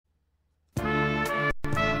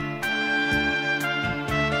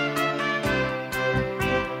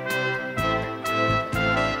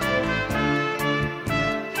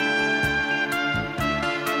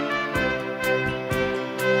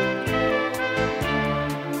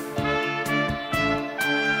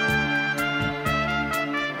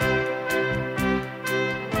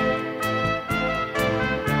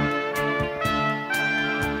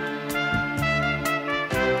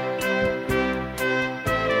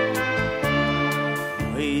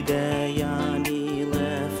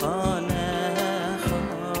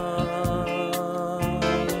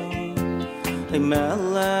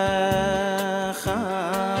melech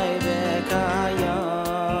chai v'kayam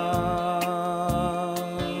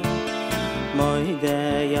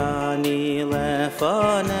moidei ani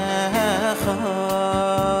lefanecha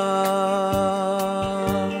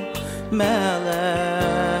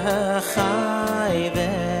melech chai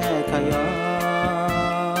v'kayam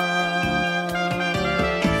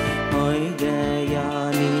moidei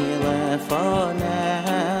ani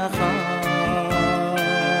lefanecha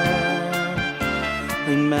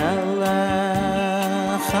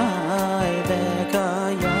melech chai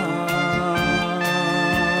v'kayam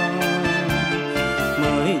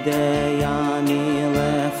moidei ani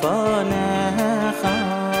lefanecha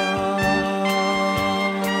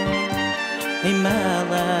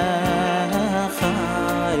melech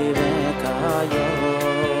chai v'kayam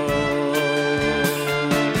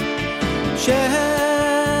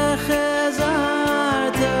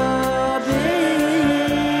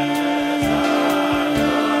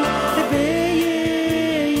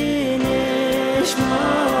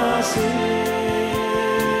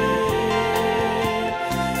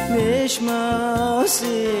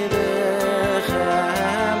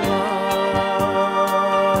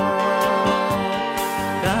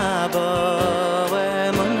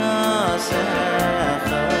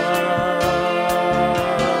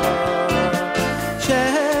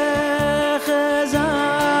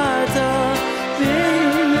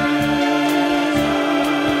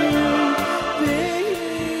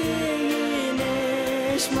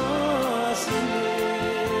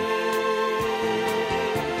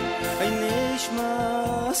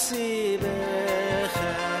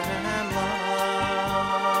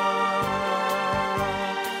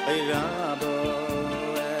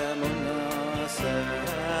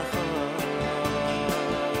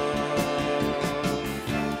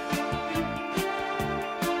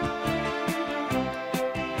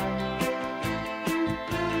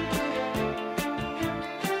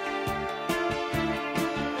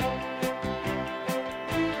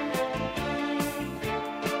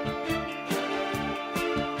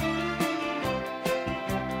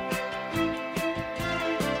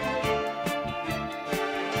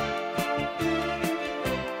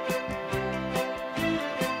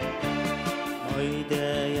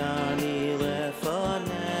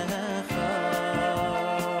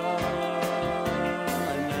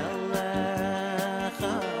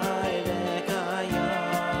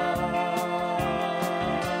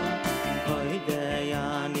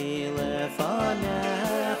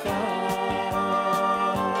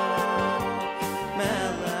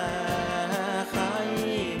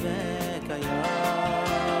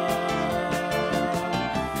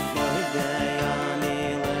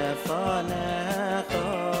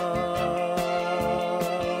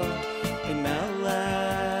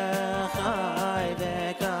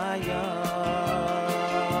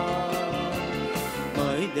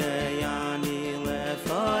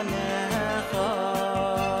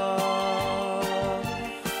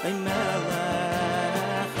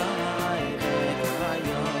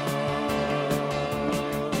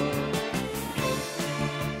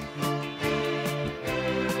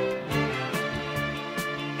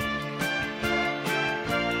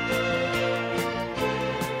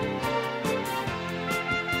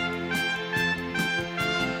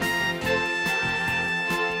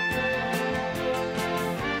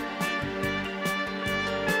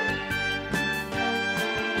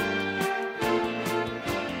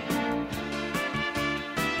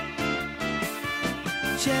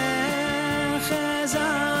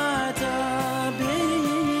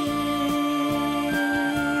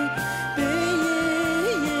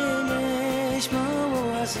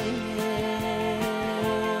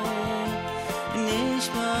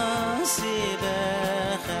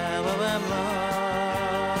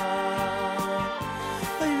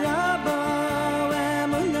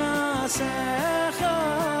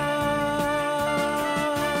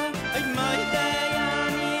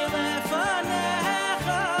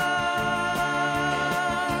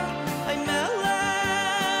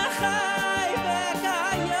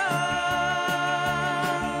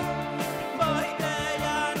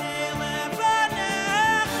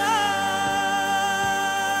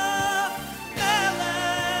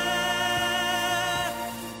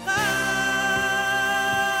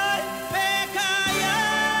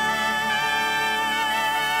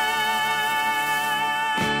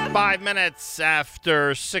Minutes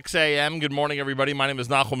after 6 a.m. Good morning, everybody. My name is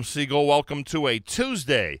Nachum Siegel. Welcome to a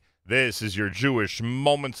Tuesday. This is your Jewish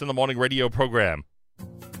Moments in the Morning radio program.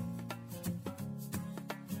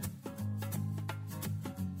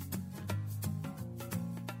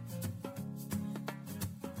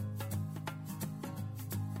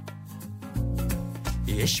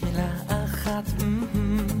 יש מילה אחת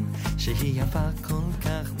שהיא יפה כל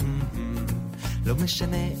כך לא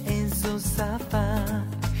משנה איזו שפה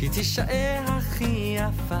היא תישאר הכי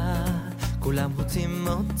יפה כולם רוצים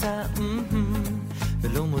אותה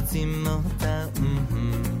ולא מוצאים אותה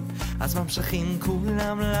אז ממשיכים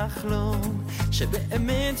כולם לחלום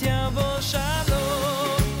שבאמת יבוא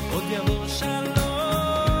שלום עוד יבוא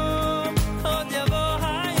שלום עוד יבוא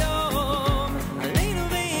היום עלינו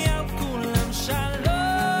ויעל כולם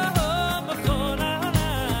שלום בכל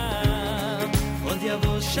העולם עוד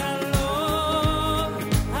יבוא שלום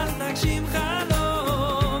אז נגשים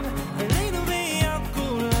חלום עלינו ויעל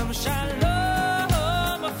כולם שלום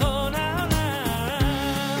בכל העולם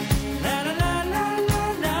לה לה לה לה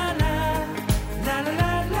לה לה לה לה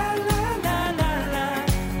לה לה לה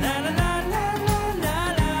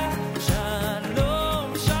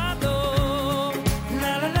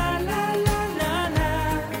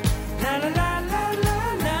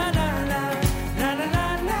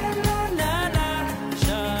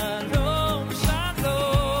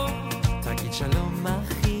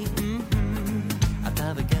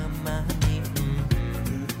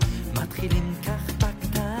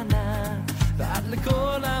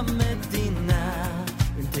לכל המדינה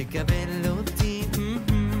אם תקבל אותי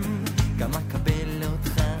גם אקבל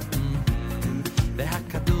אותך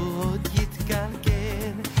והכדור עוד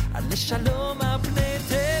יתגלגל עד לשלום הפני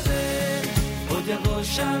תבל עוד יבוא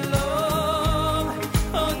שלום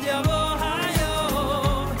עוד יבוא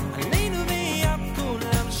היום עלינו ויעל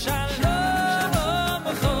כולם שלום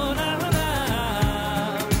בכל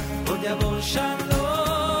העולם עוד יבוא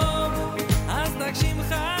שלום אז נגשים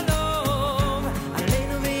חלום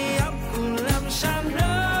עלינו ויעל כולם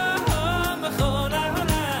שלום בכל העולם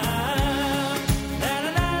לה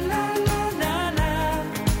לה לה לה לה לה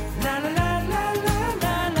לה לה לה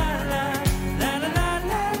לה לה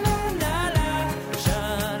לה לה לה לה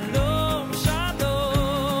שלום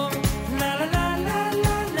שלום לה לה לה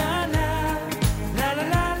לה לה לה לה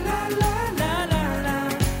לה לה לה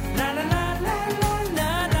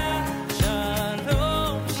לה לה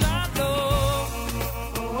שלום שלום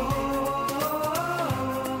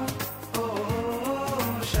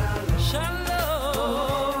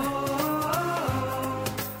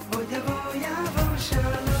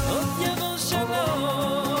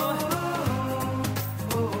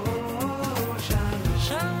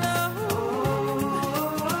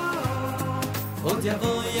עוד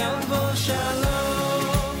יבוא שלום עוד יבוא שלום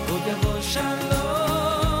עוד יבוא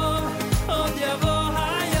שלום עוד יבוא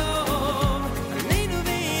היום עלינו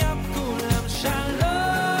ויעל כולם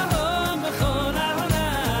שלום בכל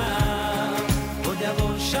העולם עוד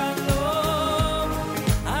יבוא שלום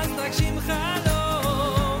אז נגשים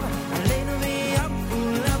חלום עלינו ויעל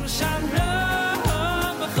כולם שלום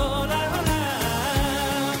בכל העולם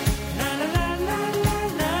לה לה לה לה לה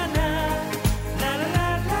לה לה לה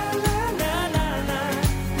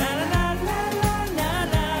לה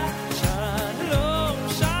לה שלום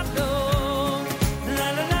שלום לה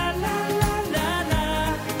לה לה לה לה לה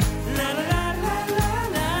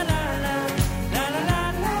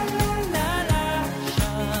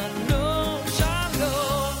שלום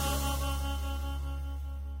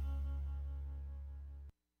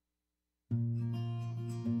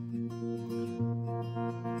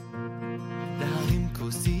להרים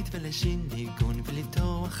כוסית ולשין ניגון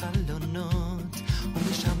ולפתוח חלונות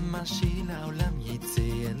ומשם משי לעולם יצא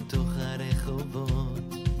אל תוך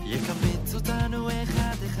הרחובות יקבץ אותנו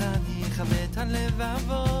אחד אחד יכבד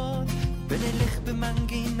הלבבות ונלך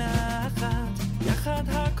במנגינה אחת יחד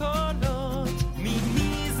הקולות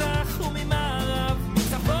ממזרח וממערב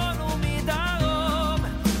מצפון ומדרום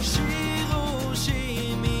שירו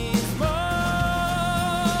שיר מזמור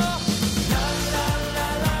לה לה לה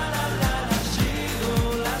לה לה לה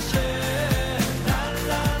שירו לשם לה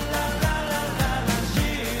לה לה לה לה לה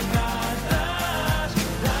שיר חדש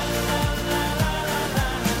לה לה לה לה לה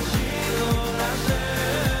שירו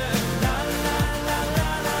לשם לה לה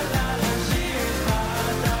לה לה לה שיר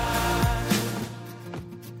חדש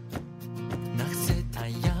נחצה את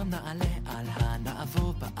הים נעלה על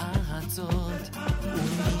הנעבור בארצות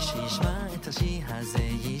ומי שישמע את השיר הזה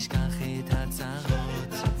ישכח את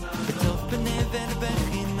הצרות בטוב בנבל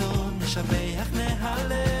בחינוך נשבח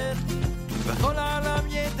נהלל וכל העולם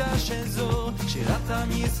ידע שזו שירת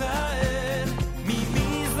עם ישראל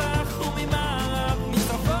ממזרח וממערב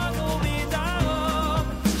מצפון ומדרום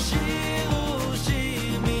שירו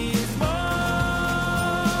שיר מזמור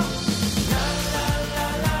לה לה לה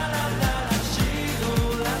לה לה לה שירו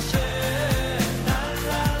לשם לה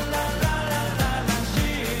לה לה לה לה לה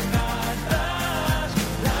שיר חדש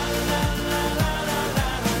לה לה לה לה לה לה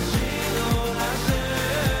שירו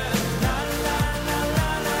לשם לה לה לה לה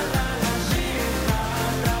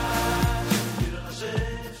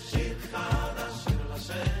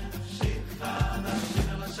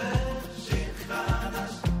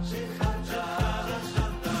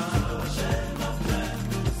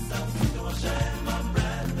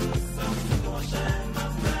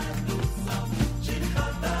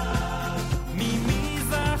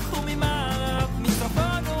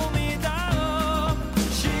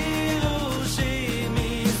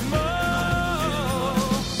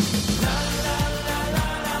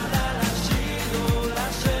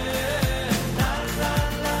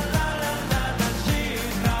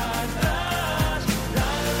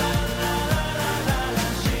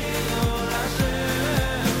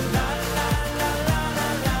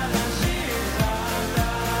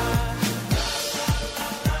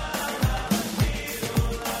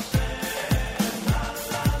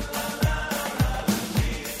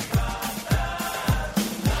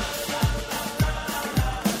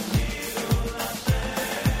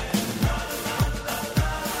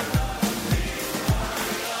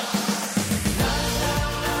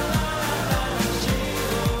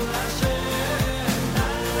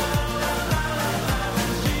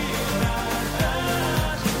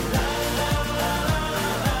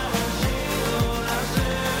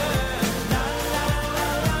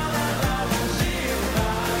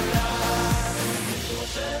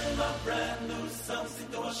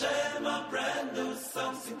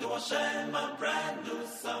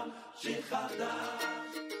שיר חדש.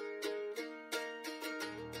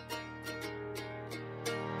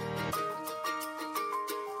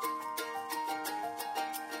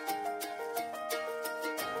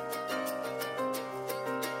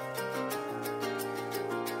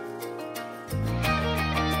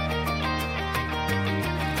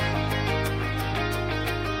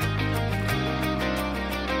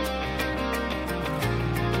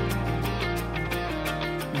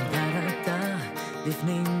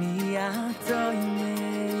 לפני מי התויני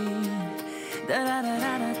דה דה דה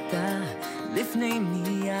דה דה לפני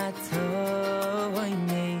מי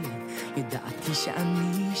התויני יודעת כי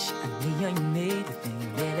שאני יויני לפני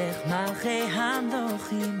מלך מלכי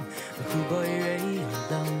המלוכים והוא בוירי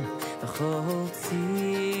עולם וכל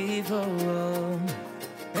צבאו.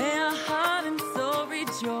 May our heart and soul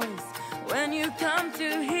rejoice when you come to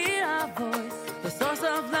hear our voice, the source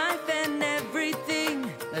of life and everything.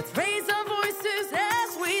 Let's raise our voices as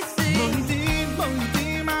we sing.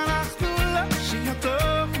 מוידים אנחנו לשיר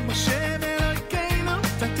טוב בשם אלוקינו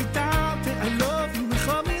ותדע תעלוב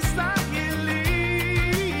מכל ישראלי.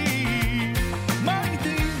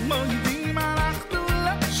 מוידים אנחנו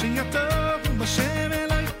לשיר טוב בשם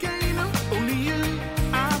אלוקינו only you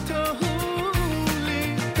are the holy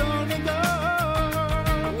God.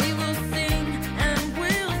 We will sing and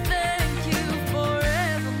we'll thank you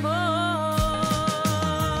forevermore.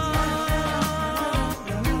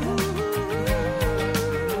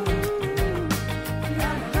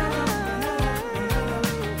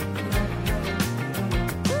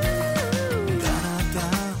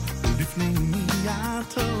 לפני מי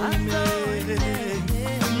התויני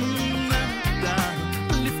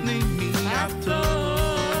לפני מי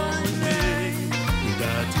התויני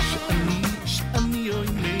ידעתי שאני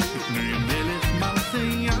יויני לפני מלך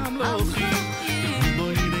מלכי המלוכים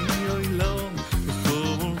בויני יוילום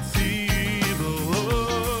בכל צבאו.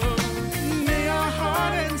 May our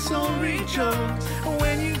heart and soul rejoice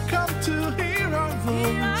when you come to hear our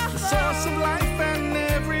voice, the source of life and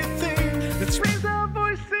everything. Let's raise our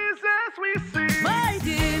voices as we sing.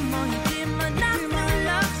 מוידים אנחנו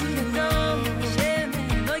לשיר טוב בשם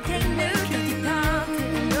אלוקינו ותדע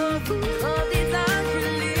תעלוב מכל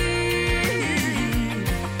ישראלי.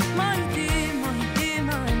 מוידים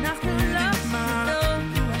אנחנו לשיר טוב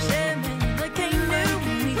בשם אלוקינו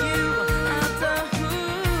only you are the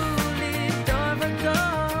holy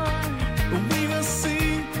God. We will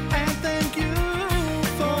sing and thank you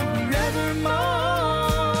forevermore.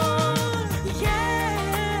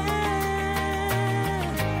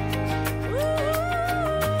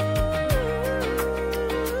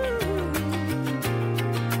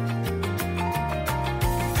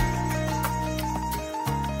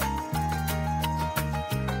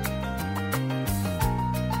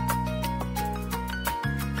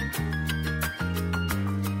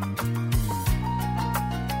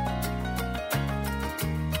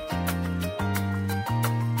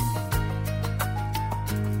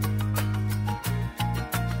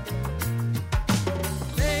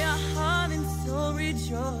 May our heart and soul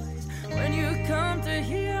rejoice when you come to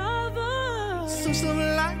hear our voice. Source of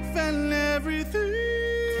life and everything.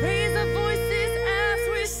 Raise our voices as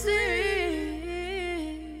we sing.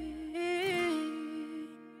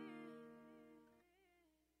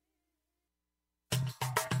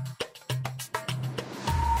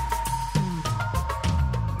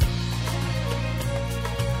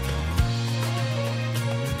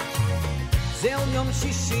 זהו יום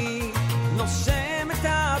שישי, נושם את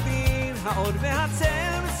האוויר, האור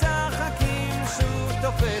והצל משחקים שוב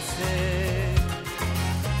תופסת.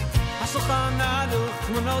 השולחן ערוך,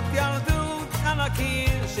 תמונות ילדות על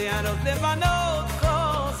הקיר, שערות לבנות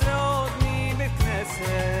חוזרות מבית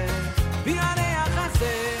כנסת. והריח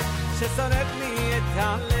הזה ששורף לי את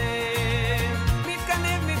הלב,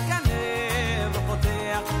 מתכנב,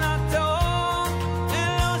 ופותח לטוב.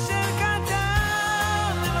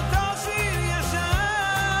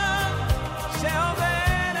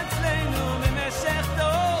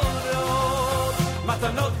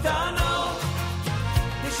 מתנות קטנות,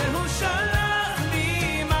 מישהו שלח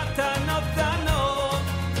לי מתנות קטנות,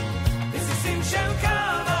 בסיסים של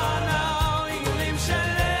כוונה, עיגולים של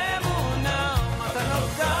אמונה. מתנות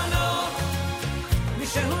קטנות,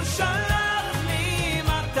 מישהו שלח לי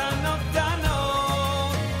מתנות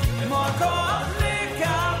קטנות, כמו הכוח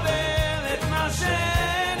לקבל את מה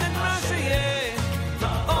שאין, את מה שיש,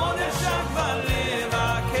 בעונש כבר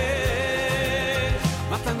לבקש.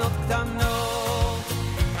 מתנות קטנות,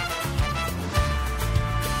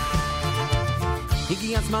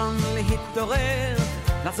 הגיע הזמן להתעורר,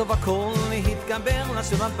 לעזוב הכל, להתגבר,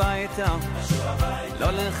 לשוב הביתה,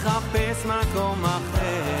 לא לחפש מקום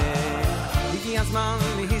אחר. הגיע הזמן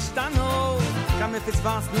להשתנות, גם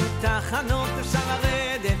מפספסנו תחנות, אפשר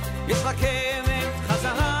לרדת, יש רכבת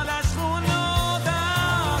חזרה לשכונות,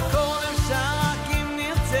 הכל אפשר רק אם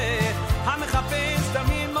נרצה, המחפש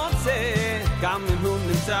תמיד מוצא, גם אם הוא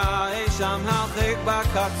נמצא אי שם הרחק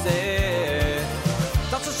בקצה.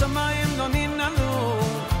 תחשו שמיים לא ננעלו,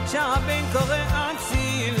 שהבן קורא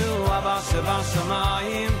הצילו, אבל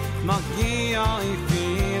שבשמיים מגיע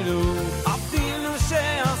אפילו, אפילו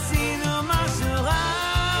שעשינו משהו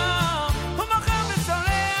רע, הוא מוכר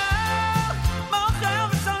וסולח, מוכר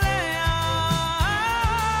וסולח,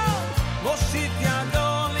 מושיט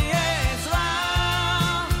ידו ליצרה,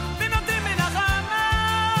 ונותן מן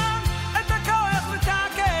החמן את הכוח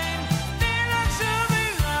לתקן, נלך שוב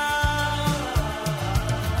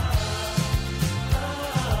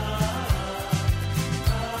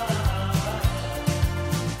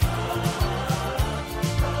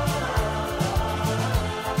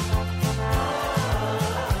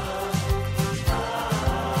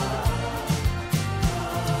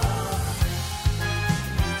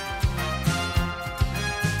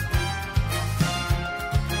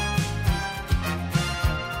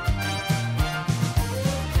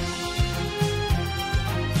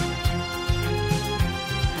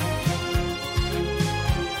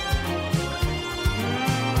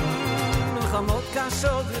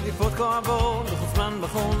קשות רדיפות כואבות בחוץ זמן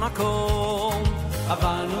בכל מקום,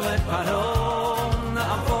 עברנו את פרעה,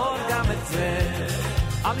 נעבור גם את זה,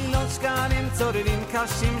 עלילות שקרים צוררים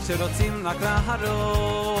קשים שרוצים רק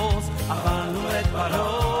להרוס, עברנו את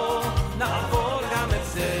פרעה, נעבור גם את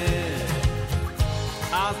זה,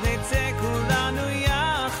 אז נצא כולנו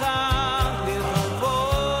יחד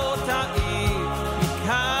לרחובות העיר,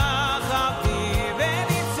 ניקח אוויר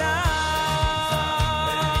וניצח.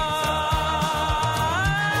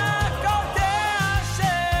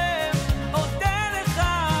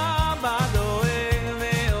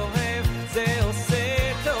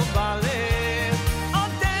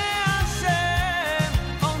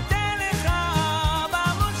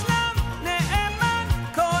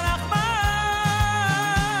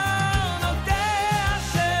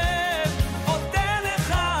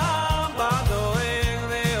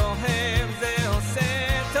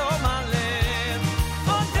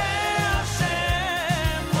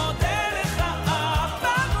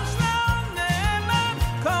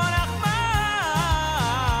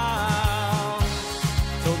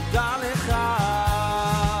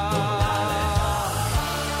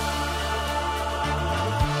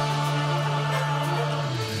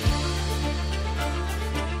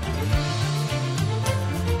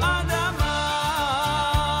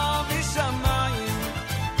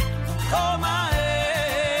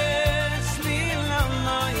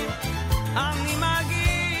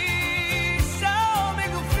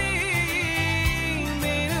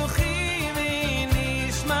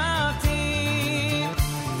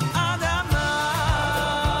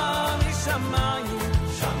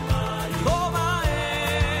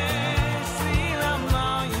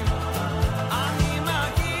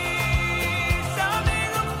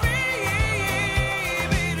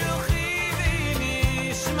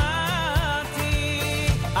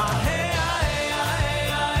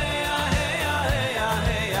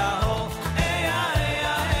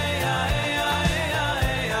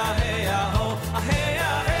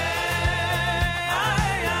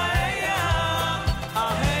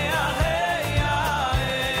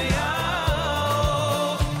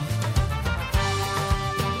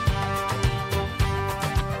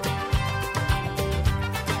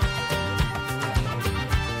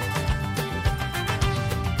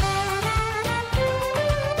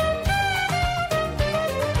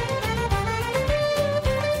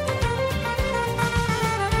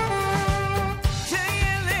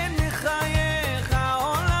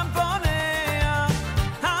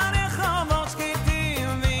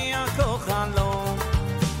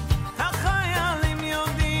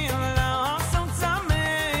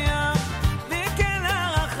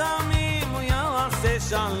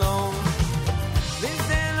 שלום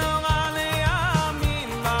וזה נורא להאמין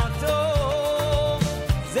בטוב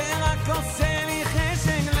זה רק עושה לי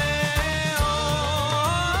חשק לאור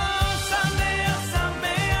שמח,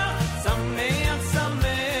 שמח, שמח,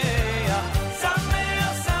 שמח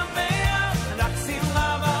שמח, שמח רק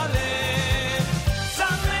שמחה בלב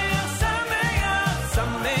שמח, שמח,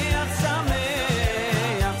 שמח, שמח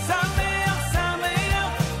שמח, שמח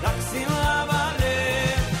רק שמחה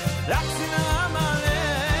בלב רק שמחה בלב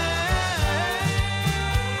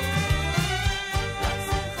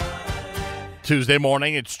Tuesday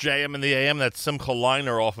morning, it's JM in the AM. That's Simcha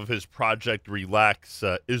Liner off of his Project Relax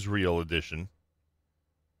Israel edition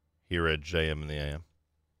here at JM in the AM.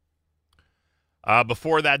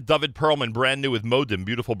 Before that, David Perlman, brand new with Modim,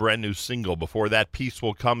 beautiful brand new single. Before that, Peace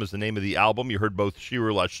Will Come is the name of the album. You heard both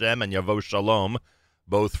Shirul Hashem and Yavo Shalom,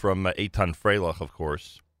 both from Eitan Freilach, of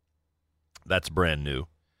course. That's brand new.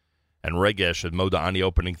 And Regesh and Moda Ani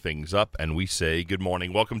opening things up, and we say good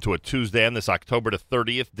morning. Welcome to a Tuesday on this October the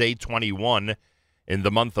 30th, day 21, in the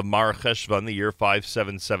month of Mar Cheshvan, the year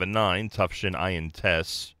 5779, Tufshin Ayin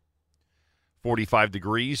Tes. 45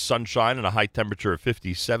 degrees, sunshine, and a high temperature of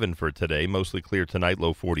 57 for today. Mostly clear tonight,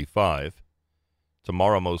 low 45.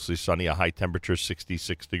 Tomorrow, mostly sunny, a high temperature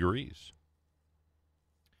 66 degrees.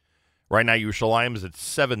 Right now, Yerushalayim is at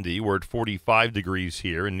 70. We're at 45 degrees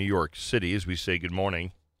here in New York City as we say good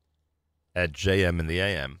morning at JM in the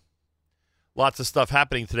AM. Lots of stuff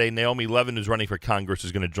happening today. Naomi Levin, who's running for Congress,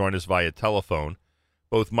 is going to join us via telephone.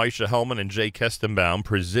 Both Moishe Hellman and Jay Kestenbaum,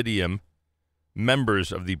 Presidium,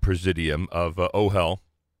 members of the Presidium of OHEL,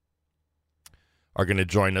 are going to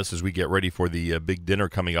join us as we get ready for the big dinner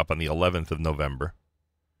coming up on the 11th of November.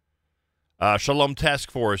 Shalom Task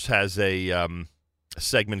Force has a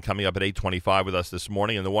segment coming up at 8:25 with us this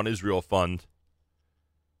morning, and the One Israel Fund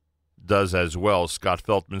does as well. Scott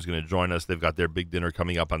Feltman is going to join us. They've got their big dinner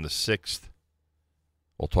coming up on the 6th.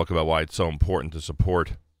 We'll talk about why it's so important to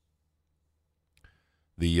support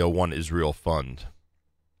the One Israel Fund.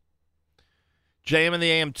 JM and the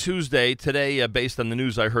AM Tuesday. Today, based on the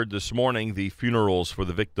news I heard this morning, the funerals for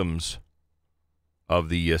the victims of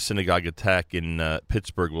the synagogue attack in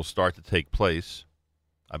Pittsburgh will start to take place.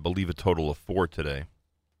 I believe a total of 4 today.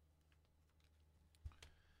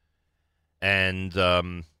 And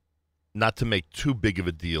not to make too big of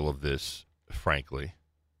a deal of this, frankly,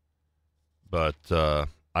 but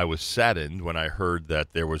I was saddened when I heard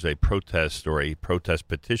that there was a protest or a protest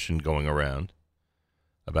petition going around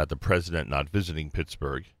about the president not visiting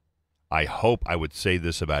Pittsburgh. I hope I would say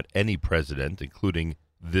this about any president, including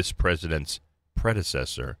this president's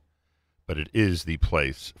predecessor, but it is the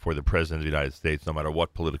place for the president of the United States, no matter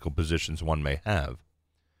what political positions one may have,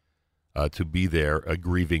 to be there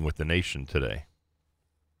grieving with the nation today.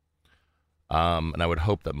 And I would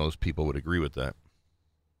hope that most people would agree with that.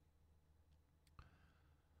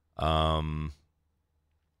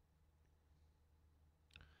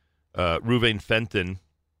 Reuven Fenton,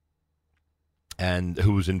 and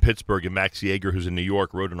who was in Pittsburgh, and Max Yeager, who's in New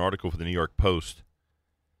York, wrote an article for the New York Post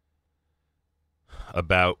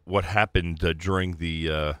about what happened during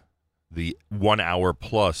the 1 hour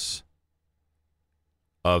plus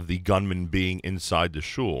of the gunman being inside the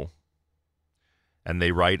shul. And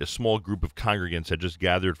they write, a small group of congregants had just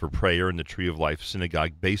gathered for prayer in the Tree of Life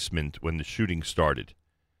synagogue basement when the shooting started.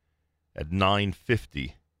 At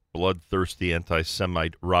 9:50, bloodthirsty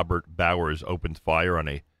anti-Semite Robert Bowers opened fire on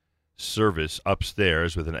a service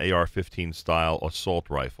upstairs with an AR-15 style assault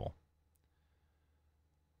rifle.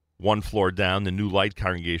 One floor down, the New Light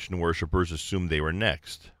congregation worshipers assumed they were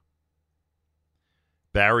next.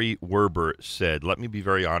 Barry Werber said, "Let me be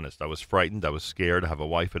very honest. I was frightened. I was scared. I have a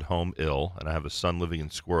wife at home ill, and I have a son living in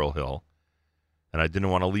Squirrel Hill, and I didn't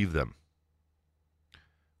want to leave them."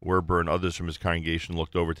 Werber and others from his congregation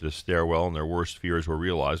looked over to the stairwell, and their worst fears were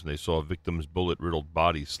realized when they saw a victim's bullet-riddled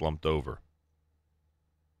body slumped over.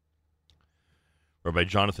 Rabbi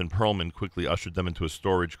Jonathan Perlman quickly ushered them into a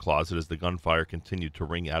storage closet as the gunfire continued to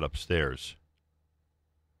ring out upstairs.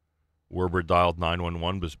 Werber dialed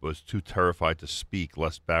 911 but was too terrified to speak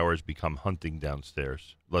lest Bowers come hunting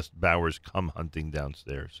downstairs.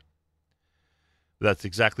 That's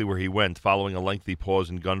exactly where he went. Following a lengthy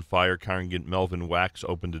pause in gunfire, congregant Melvin Wax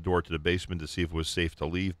opened the door to the basement to see if it was safe to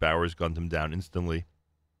leave. Bowers gunned him down instantly.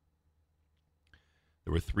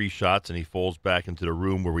 There were 3 shots, and he falls back into the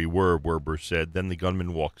room where we were, Werber said. Then the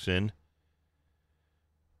gunman walks in.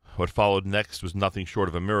 What followed next was nothing short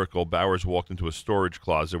of a miracle. Bowers walked into a storage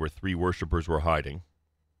closet where 3 worshipers were hiding.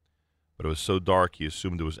 But it was so dark he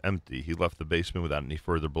assumed it was empty. He left the basement without any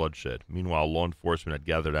further bloodshed. Meanwhile, law enforcement had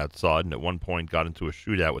gathered outside and at one point got into a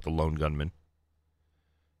shootout with the lone gunman.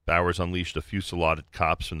 Bowers unleashed a fusillade at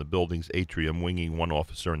cops from the building's atrium, winging one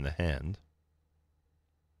officer in the hand.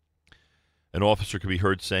 An officer could be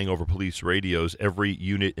heard saying over police radios, "Every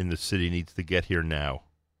unit in the city needs to get here now."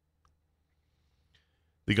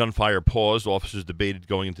 The gunfire paused. Officers debated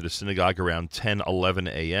going into the synagogue around 10:11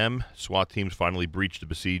 a.m. SWAT teams finally breached the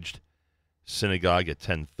besieged synagogue at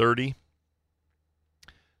 10:30.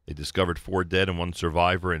 They discovered 4 dead and 1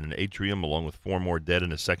 survivor in an atrium, along with 4 more dead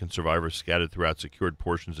and a second survivor scattered throughout secured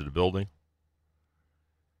portions of the building.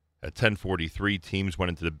 At 10:43, teams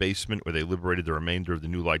went into the basement where they liberated the remainder of the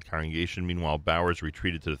New Light congregation. Meanwhile, Bowers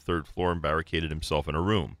retreated to the 3rd floor and barricaded himself in a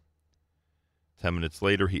room. 10 minutes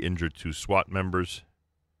later, he injured 2 SWAT members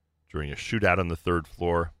during a shootout on the 3rd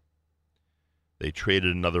floor. They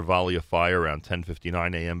traded another volley of fire around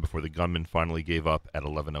 10:59 a.m. before the gunman finally gave up at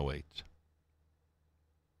 11:08.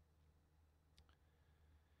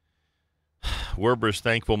 Werber is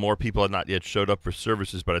thankful more people had not yet showed up for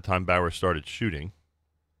services by the time Bauer started shooting.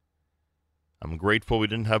 I'm grateful we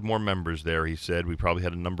didn't have more members there, he said. We probably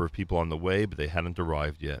had a number of people on the way, but they hadn't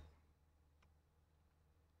arrived yet.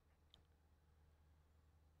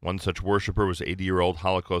 One such worshiper was 80-year-old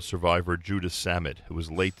Holocaust survivor Judah Sammet, who was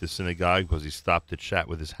late to synagogue because he stopped to chat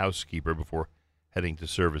with his housekeeper before heading to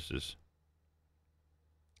services.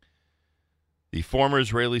 The former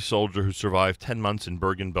Israeli soldier who survived 10 months in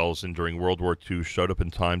Bergen-Belsen during World War II showed up in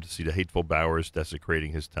time to see the hateful Bauers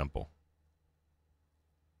desecrating his temple.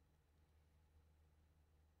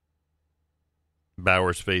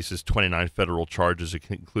 Bowers faces 29 federal charges,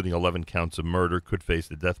 including 11 counts of murder, could face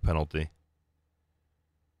the death penalty.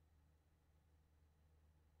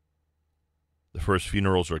 The first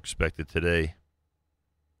funerals are expected today.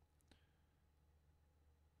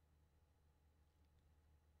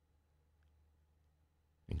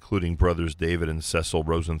 Including brothers David and Cecil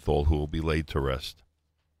Rosenthal, who will be laid to rest.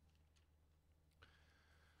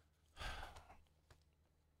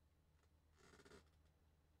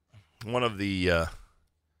 One of the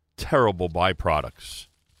terrible byproducts,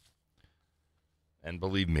 and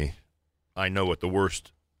believe me, I know what the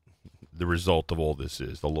result of all this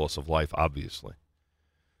is, the loss of life, obviously.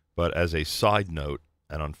 But as a side note,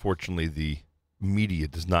 and unfortunately the media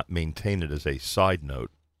does not maintain it as a side note,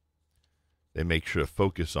 they make sure to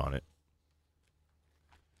focus on it,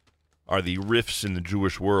 are the rifts in the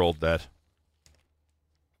Jewish world that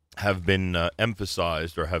have been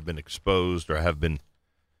emphasized or have been exposed or have been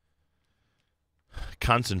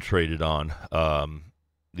concentrated on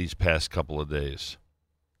these past couple of days.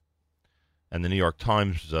 And the New York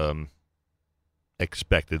Times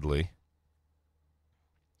expectedly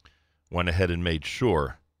went ahead and made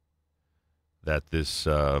sure that this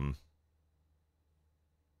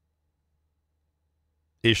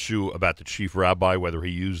issue about the chief rabbi, whether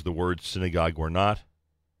he used the word synagogue or not,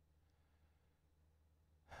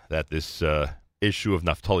 that this issue of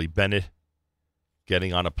Naftali Bennett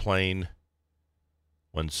getting on a plane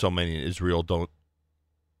when so many in Israel don't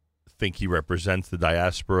think he represents the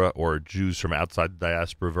diaspora or Jews from outside the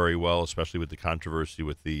diaspora very well, especially with the controversy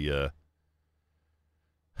with the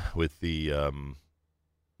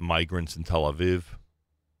migrants in Tel Aviv.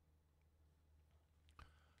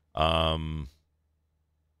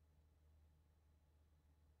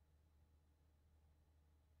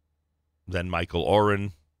 Then Michael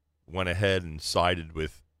Oren went ahead and sided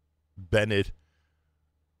with Bennett,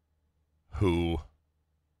 who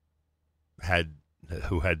had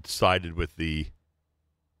sided with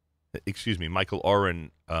Michael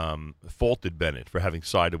Oren faulted Bennett for having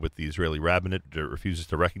sided with the Israeli rabbinate that refuses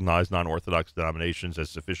to recognize non-Orthodox denominations as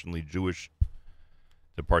sufficiently Jewish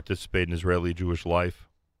to participate in Israeli Jewish life.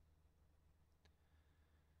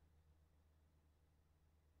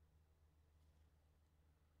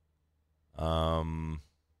 And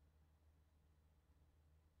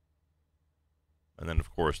then,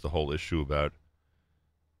 of course, the whole issue about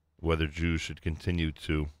whether Jews should continue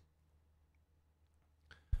to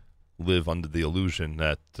live under the illusion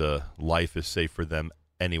that life is safe for them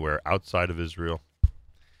anywhere outside of Israel.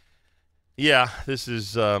 Yeah, this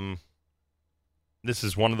is one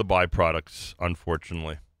of the byproducts,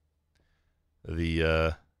 unfortunately.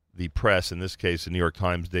 The press, in this case, the New York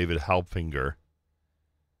Times, David Halpfinger,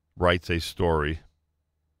 writes a story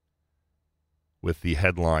with the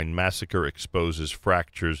headline, Massacre Exposes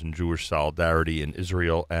Fractures in Jewish Solidarity in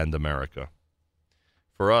Israel and America.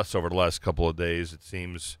 For us, over the last couple of days, it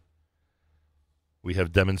seems we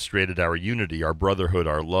have demonstrated our unity, our brotherhood,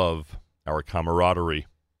 our love, our camaraderie,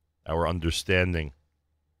 our understanding.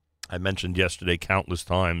 I mentioned yesterday countless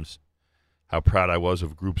times how proud I was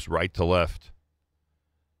of groups right to left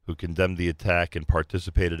who condemned the attack and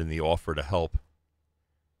participated in the offer to help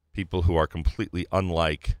people who are completely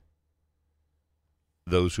unlike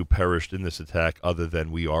those who perished in this attack, other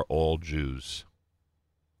than we are all Jews.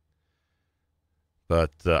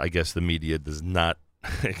 But I guess the media does not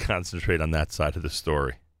concentrate on that side of the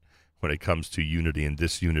story. When it comes to unity and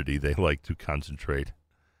disunity, they like to concentrate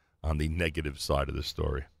on the negative side of the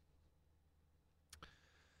story.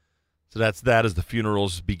 So that's that as the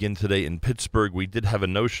funerals begin today in Pittsburgh. We did have a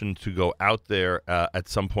notion to go out there at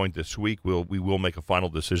some point this week. We will make a final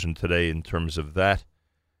decision today in terms of that,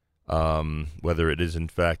 whether it is in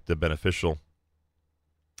fact beneficial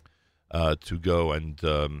to go and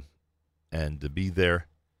to be there.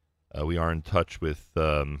 We are in touch with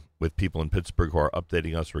people in Pittsburgh who are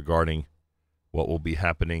updating us regarding what will be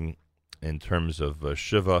happening in terms of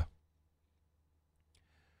Shiva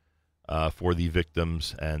for the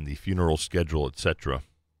victims and the funeral schedule, etc.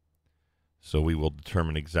 So we will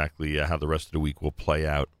determine exactly how the rest of the week will play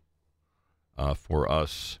out for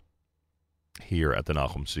us here at the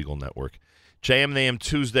Nachum Segal Network. JM and AM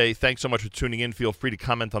Tuesday, thanks so much for tuning in. Feel free to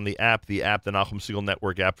comment on the app. The Nachum Segal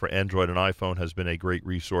Network app for Android and iPhone, has been a great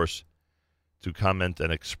resource to comment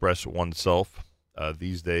and express oneself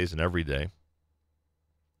these days and every day.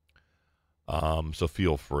 So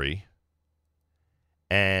feel free.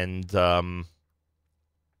 And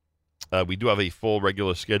we do have a full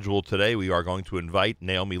regular schedule today. We are going to invite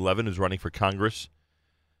Naomi Levin, who's running for Congress,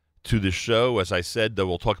 to the show. As I said,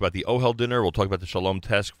 we'll talk about the OHEL dinner. We'll talk about the Shalom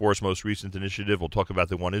Task Force most recent initiative. We'll talk about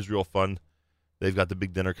the One Israel Fund. They've got the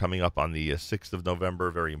big dinner coming up on the 6th of November,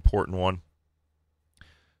 a very important one.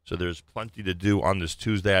 So there's plenty to do on this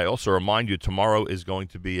Tuesday. I also remind you, tomorrow is going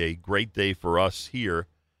to be a great day for us here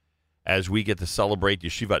as we get to celebrate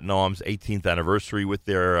Yeshivat Noam's 18th anniversary with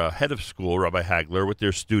their head of school, Rabbi Hagler, with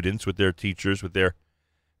their students, with their teachers, with their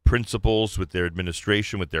principals, with their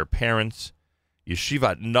administration, with their parents.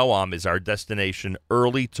 Yeshivat Noam is our destination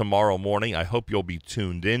early tomorrow morning. I hope you'll be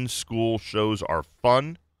tuned in. School shows are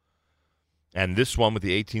fun. And this one with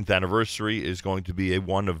the 18th anniversary is going to be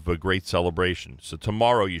one of a great celebration. So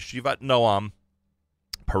tomorrow, Yeshivat Noam,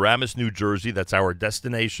 Paramus, New Jersey, that's our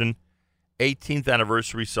destination. 18th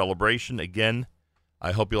anniversary celebration. Again,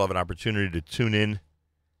 I hope you'll have an opportunity to tune in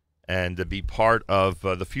and to be part of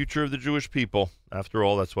the future of the Jewish people. After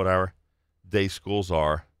all, that's what our day schools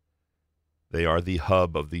are. They are the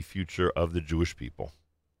hub of the future of the Jewish people.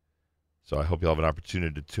 So I hope you'll have an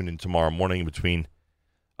opportunity to tune in tomorrow morning between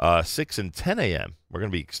 6 and 10 a.m. We're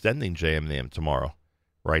going to be extending JM and AM tomorrow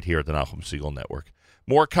right here at the Nachum Segal Network.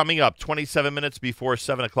 More coming up 27 minutes before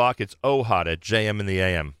 7 o'clock. It's OHEL at JM and the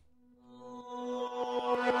AM.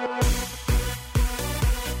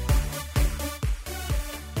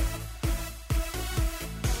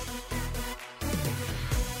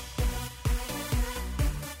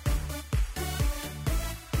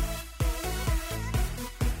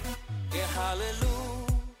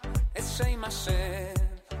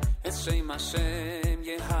 Shem Hashem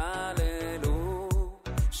Yehalelu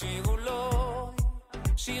Shiru Loi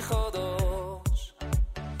Shi Chodosh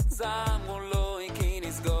Zamu Loi Ki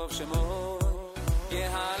Nizgov Shemo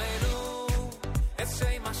Yehalelu Es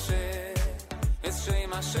Shem Hashem Es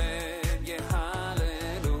Shem Hashem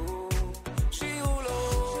Yehalelu Shiru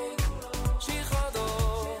Loi Shi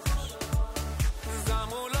Chodosh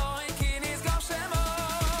Zamu Loi Ki Nizgov Shemo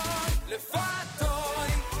Levatoi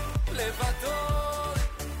Levatoi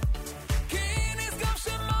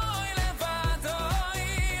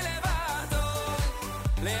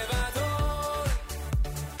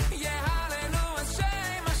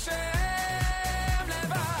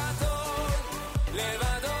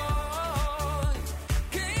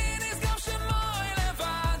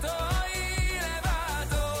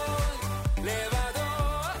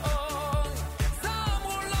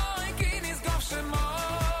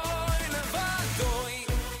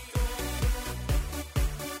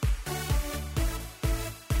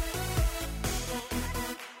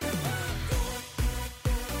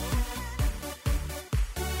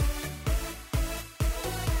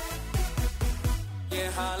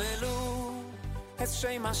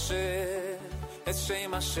Shem Hashem, et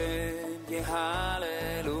Shem Hashem,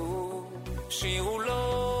 Yehalelu, Shiru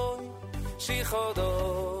Loi, Shi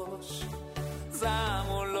Chodosh,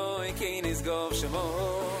 Zamu Loi, Ki Nizgov Shemo,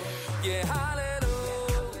 Yehalelu,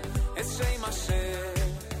 et Shem Hashem,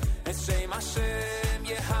 et Shem Hashem,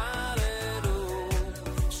 Yehalelu,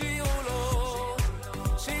 Shiru Loi,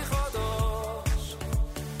 Shi Chodosh,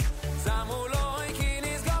 Zamu Loi, Ki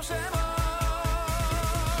Nizgov Shemo.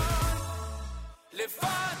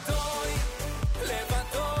 Levatoi,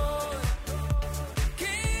 levatoi,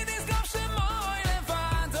 ki nizgov shemoi,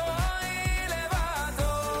 levatoi,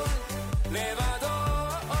 levatoi,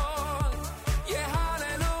 levatoi,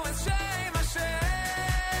 yehalelu es Shem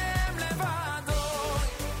Hashem, levatoi,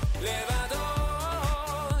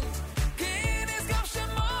 levatoi, ki nizgov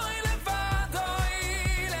shemoi, levatoi,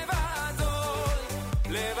 levatoi,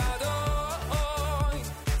 levatoi,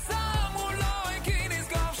 zamu loi, ki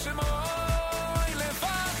nizgov shemoi.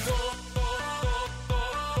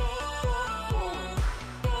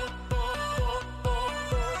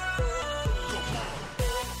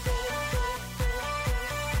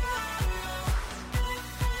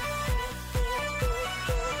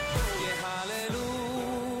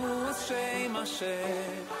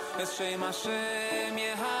 Es Shem Hashem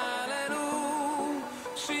Yehalelu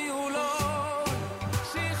Shiru Loi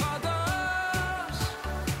Shi Chodosh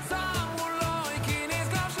Zamu Loi Ki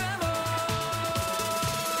Nizgov Shemo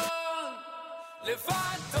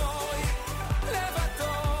Levatoi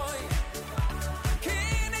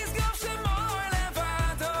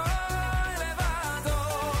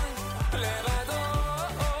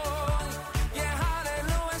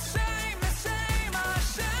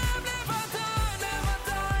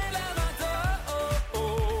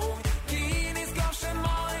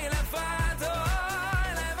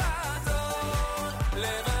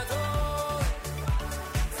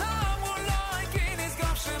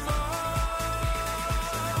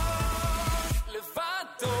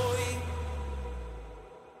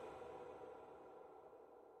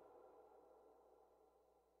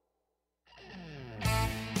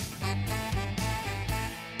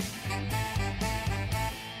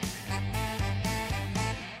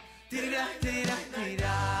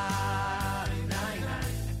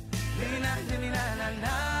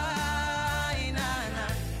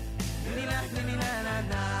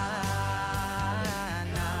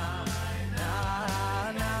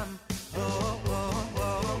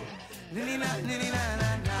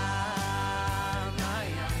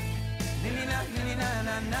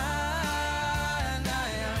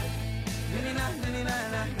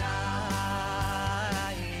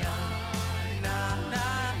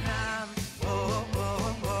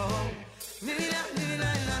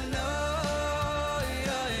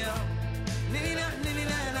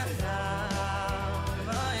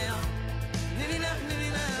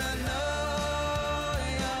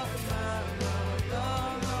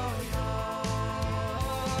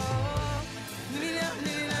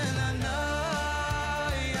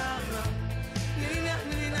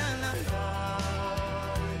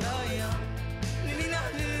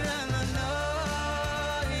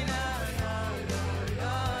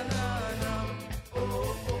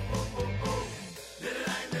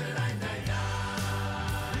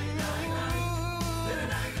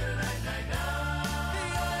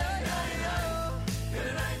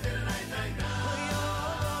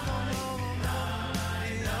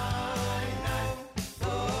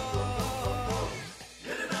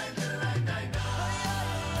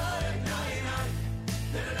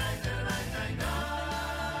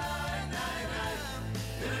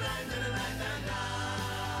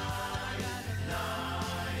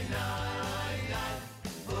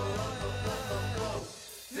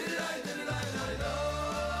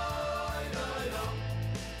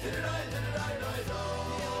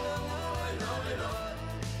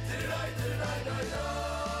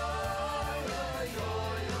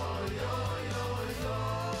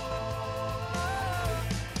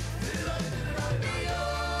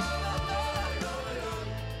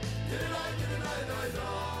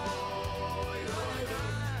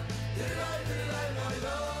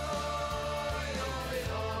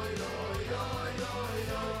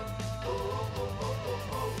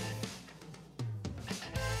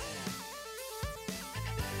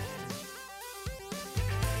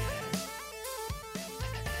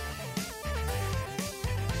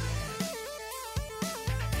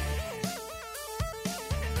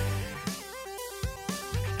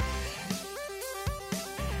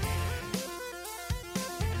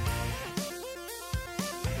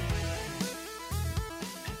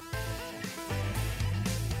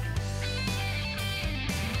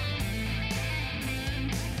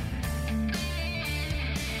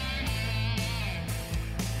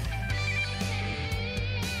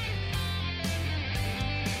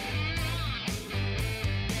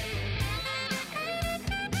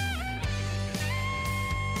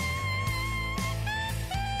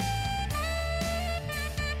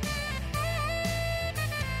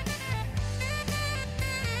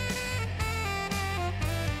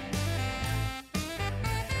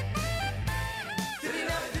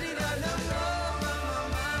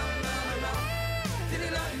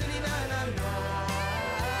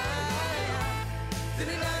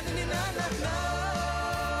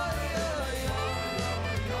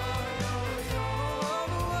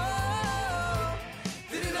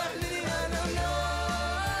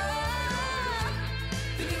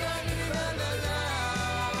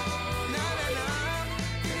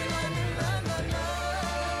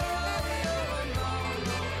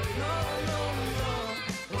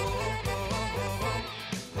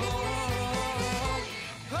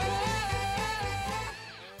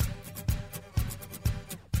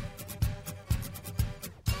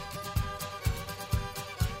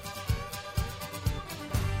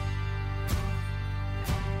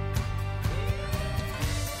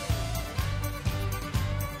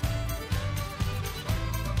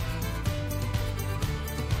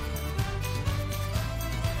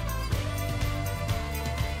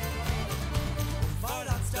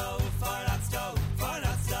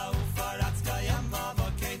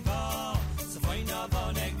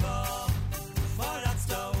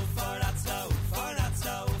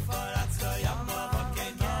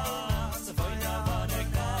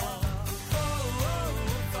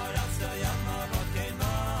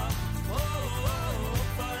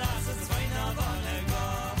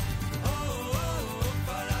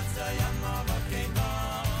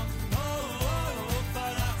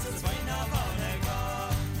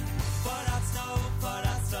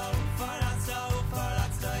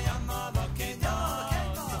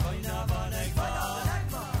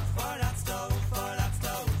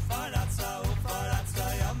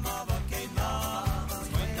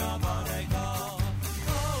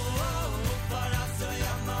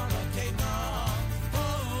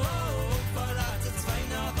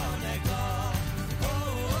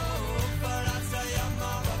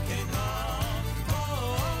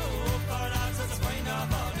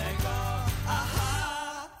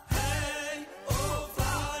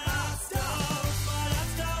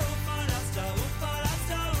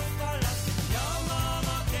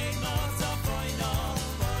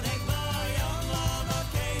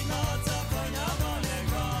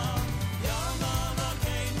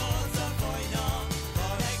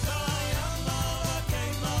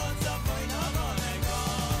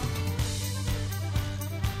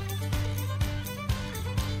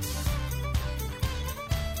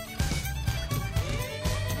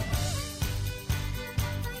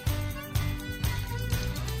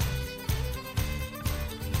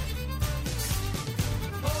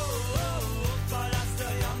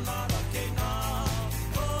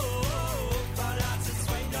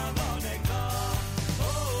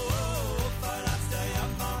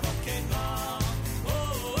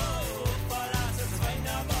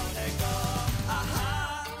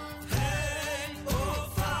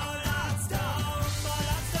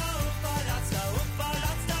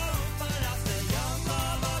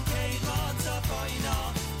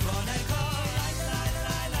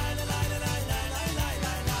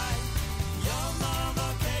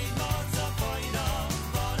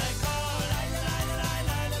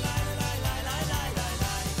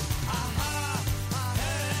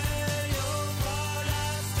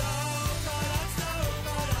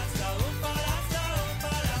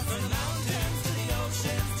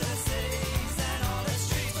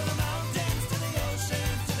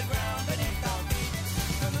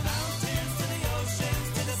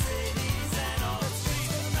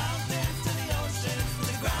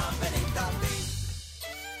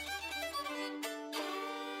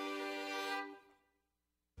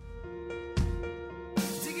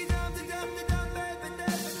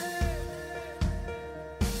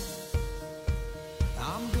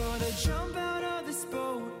gonna jump out of this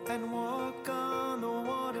boat and walk on the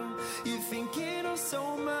water. You think you know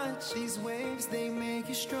so much, these waves, they make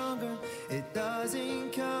you stronger. It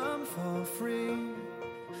doesn't come for free.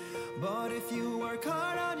 But if you work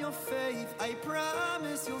hard on your faith, I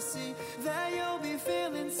promise you'll see that you'll be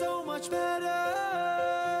feeling so much better.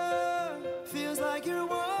 Feels like you're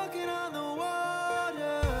walking on the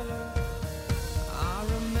water. I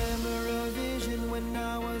remember a vision when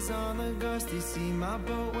I was on the gust. You see, my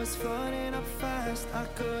boat was floating up fast. I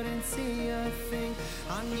couldn't see a thing.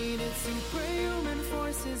 I needed superhuman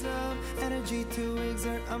forces of energy to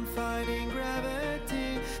exert. I'm fighting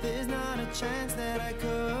gravity. There's not a chance that I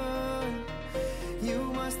could. You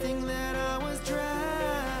must think that I was drowning.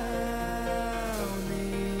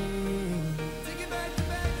 Take it back,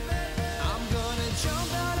 back, back. I'm gonna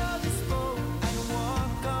jump out of this boat and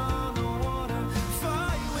walk on the water.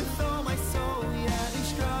 Fight with all my soul. Yeah, these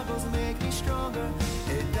struggles make me stronger.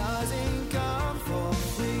 It doesn't come for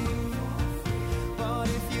free. But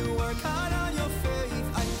if you work hard on your faith,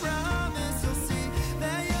 I promise you'll see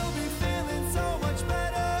that you'll be feeling so much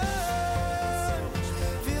better.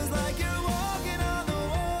 Feels like you're walking on the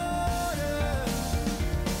water.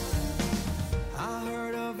 I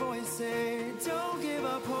heard a voice say, don't give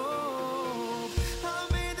up hope. I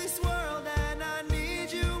made this world and I need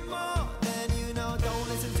you more than you know. Don't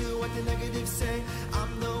listen to what the negatives say.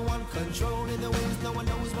 I'm the one controlling the winds. No one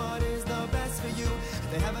knows what is the best for you.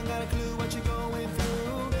 They haven't got a clue what you're going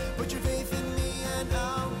through. Put your faith in me and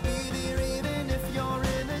I'll be there. Even if you're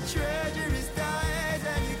in a treacherous dive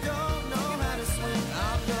and you don't know how to swim,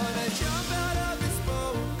 I'm gonna jump out of this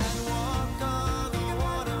boat and walk on the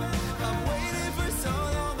water. I'm waiting for so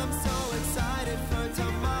long, I'm so excited for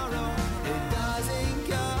tomorrow. It doesn't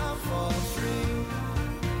come for free.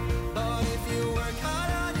 But if you work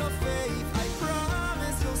hard on your faith, I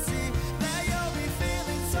promise you'll see that you'll be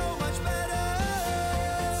feeling so much better.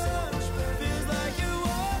 Feels like you're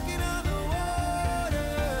walking on the water.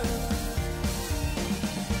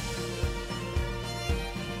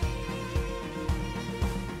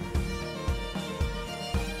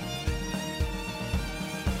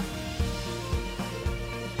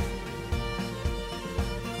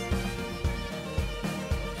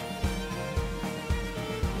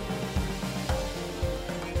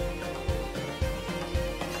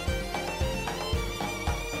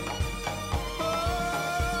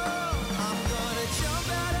 I'm gonna jump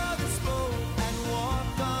out of this boat and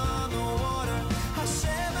walk on the water.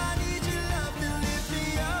 Hashem, I need your love to lift me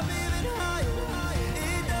up even higher.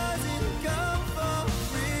 It doesn't come for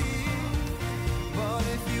free. But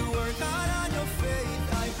if you work hard on your faith,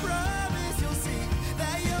 I promise you'll see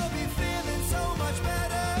that you'll be feeling so much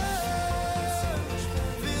better.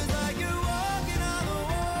 Feels like you're walking on the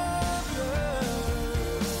water.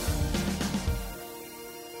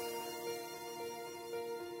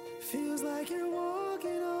 Feels like you're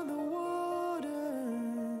walking on the water.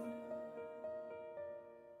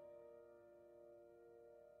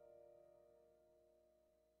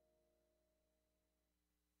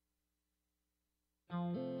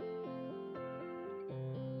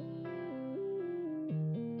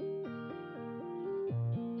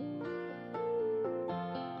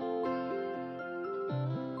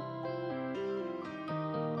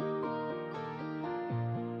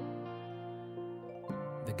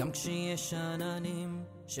 וגם כשיש עננים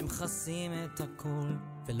שמכסים את הכל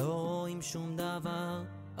ולא רואים שום דבר,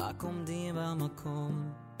 רק עומדים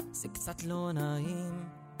במקום, זה קצת לא נעים.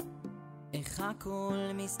 איך הכל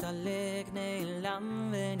מסתלק,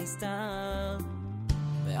 נעלם ונסתר,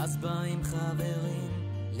 ואז באים חברים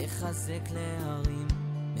לחזק להרים,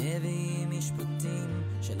 מביאים משפטים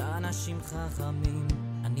של אנשים חכמים.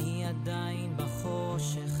 אני עדיין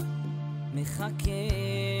בחושך מחכה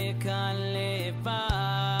כאן לבד.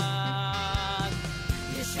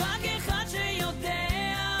 יש רק אחד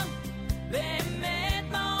שיודע באמת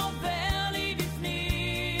מה עובר לי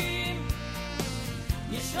בפנים.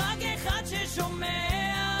 יש רק אחד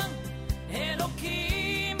ששומע,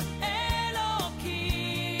 אלוקים, אלוקים.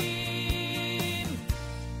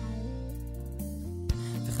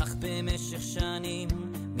 וכך במשך שנים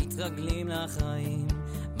מתרגלים לחיים,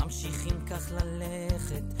 ממשיכים כך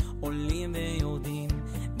ללכת, עולים ויורדים,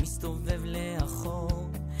 מסתובב לאחור.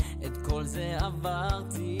 את כל זה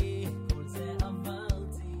עברתי, כל זה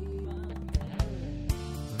עברתי.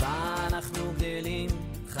 ואנחנו גדלים,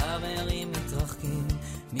 חברים מתרחקים,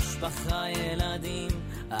 משפחה, ילדים,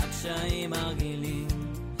 הקשיים הרגילים.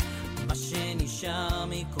 מה שנשאר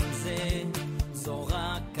מכל זה זו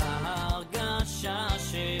רק ההרגשה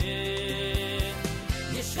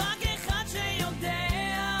יש רק אחד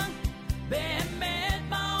שיודע באמת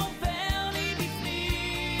מה עובר לי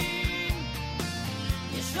בפנים.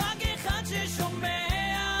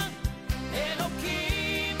 ששומע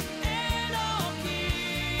אלוקים, אלוקים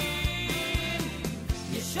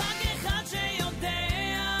יש רק אחד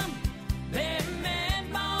שיודע באמת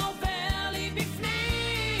מה עובר לי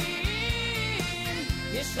בפנים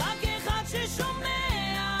יש רק אחד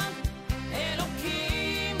ששומע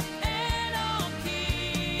אלוקים, אלוקים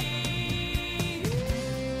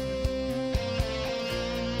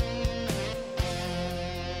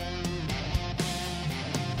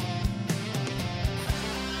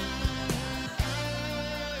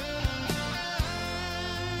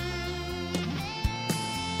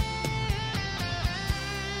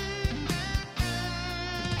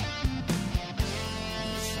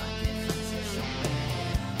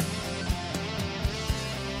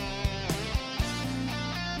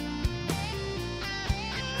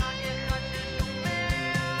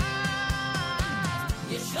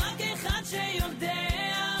יש רק אחד שיודע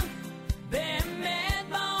באמת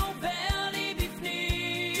מה עובר לי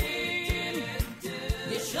בפנים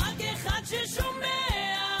יש רק אחד ששומע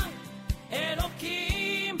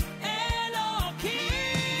אלוקים, אלוקים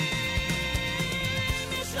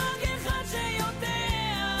יש רק אחד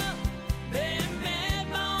שיודע באמת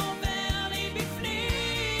מה עובר לי בפנים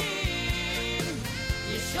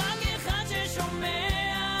יש רק אחד ששומע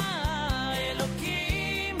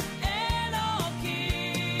אלוקים, אלוקים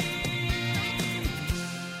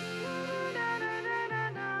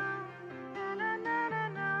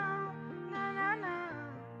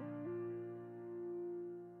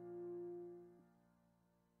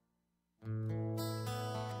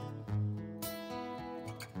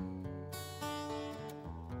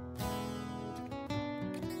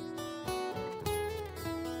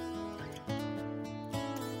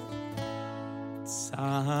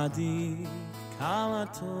צדיק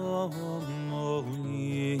כלתו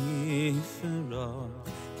יפרח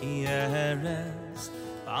כי ארץ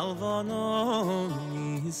בלבנו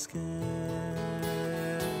יזכה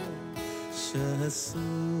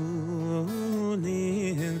שסולים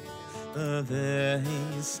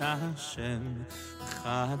בבייס השם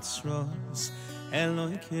חצרוס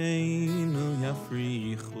אלוקינו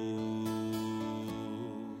יפריחו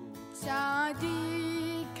צדיק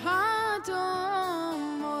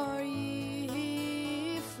אדום אור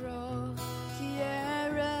יפרח כי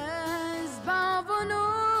ארז בעוונו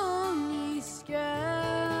נזכה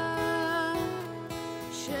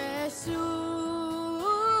שסולים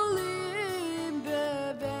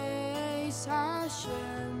בבייס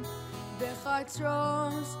השם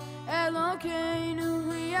בחצרוס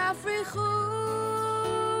אלוקינו יפריחו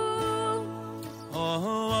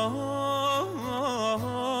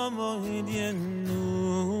moedienu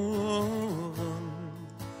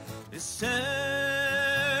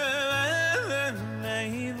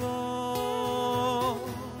seveneivo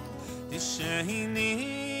dishenim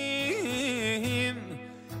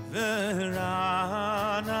verananim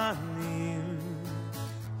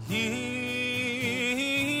yemeyu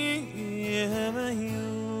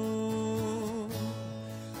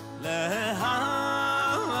lehagit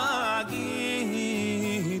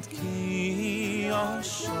ki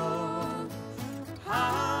Hashem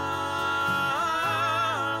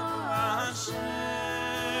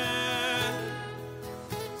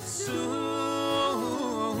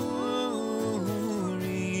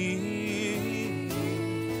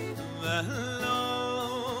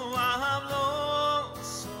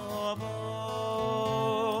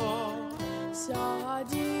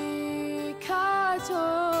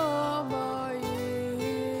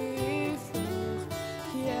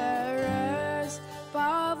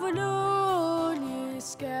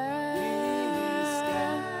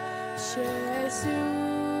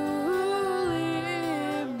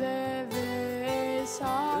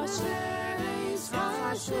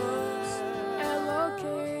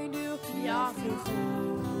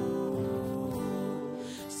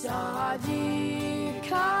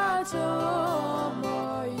Sadik Atom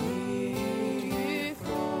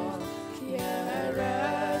Yifo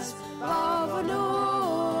Kieres Bavano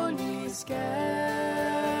Niske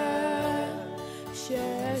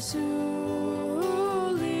Shesulim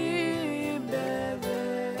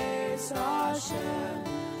Beves Hashem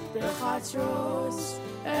Bechatros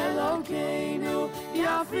Elokeinu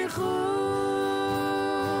Yafrichu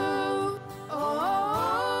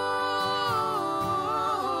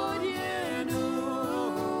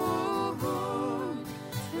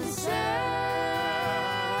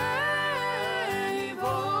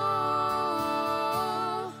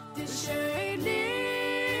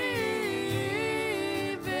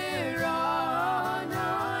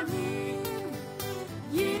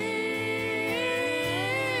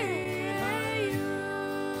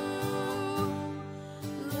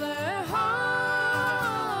Le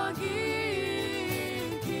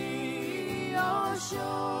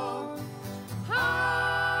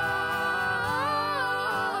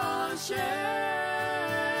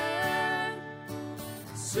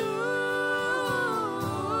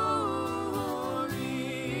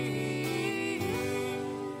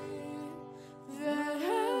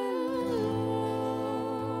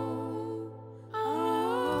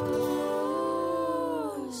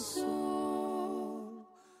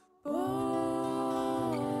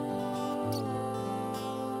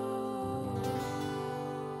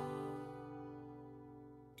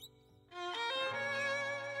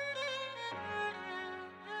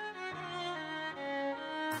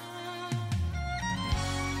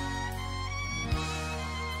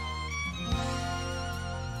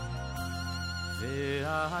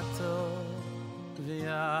V'yato,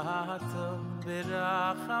 v'yato,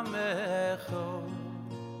 b'rachamecho,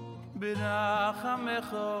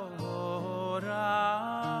 b'rachamecho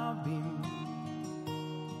rabim.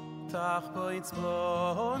 Tachbo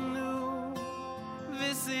itzbonu,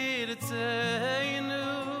 v'sirtzeinu,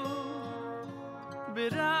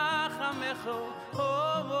 b'rachamecho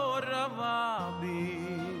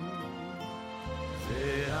rabim.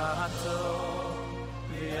 V'yato,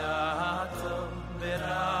 v'yato,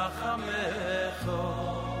 b'rachamecho,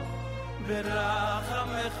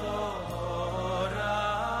 b'rachamecho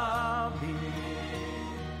rabim.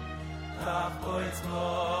 Tachbo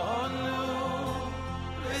itzbonu,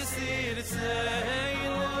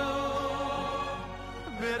 v'sirtzeinu,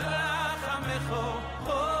 b'rachamecho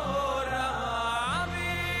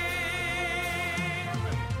rabim.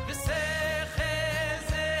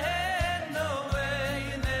 V'sechezeno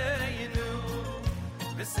eineinu,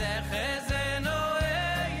 v'sechezeno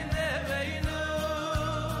eineinu.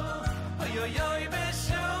 Oy oy oy,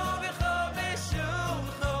 b'shuvicho,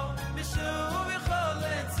 b'shuvicho, b'shuvicho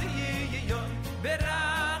letziyon,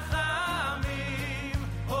 b'rachamim,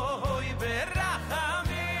 oy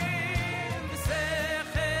b'rachamim.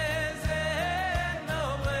 V'sechezeno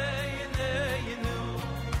eineinu,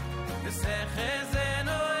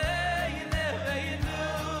 v'sechezeno eineinu.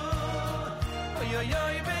 Oy oy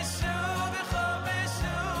oy, b'shuvicho,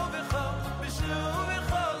 b'shuvicho,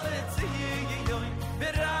 b'shuvicho letziyon,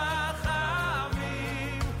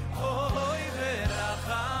 b'rachamim, oy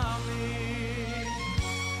b'rachamim.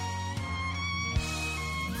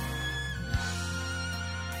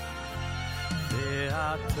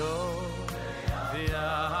 V'yato,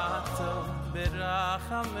 v'yato,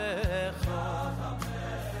 b'rachamecho,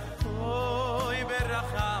 oy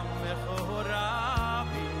b'rachamecho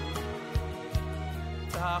rabim.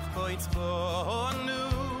 Tachbo itzbonu,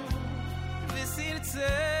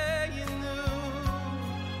 v'sirtzeinu,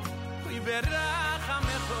 oy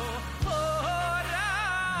b'rachamecho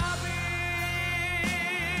rabim.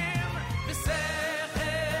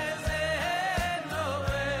 V'sechezeno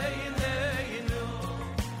eineinu,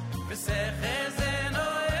 v'sechezeno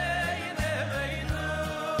eineinu.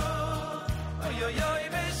 Oy oy oy,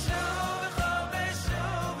 b'shuvicho,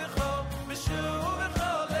 b'shuvicho,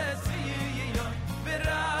 b'shuvicho letziyon,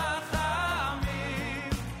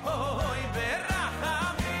 b'rachamim, oy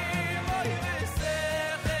b'rachamim. Oy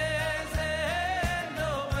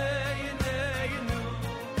v'sechezeno eineinu,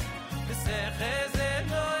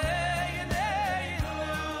 v'sechezeno eineinu.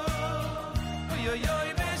 Oy oy oy,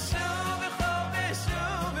 b'shuvicho,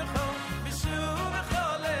 b'shuvicho, b'shuvicho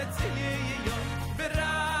letziyon,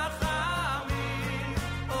 b'rachamim,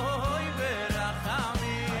 oy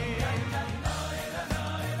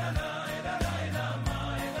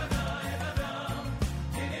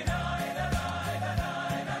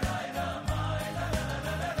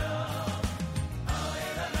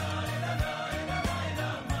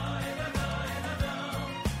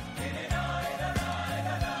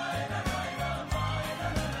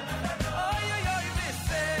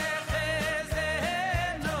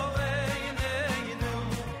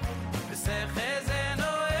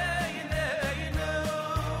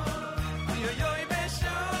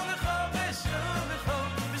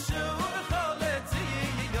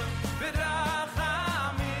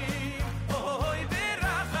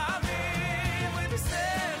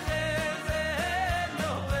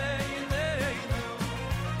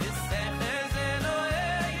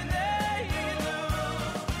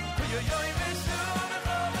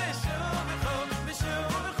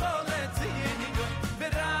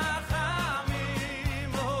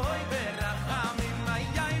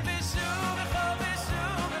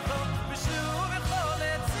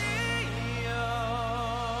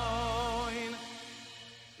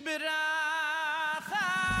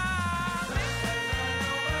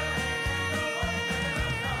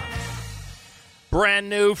Brand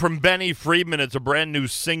new from Benny Frydman. It's a brand new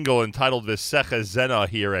single entitled V'secha Zena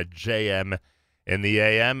here at JM in the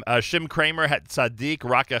AM. Shim Kramer had Tzaddik,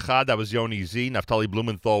 Rak Echad, that was Yoni Z. Naftali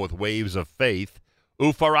Blumenthal with Waves of Faith.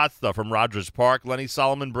 Ufaratza from Rogers Park. Lenny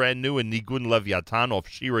Solomon, brand new, and Nigun Leviathan off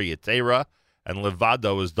Shira Yetera. And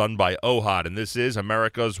Levado is done by OHEL. And this is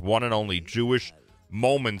America's one and only Jewish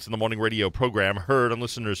Moments in the Morning radio program, heard on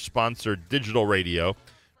listeners-sponsored digital radio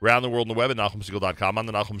around the world on the web at NachumSegal.com, on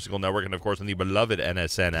the Nachum Segal Network, and, of course, on the beloved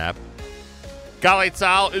NSN app. Galei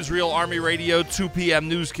Tzahal, Israel Army Radio, 2 p.m.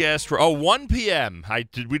 newscast for 1 p.m.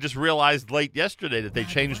 We just realized late yesterday that they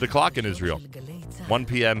changed the clock in Israel. 1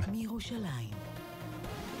 p.m.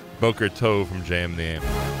 Boker Tov from JM the AM.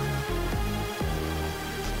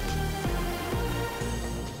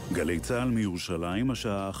 גלי צהל מירושלים,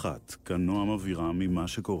 השעה 1. כאן נועם אבירם ממה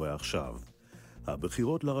שקורה עכשיו.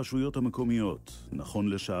 הבחירות לרשויות המקומיות. נכון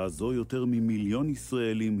לשעה זו יותר ממיליון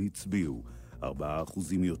ישראלים הצביעו, 4%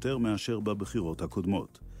 יותר מאשר בבחירות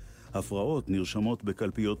הקודמות. הפרעות נרשמות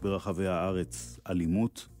בקלפיות ברחבי הארץ,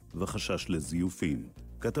 אלימות וחשש לזיופים.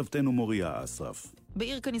 כתבתנו מוריה אסרף.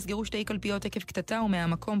 בעיר נסגרו 2 קלפיות עקב קטטה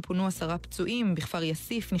ומהמקום פונו 10 פצועים. בכפר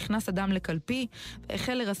יסיף נכנס אדם לקלפי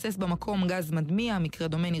והחל לרסס במקום גז מדמיע. מקרה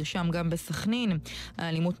דומה נרשם גם בסכנין.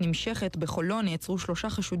 האלימות נמשכת. בחולון נעצרו 3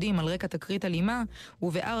 חשודים על רקע תקרית אלימה,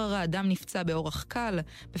 ובערערה אדם נפצע באורח קל.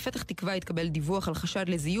 בפתח תקווה התקבל דיווח על חשד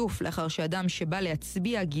לזיוף לאחר שאדם שבא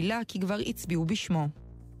להצביע גילה כי כבר הצביעו בשמו.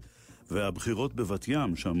 והבחירות בבת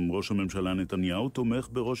ים, שם ראש הממשלה נתניהו תומך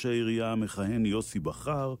בראש העירייה המכהן יוסי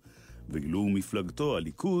בחר, ואילו מפלגתו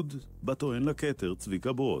הליכוד בטוען לכתר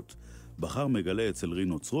צביקה ברוט. בחר מגלה אצל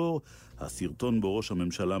רינו צרור, הסרטון בו ראש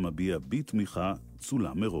הממשלה מביע בתמיכה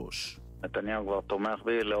צולם מראש. נתניהו כבר תומך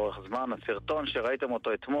בי לאורך זמן. הסרטון שראיתם אותו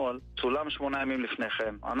אתמול צולם 8 ימים לפני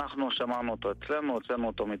כן. אנחנו שמענו אותו אצלנו, הוצאנו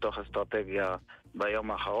אותו מתוך אסטרטגיה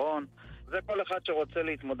ביום האחרון. זה כל אחד שרוצה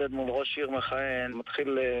להתמודד מול ראש עיר מכהן,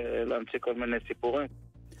 מתחיל להמציא כל מיני סיפורים.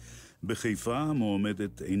 בחיפה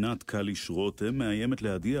המועמדת עינת קליש רותם מאיימת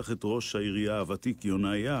להדיח את ראש העירייה הוותיק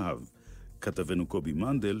יונה יהב. כתבנו קובי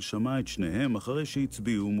מנדל שמע את שניהם אחרי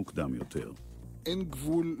שהצביעו מוקדם יותר. אין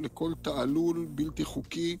גבול לכל תעלול בלתי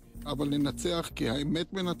חוקי, אבל ננצח כי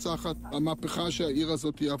האמת מנצחת. המהפכה שהעיר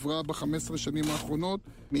הזאת עברה ב-15 שנים האחרונות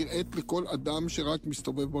נראית לכל אדם שרק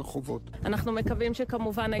מסתובב ברחובות. אנחנו מקווים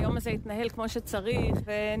שכמובן היום הזה יתנהל כמו שצריך,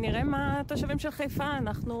 ונראה מה התושבים של חיפה.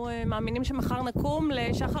 אנחנו מאמינים שמחר נקום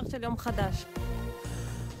לשחר של יום חדש.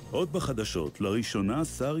 עוד בחדשות, לראשונה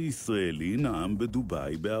שר ישראלי נאם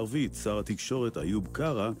בדוביי בערבית. שר התקשורת איוב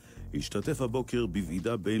קרא השתתף הבוקר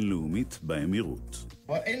בוועידה בינלאומית באמירות.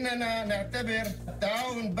 وإننا نعتبر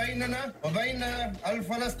التعاون بيننا وبين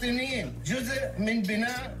الفلسطينيين جزء من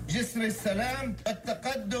بناء جسر السلام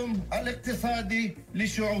والتقدم الاقتصادي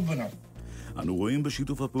لشعوبنا. אנו רואים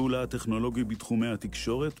בשיתוף הפעולה הטכנולוגי בתחומי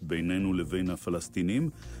התקשורת בינינו לבין הפלסטינים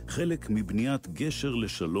חלק מבניית גשר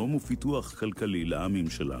לשלום ופיתוח כלכלי לעמים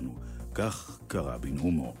שלנו. כך קרא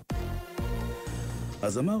בנאומו.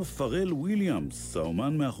 הזמר פרל וויליאמס,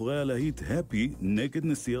 האומן מאחורי הלהיט הפי נגד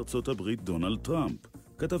נשיא ארצות הברית דונלד טראמפ.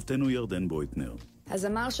 כתבתנו ירדן בויטנר.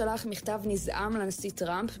 הזמר שלח מכתב נזעם לנשיא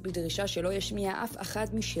טראמפ בדרישה שלא ישמיע אף אחד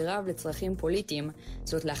משיריו לצרכים פוליטיים.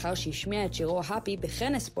 זאת לאחר שהשמיע את שירו הפי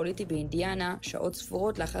בכנס פוליטי באינדיאנה, שעות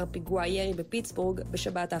ספורות לאחר פיגוע ירי בפיטסבורג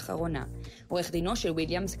בשבת האחרונה. עורך דינו של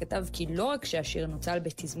וויליאמס כתב כי לא רק שהשיר נוצל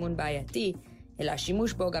בתזמון בעייתי, אלא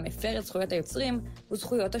השימוש בו גם הפר את זכויות היוצרים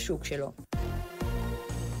וזכויות השוק שלו.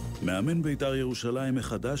 מאמן בית"ר ירושלים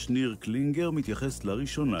מחדש ניר קלינגר מתייחס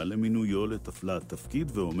לראשונה למינויו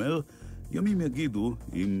לתפקיד ואומר, ימים יגידו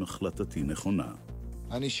אם החלטתי נכונה.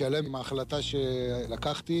 אני שלם עם ההחלטה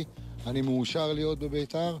שלקחתי, אני מאושר להיות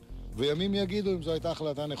בבית"ר, וימים יגידו אם זו הייתה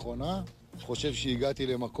החלטה נכונה. חושב שהגעתי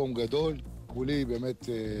למקום גדול, כולי באמת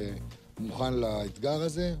מוכן לאתגר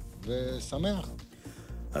הזה, ושמח.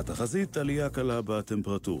 התחזית עלייה קלה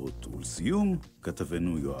בטמפרטורות, ולסיום,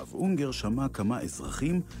 כתבנו יואב אונגר שמע כמה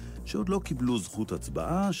אזרחים שעוד לא קיבלו זכות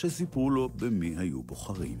הצבעה שסיפרו לו במי היו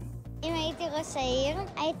בוחרים. אם הייתי ראש העיר,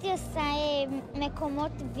 הייתי עושה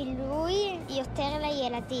מקומות בילוי יותר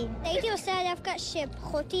לילדים. הייתי עושה דווקא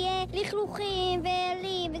שפחות יהיה לכלוכים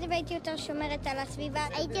ואלים, והייתי יותר שומרת על הסביבה.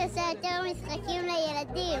 הייתי עושה יותר משחקים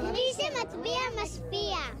לילדים. מי שמצביע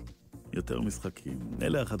משפיע. יותר משחקים.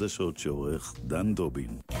 אלה החדשות שעורך דן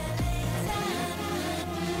דובין.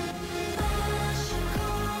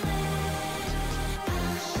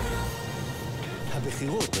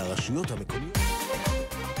 הבחירות לרשויות המקומיות.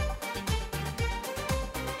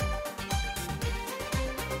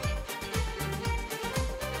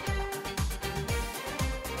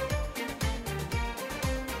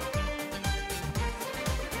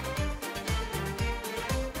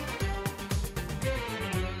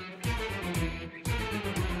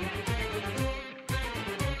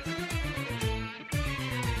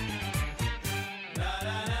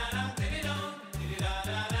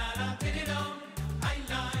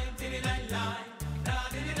 Line.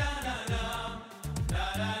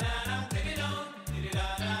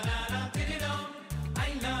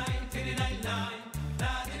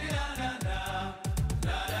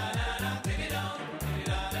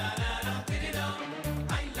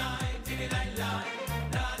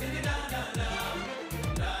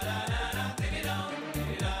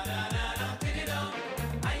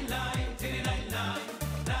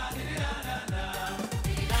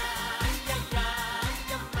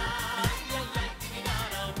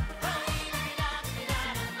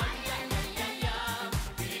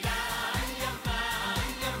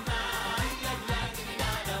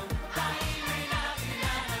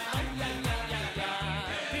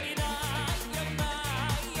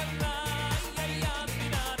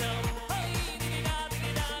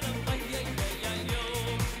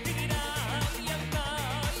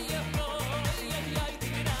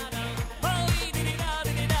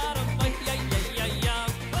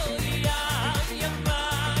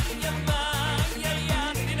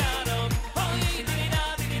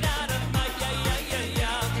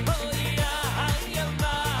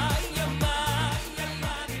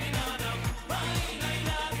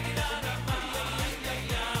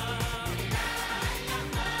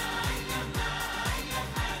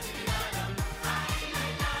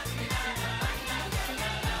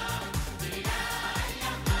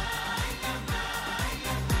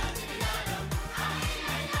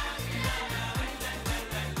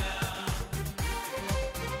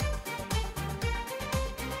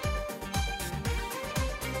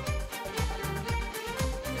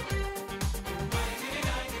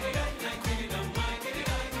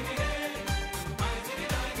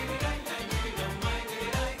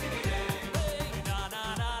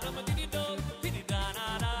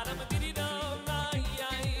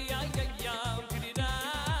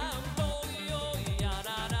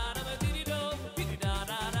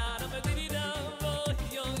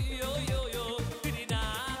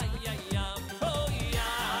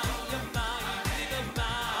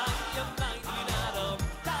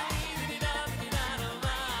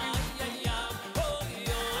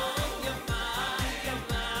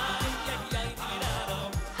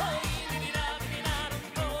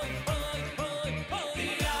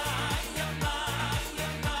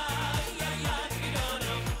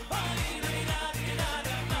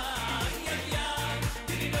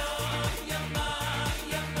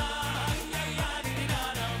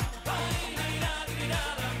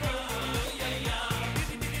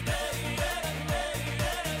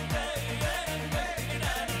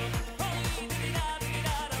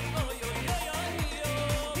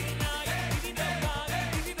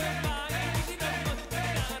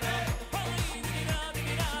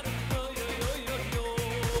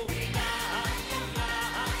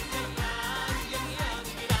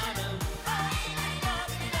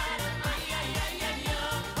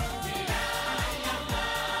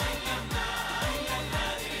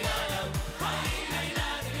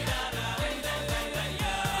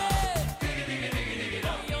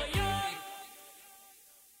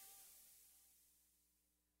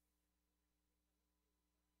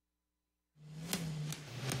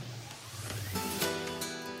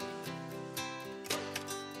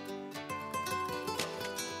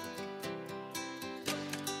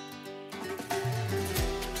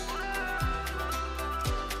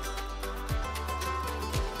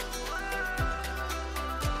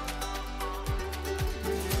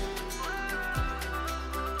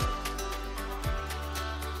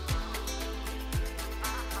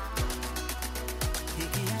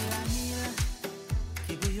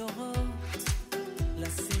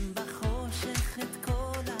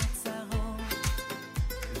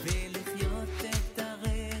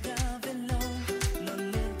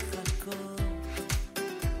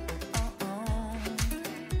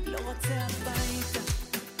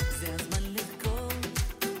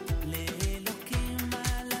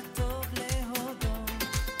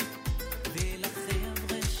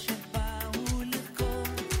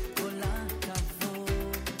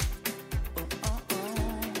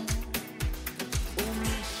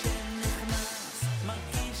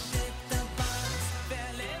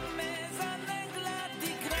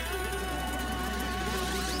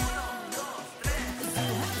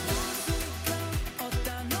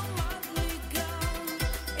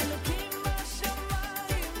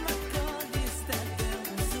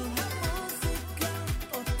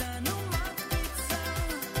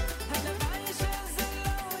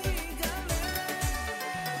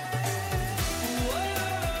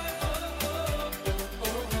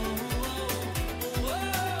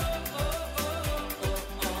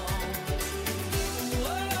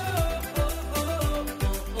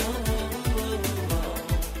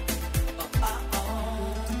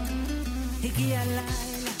 הגיע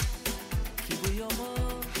לילה, כיבוי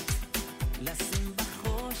אורות, לשים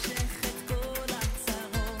בחושך את כל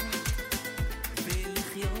הצרות,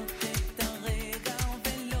 ולחיות את הרגע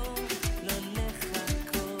ולא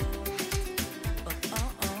לחכות.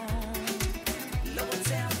 לא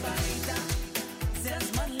רוצה הביתה, זה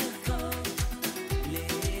הזמן לרקוד,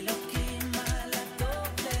 לאלוקים על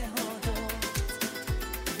הטוב להודות,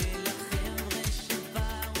 ולחבר'ה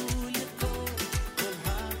שבאו לפה כל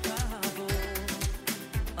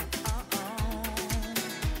הכבוד.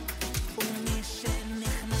 ומי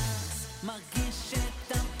שנכנס מרגיש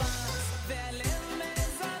את הפס, והלב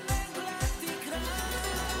מזלג לתקרה.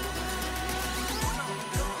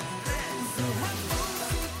 זו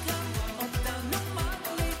המוזיקה אותנו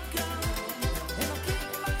מדליקה, אלוקים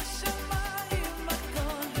בשמיים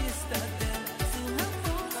הכל יסתדר. זו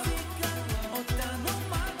המוזיקה אותנו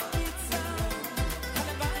מקפיצה,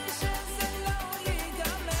 הלוואי שזה לא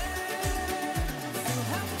ייגמר. זו המוזיקה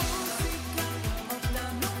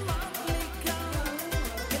אותנו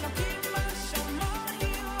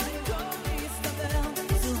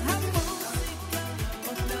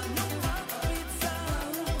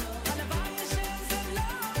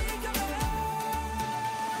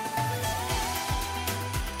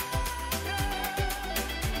אלוקים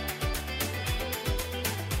בשמיים הכל יסתדר.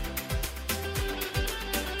 זו המוזיקה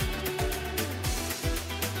אותנו מקפיצה,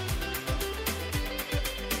 הלוואי שזה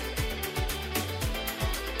לא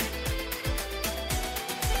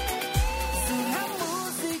ייגמר. זו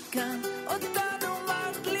המוזיקה אותנו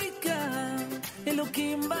מדליקה,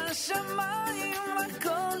 אלוקים בשמיים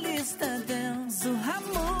הכל יסתדר. זו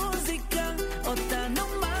המוזיקה אותנו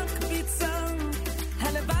מקפיצה,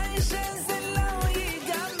 הלוואי שזה לא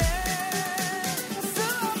ייגמר. זו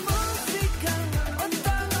המוזיקה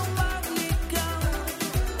אותנו מדליקה,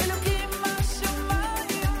 אלוקים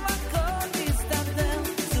בשמיים הכל יסתדר.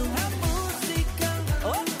 זו המוזיקה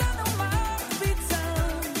אותנו מקפיצה,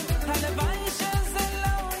 הלוואי שזה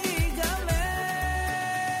לא ייגמר.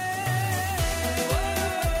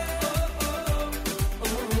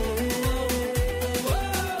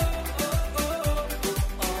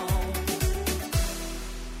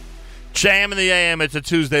 JM in the AM. It's a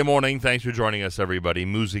Tuesday morning. Thanks for joining us, everybody.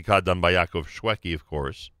 Muzika done by Yaakov Shweki, of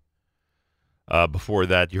course. Before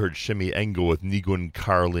that, you heard Shimi Engel with Nigun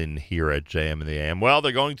Carlin here at JM in the AM. Well,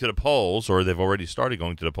 they're going to the polls, or they've already started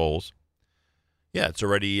going to the polls. Yeah, it's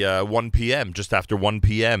already 1 p.m., just after 1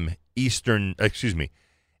 p.m. It's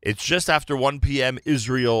just after 1 p.m.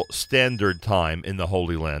 Israel Standard Time in the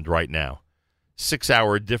Holy Land right now.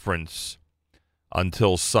 6-hour difference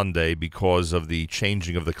until Sunday because of the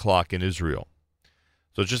changing of the clock in Israel.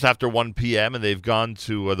 So it's just after 1 p.m., and they've gone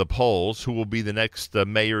to the polls. Who will be the next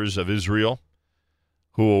mayors of Israel?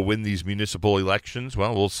 Who will win these municipal elections?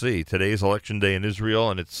 Well, we'll see. Today is election day in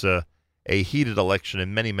Israel, and it's a heated election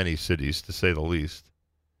in many, many cities, to say the least.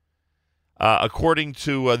 According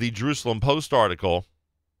to the Jerusalem Post article,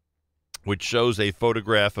 which shows a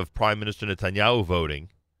photograph of Prime Minister Netanyahu voting,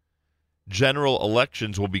 general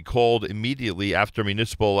elections will be called immediately after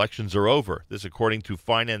municipal elections are over. This according to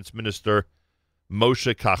Finance Minister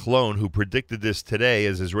Moishe Kachlon, who predicted this today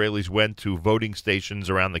as Israelis went to voting stations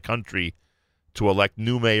around the country to elect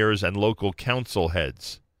new mayors and local council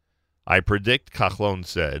heads. I predict, Kachlon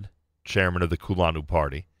said, chairman of the Kulanu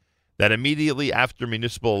party, that immediately after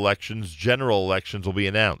municipal elections, general elections will be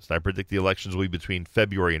announced. I predict the elections will be between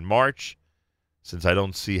February and March, since I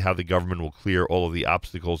don't see how the government will clear all of the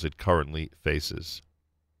obstacles it currently faces.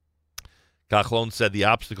 Kachlon said the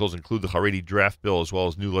obstacles include the Haredi draft bill as well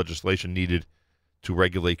as new legislation needed to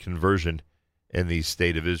regulate conversion in the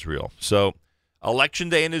state of Israel. So, election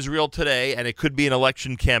day in Israel today, and it could be an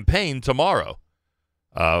election campaign tomorrow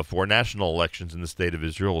for national elections in the state of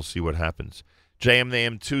Israel. We'll see what happens. JM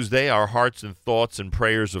AM Tuesday, our hearts and thoughts and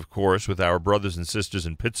prayers, of course, with our brothers and sisters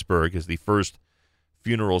in Pittsburgh as the first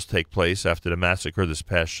funerals take place after the massacre this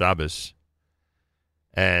past Shabbos.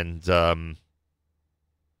 And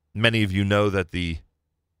many of you know that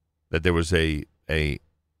there was a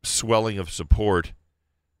swelling of support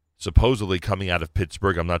supposedly coming out of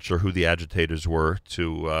Pittsburgh. I'm not sure who the agitators were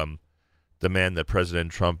to demand that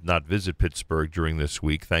President Trump not visit Pittsburgh during this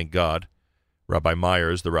week. Thank God. Rabbi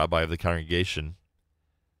Myers, the rabbi of the congregation,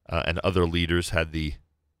 and other leaders had the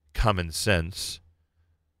common sense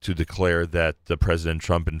to declare that President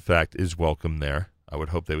Trump, in fact, is welcome there. I would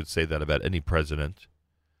hope they would say that about any president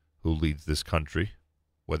who leads this country,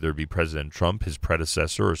 whether it be President Trump, his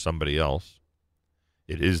predecessor, or somebody else.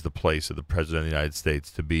 It is the place of the President of the United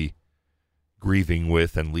States to be grieving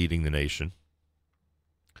with and leading the nation.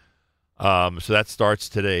 So that starts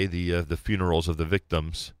today, the funerals of the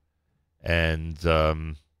victims. And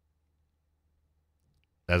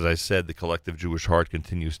as I said, the collective Jewish heart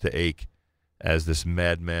continues to ache as this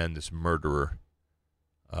madman, this murderer,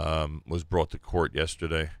 was brought to court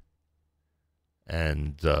yesterday.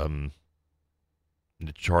 And the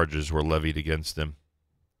charges were levied against him.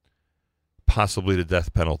 Possibly the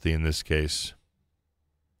death penalty in this case.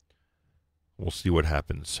 We'll see what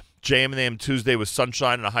happens. JM and AM Tuesday with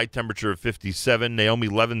sunshine and a high temperature of 57. Naomi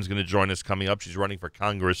Levin's going to join us coming up. She's running for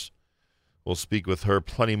Congress. We'll speak with her.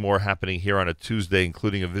 Plenty more happening here on a Tuesday,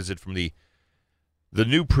 including a visit from the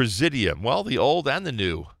new Presidium. Well, the old and the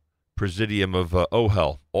new Presidium of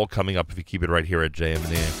OHEL. All coming up if you keep it right here at JM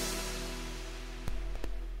and AM.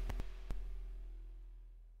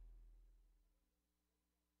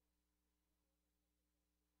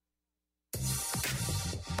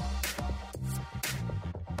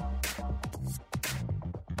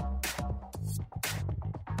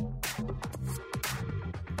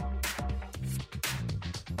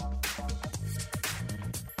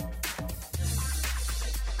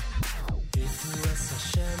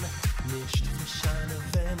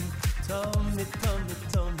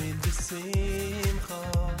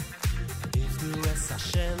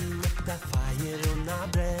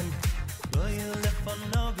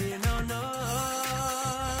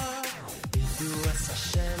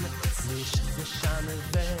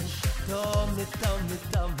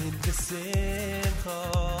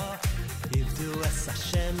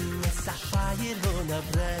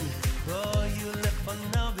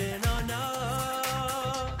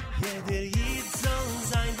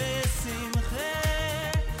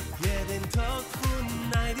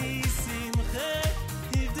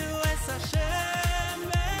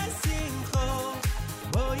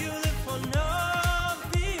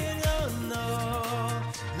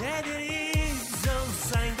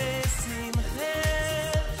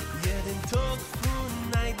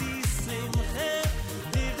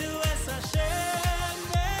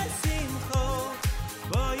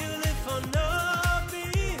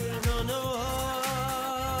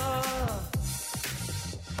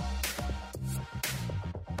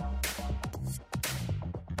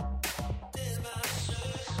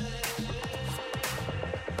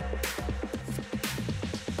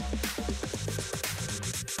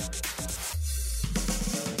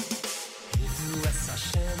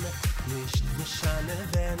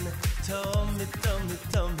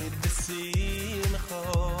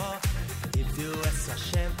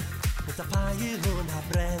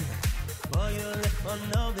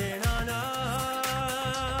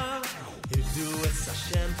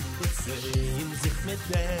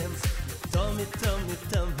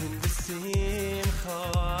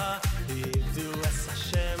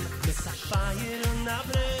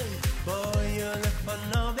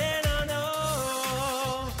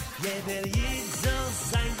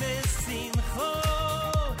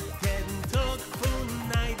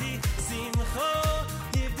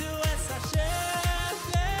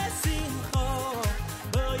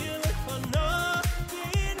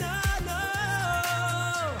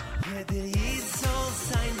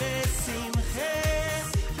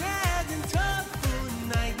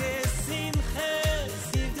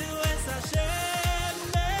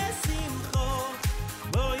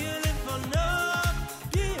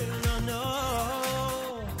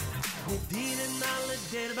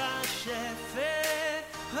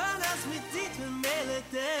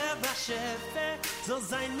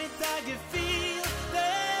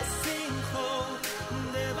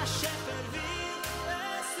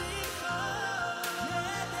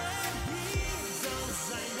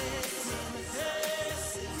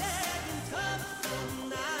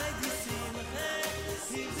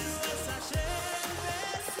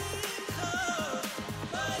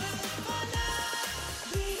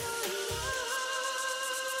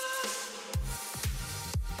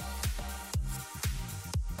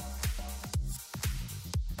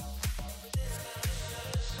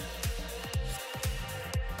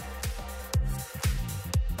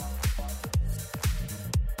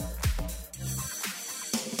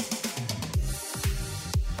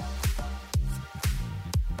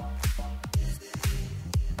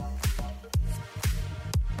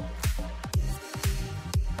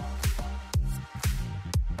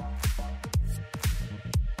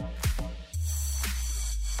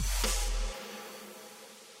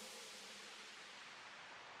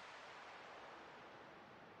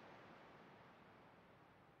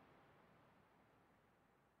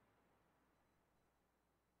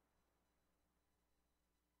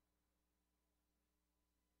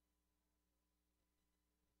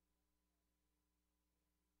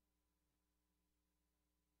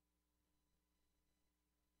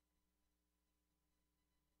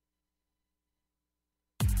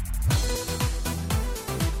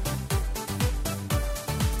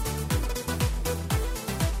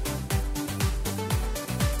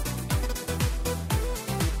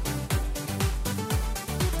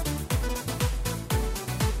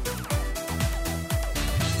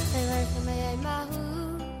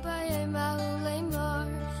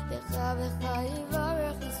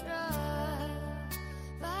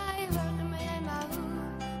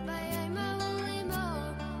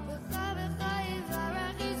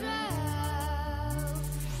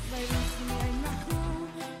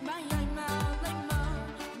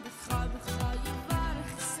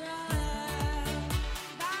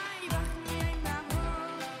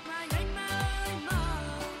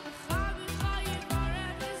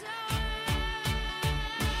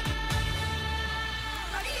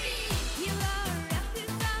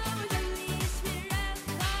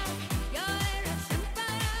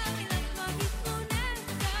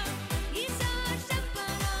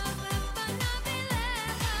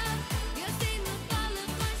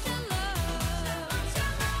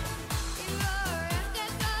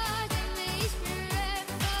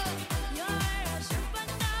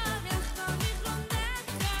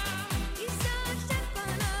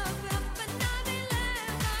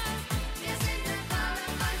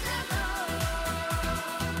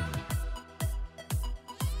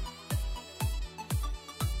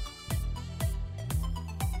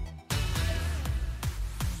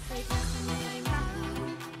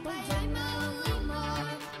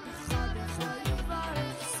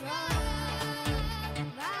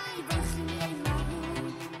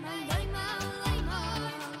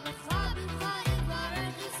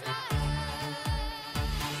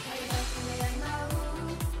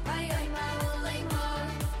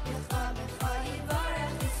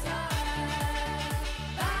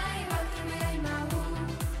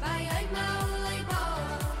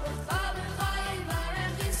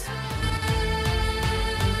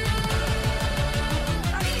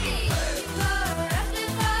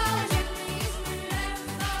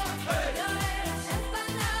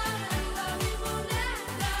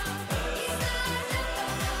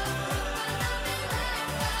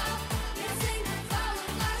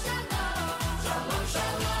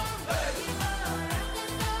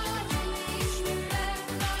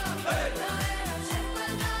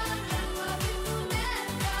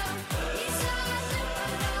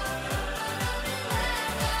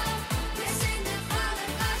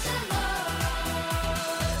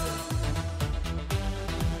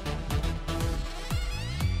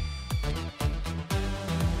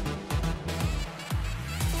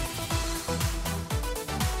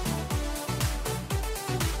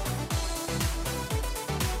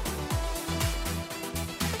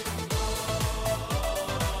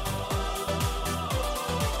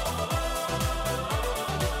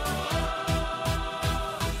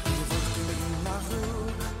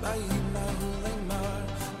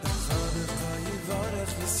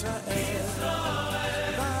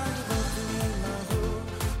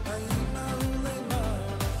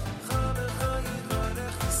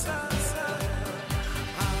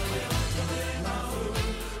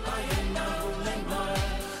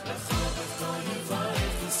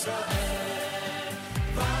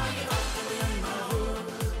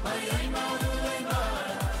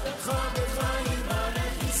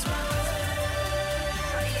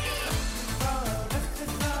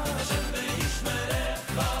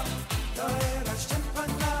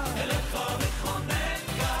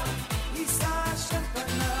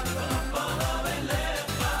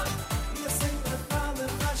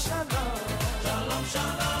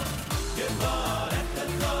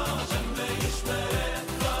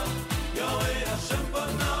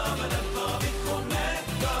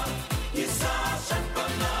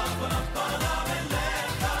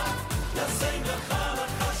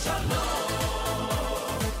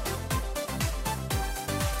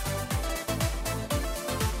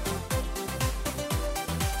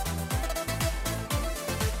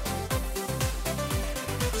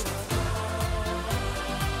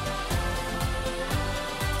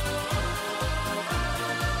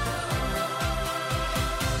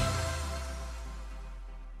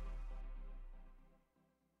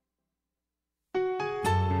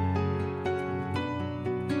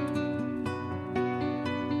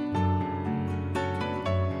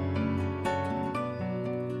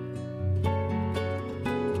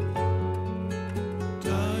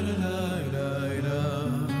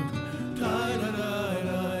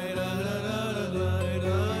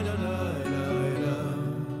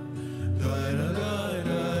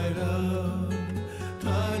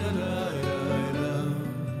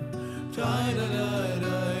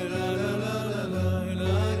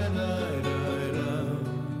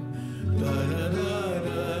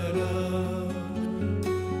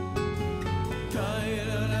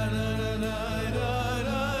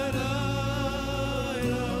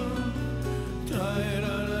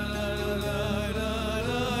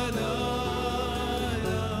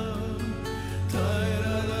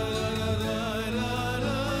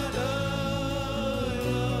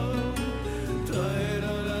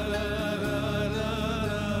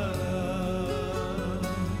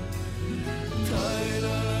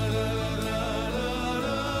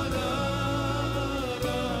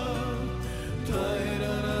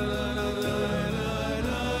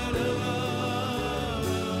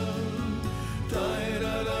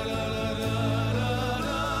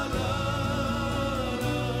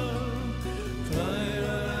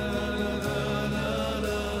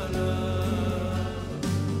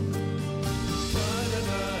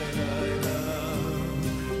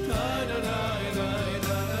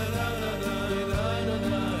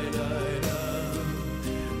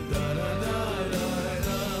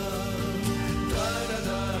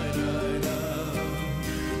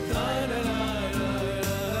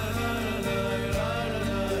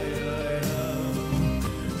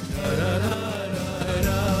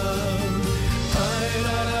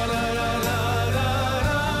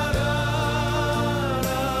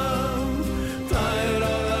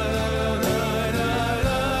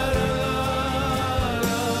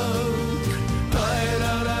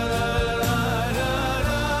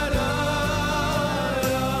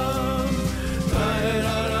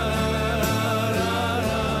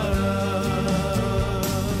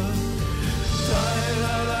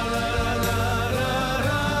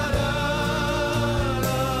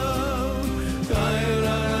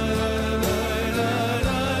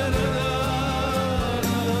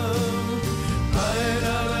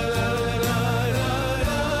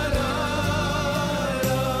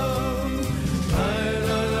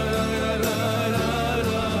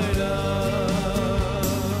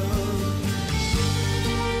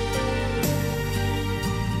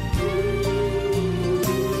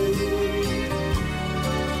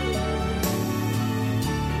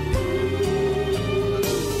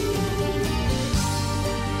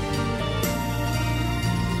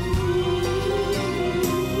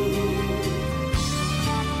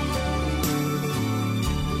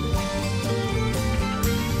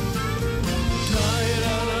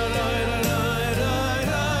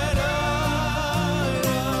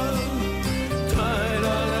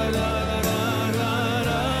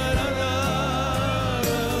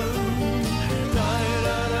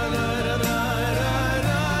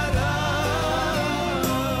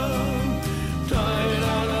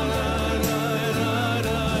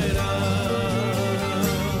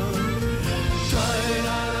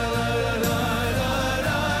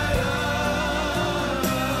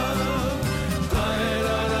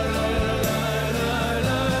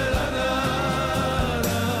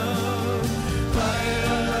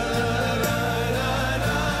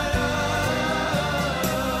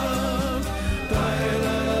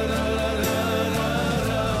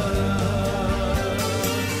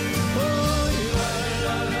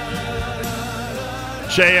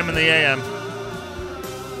 JM in the AM.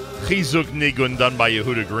 Chizuk Nigun done by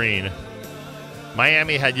Yehuda Green.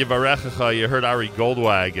 Miami had Yivarechacha. You heard Ari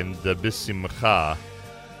Goldwag and Bissimcha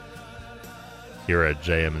here at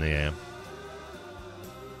JM in the AM.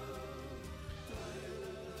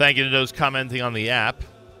 Thank you to those commenting on the app.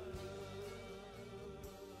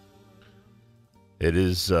 It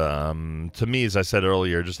is, to me, as I said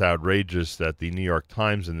earlier, just outrageous that the New York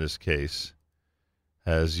Times in this case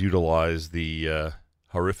has utilized the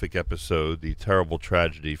horrific episode, the terrible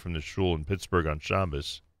tragedy from the shul in Pittsburgh on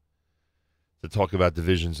Shabbos, to talk about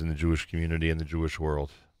divisions in the Jewish community and the Jewish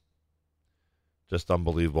world. Just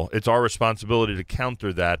unbelievable. It's our responsibility to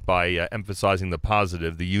counter that by emphasizing the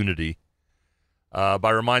positive, the unity,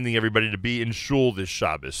 by reminding everybody to be in shul this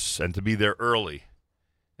Shabbos and to be there early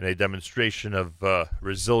in a demonstration of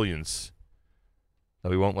resilience, that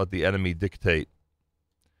we won't let the enemy dictate,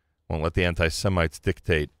 won't let the anti-Semites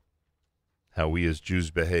dictate how we as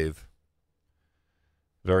Jews behave.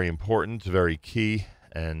 Very important, very key,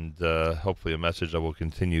 and hopefully a message I will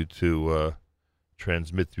continue to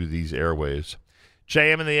transmit through these airwaves.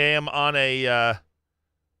 JM in the AM on a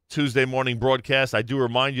Tuesday morning broadcast. I do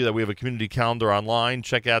remind you that we have a community calendar online.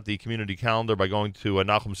 Check out the community calendar by going to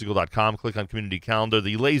NachumSegal.com. Click on community calendar.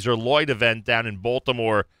 The Laser Lloyd event down in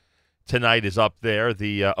Baltimore tonight is up there.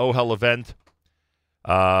 The OHEL event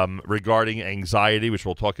regarding anxiety, which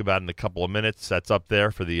we'll talk about in a couple of minutes, that's up there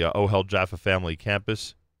for the OHEL Jaffa Family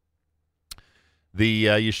Campus. The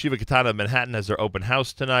Yeshiva Katana of Manhattan has their open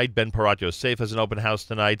house tonight. Ben Parat Yosef has an open house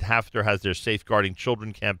tonight. Hafter has their Safeguarding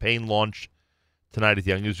Children campaign launch tonight at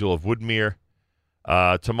the Unusual of Woodmere.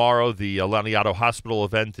 Tomorrow, the Laniato Hospital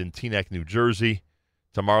event in Teaneck, New Jersey.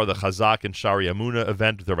 Tomorrow, the Chazak and Shari Amuna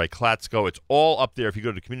event with Rabbi Klatzko. It's all up there. If you go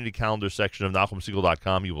to the community calendar section of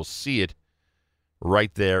NachumSegal.com, you will see it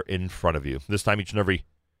right there in front of you. This time each and every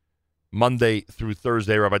Monday through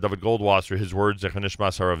Thursday, Rabbi David Goldwasser, his words, Zechon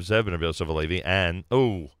Nishmas Harav Zev and Rabbi Yosef Alevi. And,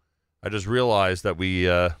 I just realized that we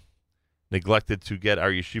neglected to get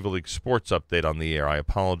our Yeshiva League sports update on the air. I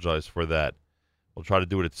apologize for that. We'll try to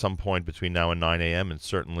do it at some point between now and 9 a.m. and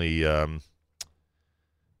certainly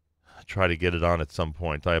try to get it on at some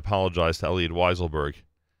point. I apologize to Elliot Weiselberg.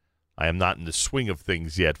 I am not in the swing of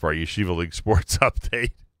things yet for our Yeshiva League sports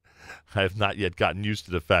update. I have not yet gotten used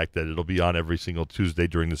to the fact that it'll be on every single Tuesday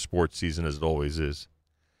during the sports season, as it always is.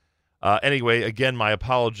 Anyway, again, my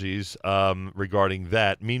apologies regarding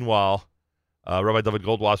that. Meanwhile, Rabbi David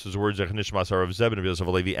Goldwasser's words, Zechon Nishmas Harav Zev and Yosef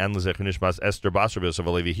Alevi, and Zechon Nishmas Esther Bas Rabbi Yosef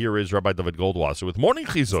Alevi. Here is Rabbi David Goldwasser with Morning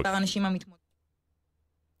Chizuk.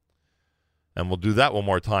 And we'll do that one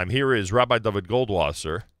more time. Here is Rabbi David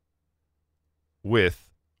Goldwasser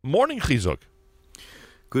with Morning Chizuk.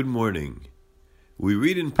 Good morning. We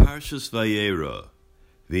read in Parshas Vayera,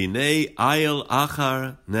 V'nei ayel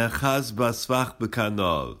achar nechaz basvach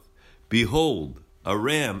b'kanov. Behold, a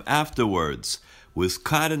ram afterwards was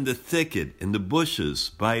caught in the thicket, in the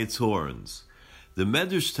bushes, by its horns. The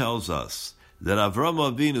Medrash tells us that Avram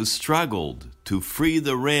Avinu struggled to free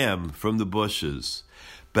the ram from the bushes,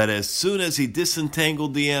 but as soon as he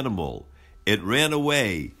disentangled the animal, it ran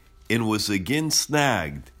away and was again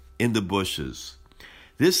snagged in the bushes.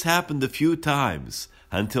 This happened a few times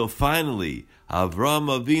until finally Avram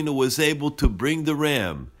Avinu was able to bring the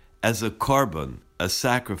ram as a korban, a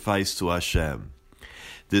sacrifice to Hashem.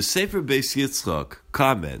 The Sefer Beis Yitzchak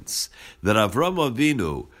comments that Avram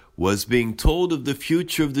Avinu was being told of the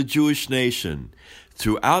future of the Jewish nation.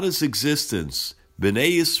 Throughout his existence,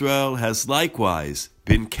 Bnei Yisrael has likewise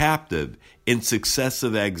been captive in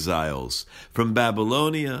successive exiles, from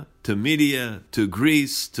Babylonia to Media to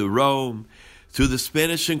Greece to Rome, through the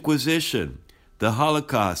Spanish Inquisition, the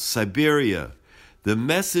Holocaust, Siberia. The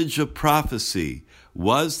message of prophecy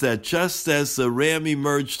was that just as the ram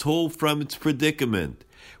emerged whole from its predicament,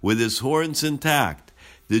 with his horns intact,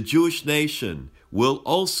 the Jewish nation will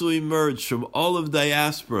also emerge from all of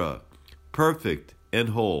diaspora, perfect and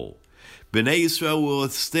whole. Bnei Yisrael will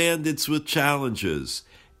withstand its challenges,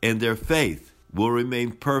 and their faith will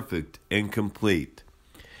remain perfect and complete.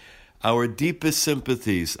 Our deepest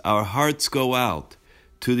sympathies, our hearts go out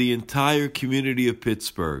to the entire community of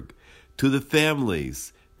Pittsburgh, to the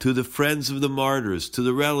families, to the friends of the martyrs, to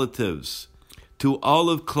the relatives, to all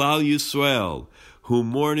of Klal Yisrael who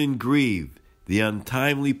mourn and grieve the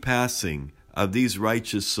untimely passing of these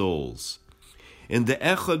righteous souls. In the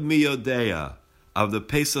Echad Miyodea of the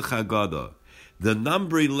Pesach Haggadah, the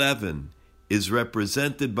number 11 is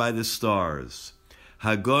represented by the stars.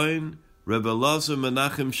 Hagoin Rebbe Elazar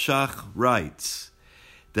Menachem Shach writes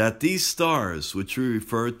that these stars, which we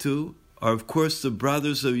refer to, are of course the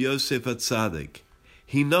brothers of Yosef HaTzadik.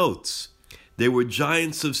 He notes they were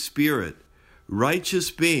giants of spirit, righteous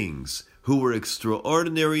beings who were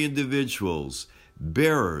extraordinary individuals,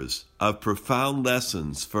 bearers of profound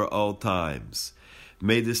lessons for all times.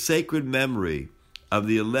 May the sacred memory of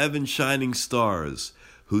the 11 shining stars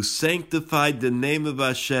who sanctified the name of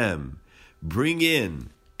Hashem bring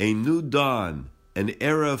in a new dawn, an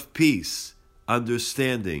era of peace,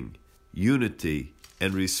 understanding, unity,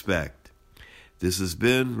 and respect. This has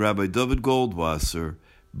been Rabbi David Goldwasser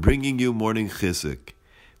bringing you Morning Chizuk.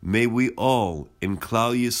 May we all in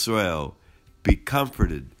Klal Yisrael be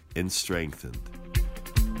comforted and strengthened.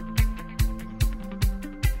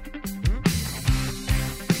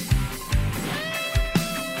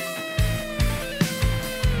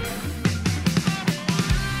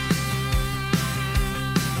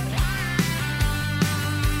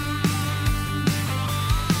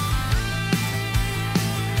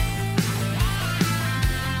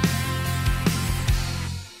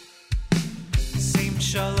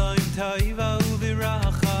 Shalom Taiva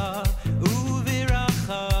Uviracha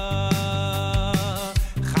Uviracha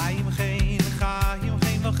Chaim Chaim Chaim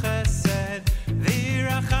Chaim V'Chesed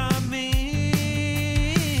V'Rachamim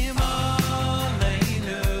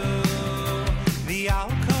Aleinu V'Al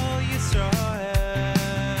Kol Yisrael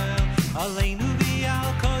Aleinu V'Al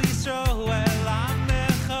Kol Yisrael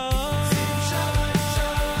Amecha Shalom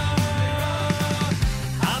Shalom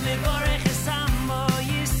Hamevorech Esamo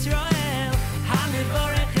Yisrael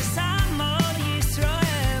Hamevorech Esamo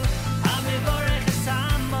Yisrael, Hamevorech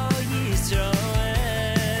Esamo Yisrael.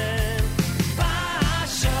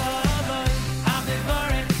 Ba'ashalom,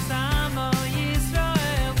 Hamevorech Esamo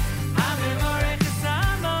Yisrael, Hamevorech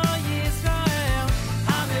Esamo Yisrael,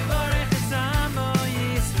 Hamevorech Esamo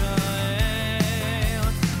Yisrael.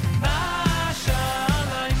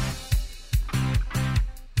 Ba'ashalom.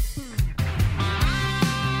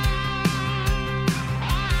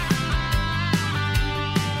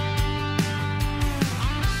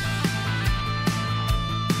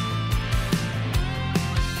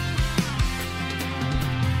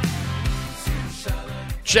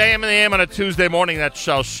 JM in the AM on a Tuesday morning. That's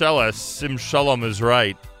Shalshela. Sim Shalom is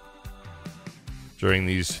right during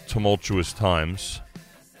these tumultuous times.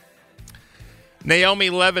 Naomi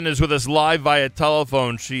Levin is with us live via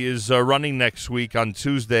telephone. She is running next week on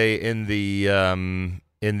Tuesday in the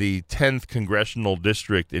 10th Congressional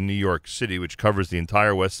District in New York City, which covers the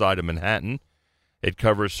entire west side of Manhattan. It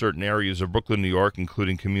covers certain areas of Brooklyn, New York,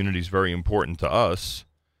 including communities very important to us,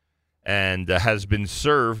 and has been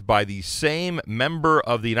served by the same member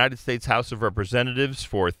of the United States House of Representatives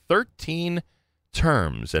for 13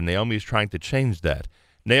 terms, and Naomi is trying to change that.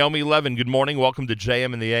 Naomi Levin, good morning. Welcome to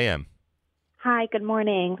JM in the AM. Hi, good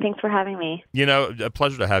morning. Thanks for having me. You know, a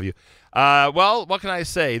pleasure to have you. Well, what can I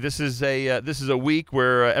say? This is a week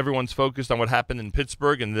where everyone's focused on what happened in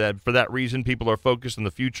Pittsburgh, and that for that reason, people are focused on the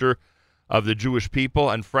future of the Jewish people.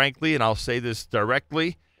 And frankly, and I'll say this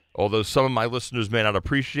directly, although some of my listeners may not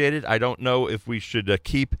appreciate it, I don't know if we should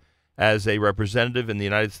keep as a representative in the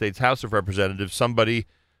United States House of Representatives somebody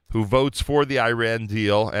who votes for the Iran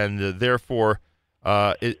deal and therefore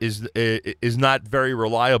is not very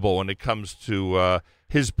reliable when it comes to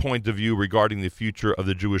his point of view regarding the future of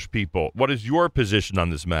the Jewish people. What is your position on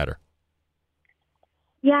this matter?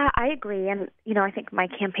 Yeah, I agree. And, you know, I think my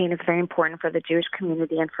campaign is very important for the Jewish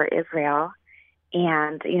community and for Israel.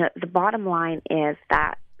 And, you know, the bottom line is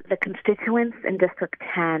that the constituents in District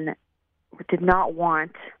 10 did not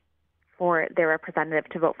want for their representative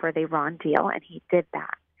to vote for the Iran deal, and he did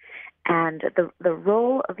that. And the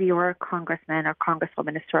role of your congressman or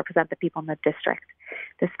congresswoman is to represent the people in the district.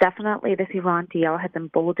 This Iran deal has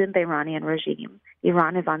emboldened the Iranian regime.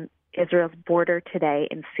 Iran is on Israel's border today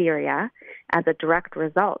in Syria as a direct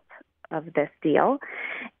result of this deal.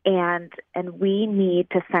 And we need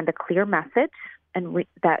to send a clear message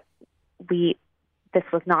that this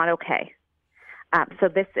was not okay. So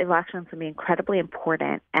this election is going to be incredibly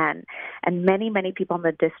important. And many, many people in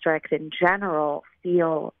the district in general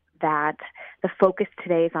feel that the focus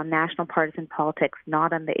today is on national partisan politics,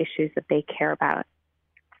 not on the issues that they care about.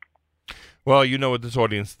 Well, you know what this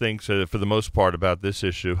audience thinks for the most part about this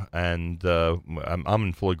issue, and I'm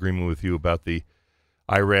in full agreement with you about the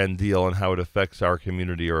Iran deal and how it affects our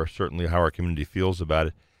community, or certainly how our community feels about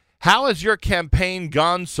it. How has your campaign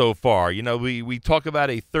gone so far? You know, we talk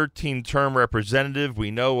about a 13-term representative.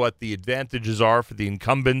 We know what the advantages are for the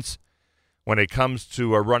incumbents when it comes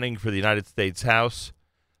to running for the United States House.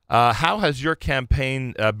 How has your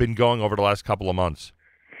campaign been going over the last couple of months?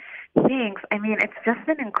 Thanks. I mean, it's just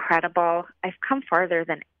been incredible. I've come farther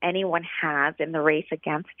than anyone has in the race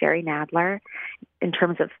against Jerry Nadler in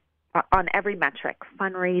terms of on every metric,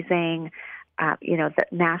 fundraising, the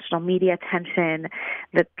national media attention,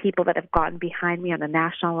 the people that have gotten behind me on a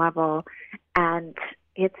national level. And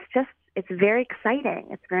it's very exciting.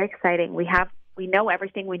 It's very exciting. We know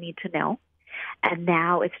everything we need to know. And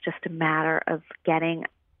now it's just a matter of getting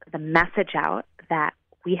the message out that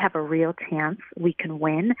we have a real chance, we can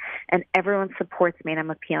win, and everyone supports me. And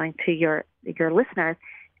I'm appealing to your listeners.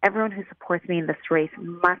 Everyone who supports me in this race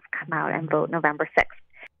must come out and vote November 6th,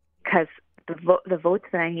 because the votes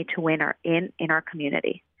that I need to win are in our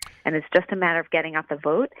community. And it's just a matter of getting out the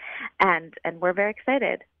vote, and we're very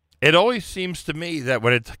excited. It always seems to me that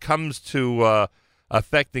when it comes to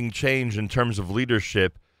affecting change in terms of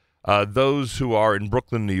leadership, those who are in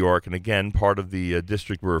Brooklyn, New York, and again, part of the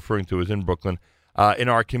district we're referring to is in Brooklyn, in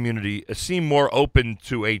our community, seem more open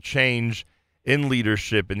to a change in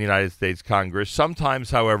leadership in the United States Congress.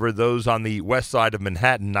 Sometimes, however, those on the west side of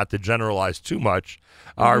Manhattan, not to generalize too much,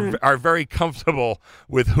 are very comfortable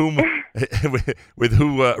with whom with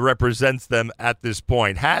who represents them at this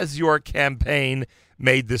point. Has your campaign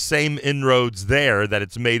made the same inroads there that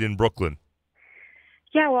it's made in Brooklyn?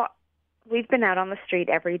 Yeah, well, we've been out on the street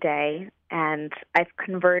every day, and I've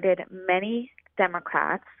converted many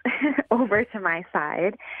Democrats over to my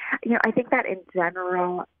side. I think that in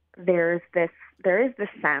general, there is this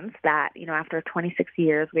sense that, after 26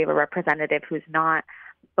 years, we have a representative who's not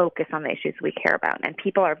focused on the issues we care about. And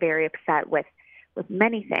people are very upset with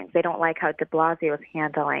many things. They don't like how de Blasio is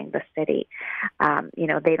handling the city.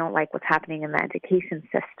 They don't like what's happening in the education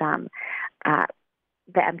system.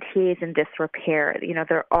 The MTA is in disrepair.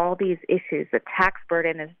 There are all these issues. The tax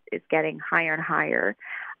burden is getting higher and higher.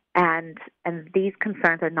 And these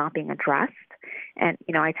concerns are not being addressed. And,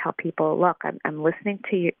 I tell people, look, I'm listening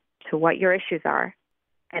to you, to what your issues are.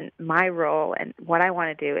 And my role and what I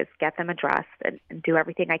want to do is get them addressed and do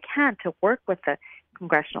everything I can to work with the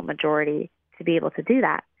congressional majority to be able to do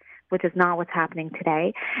that, which is not what's happening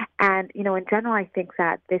today. And, in general, I think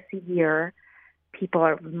that this year people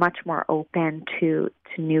are much more open to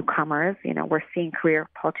newcomers. We're seeing career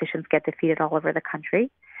politicians get defeated all over the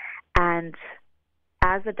country. And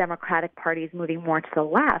as the Democratic Party is moving more to the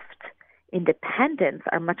left, independents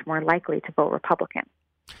are much more likely to vote Republican.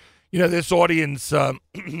 This audience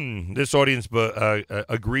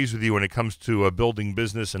agrees with you when it comes to building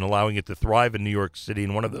business and allowing it to thrive in New York City.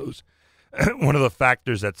 And one of the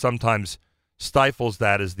factors that sometimes stifles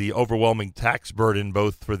that is the overwhelming tax burden,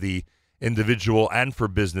 both for the individual and for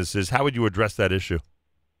businesses. How would you address that issue?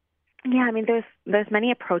 Yeah, there's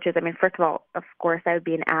many approaches. First of all, of course, I would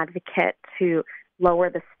be an advocate to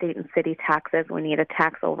lower the state and city taxes. We need a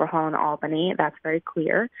tax overhaul in Albany. That's very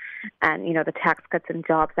clear. And, the Tax Cuts and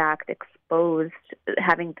Jobs Act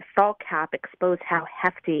having the SALT cap exposed how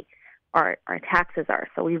hefty our taxes are.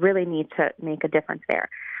 So we really need to make a difference there.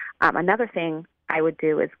 Another thing I would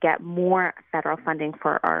do is get more federal funding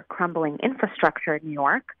for our crumbling infrastructure in New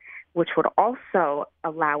York, which would also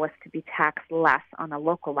allow us to be taxed less on a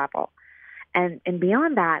local level. And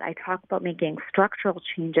beyond that, I talk about making structural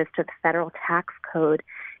changes to the federal tax code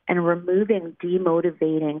and removing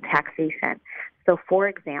demotivating taxation. So, for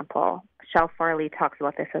example, Shel Farley talks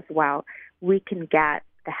about this as well. We can get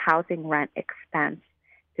the housing rent expense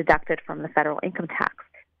deducted from the federal income tax.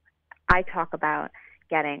 I talk about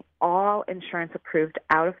getting all insurance-approved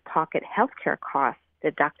out-of-pocket healthcare costs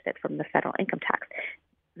deducted from the federal income tax.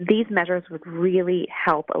 These measures would really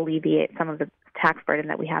help alleviate some of the tax burden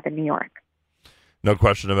that we have in New York. No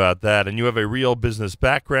question about that. And you have a real business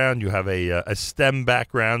background. You have a STEM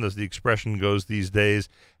background, as the expression goes these days.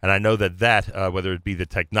 And I know that whether it be the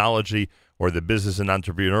technology or the business and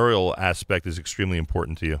entrepreneurial aspect, is extremely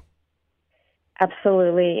important to you.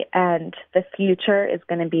 Absolutely. And the future is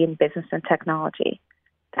going to be in business and technology.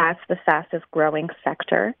 That's the fastest growing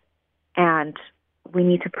sector. And we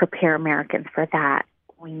need to prepare Americans for that.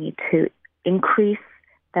 We need to increase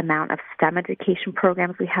the amount of STEM education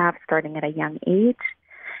programs we have starting at a young age.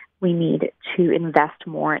 We need to invest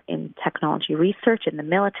more in technology research in the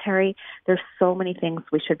military. There's so many things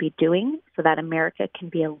we should be doing so that America can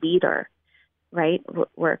be a leader, right?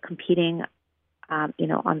 We're competing, on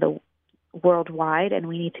the worldwide, and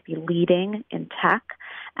we need to be leading in tech.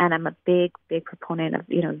 And I'm a big, big proponent of,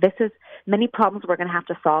 many problems we're going to have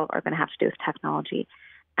to solve are going to have to do with technology.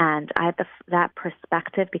 And I have that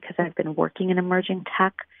perspective because I've been working in emerging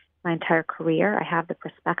tech my entire career. I have the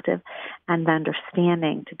perspective and the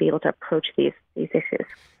understanding to be able to approach these issues.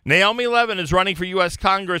 Naomi Levin is running for U.S.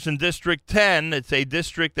 Congress in District 10. It's a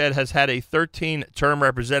district that has had a 13-term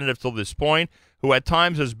representative till this point, who at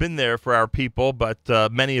times has been there for our people, but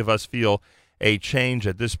many of us feel a change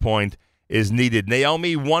at this point is needed.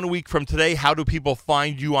 Naomi, 1 week from today, how do people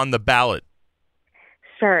find you on the ballot?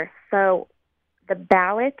 Sure. So The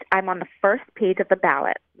ballot, I'm on the first page of the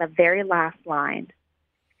ballot, the very last line.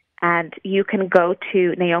 And you can go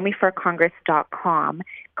to NaomiForCongress.com,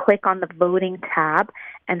 click on the voting tab,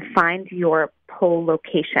 and find your poll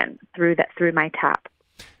location through my tab.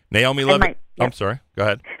 Naomi Levin. I'm sorry. Go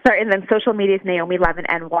ahead. Sorry, and then social media is Naomi Levin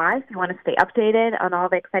NY. If you want to stay updated on all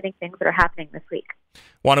the exciting things that are happening this week.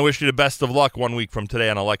 Want to wish you the best of luck 1 week from today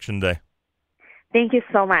on Election Day. Thank you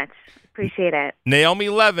so much. Appreciate it. Naomi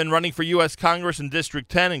Levin, running for U.S. Congress in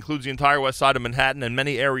District 10, includes the entire west side of Manhattan and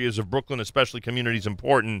many areas of Brooklyn, especially communities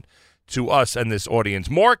important to us and this audience.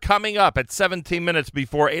 More coming up at 17 minutes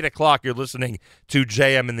before 8 o'clock. You're listening to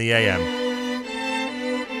JM in the AM.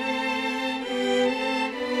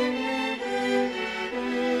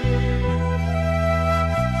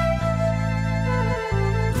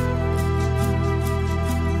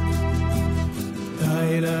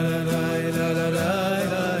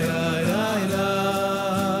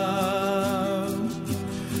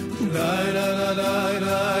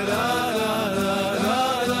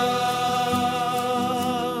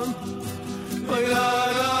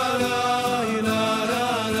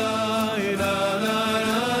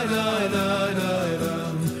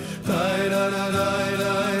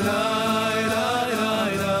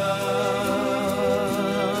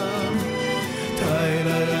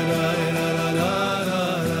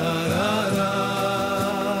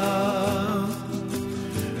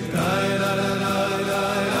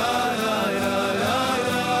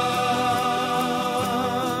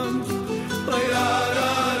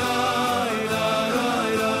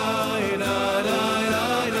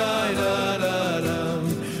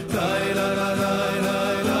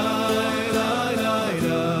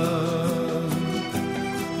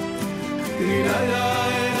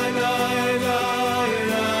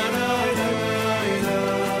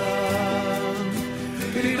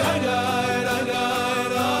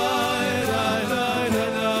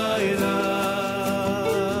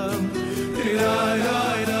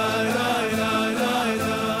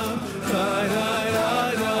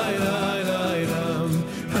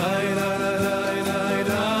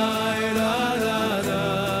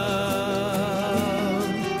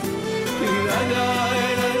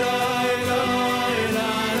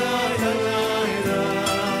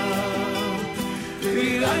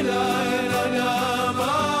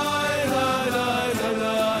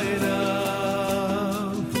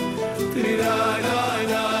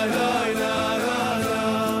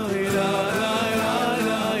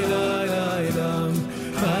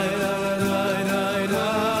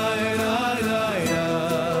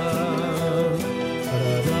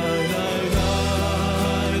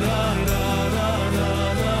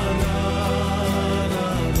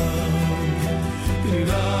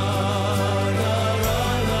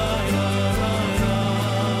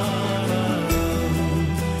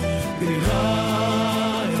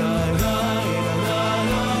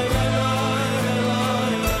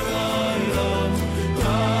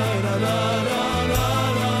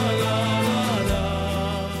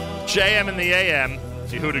 JM in the AM,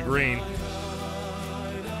 Yehuda Green.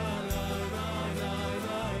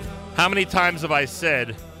 How many times have I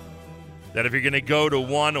said that if you're going to go to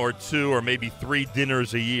one or two or maybe three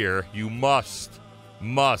dinners a year, you must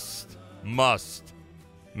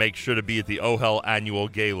make sure to be at the OHEL annual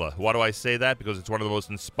gala? Why do I say that? Because it's one of the most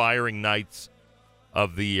inspiring nights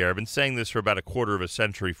of the year. I've been saying this for about a quarter of a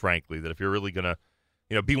century, frankly, that if you're really going to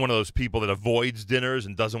be one of those people that avoids dinners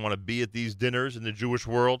and doesn't want to be at these dinners in the Jewish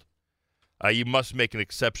world, you must make an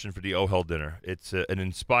exception for the OHEL dinner. It's an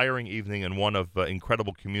inspiring evening and one of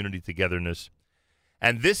incredible community togetherness.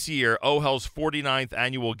 And this year, OHEL's 49th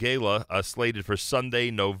annual gala, slated for Sunday,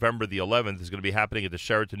 November the 11th, is going to be happening at the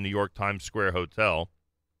Sheraton New York Times Square Hotel.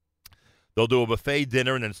 They'll do a buffet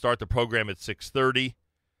dinner and then start the program at 6:30.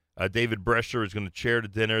 David Brescher is going to chair the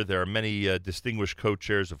dinner. There are many distinguished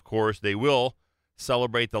co-chairs, of course. They will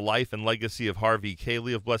celebrate the life and legacy of Harvey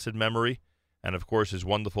Cayley of blessed memory, and, of course, his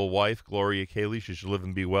wonderful wife, Gloria Cayley. She should live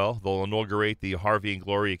and be well. They'll inaugurate the Harvey and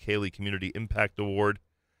Gloria Cayley Community Impact Award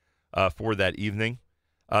for that evening.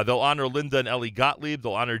 They'll honor Linda and Ellie Gottlieb.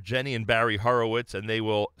 They'll honor Jenny and Barry Horowitz, and they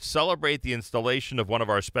will celebrate the installation of one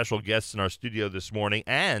of our special guests in our studio this morning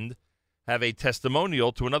and have a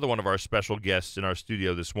testimonial to another one of our special guests in our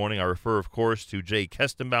studio this morning. I refer, of course, to Jay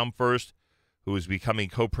Kestenbaum first, who is becoming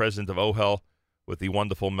co-president of OHEL with the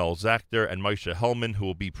wonderful Mel Zachter, and Moishe Hellman, who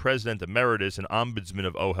will be president emeritus and ombudsman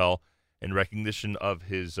of OHEL in recognition of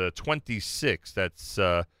his 26, that's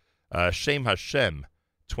Shem Hashem,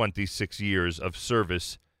 26 years of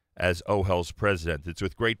service as OHEL's president. It's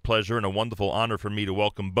with great pleasure and a wonderful honor for me to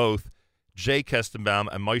welcome both Jay Kestenbaum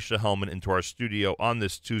and Moishe Hellman into our studio on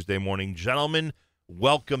this Tuesday morning. Gentlemen,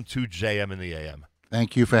 welcome to JM in the AM.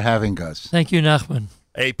 Thank you for having us. Thank you, Nachman.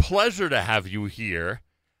 A pleasure to have you here.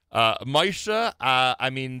 Moishe, I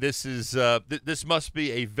mean, this is this must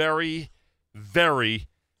be a very, very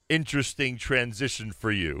interesting transition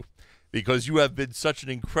for you because you have been such an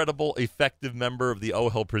incredible, effective member of the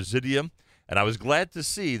OHEL Presidium. And I was glad to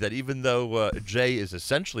see that even though Jay is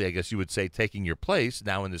essentially, I guess you would say, taking your place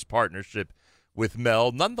now in this partnership with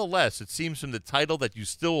Mel, nonetheless, it seems from the title that you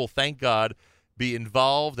still will, thank God, be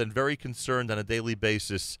involved and very concerned on a daily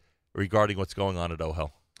basis regarding what's going on at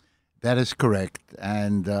OHEL. That is correct.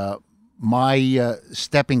 And my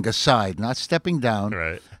stepping aside, not stepping down,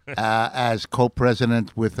 right. As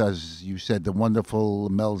co-president with, as you said, the wonderful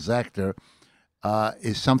Mel Zachter,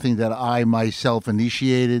 is something that I myself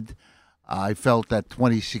initiated. I felt that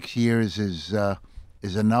 26 years is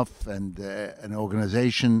enough, and an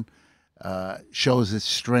organization shows its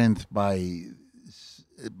strength by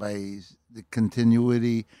the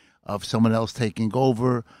continuity of someone else taking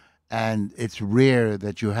over, and it's rare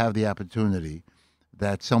that you have the opportunity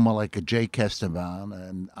that someone like a Jay Kestenbaum,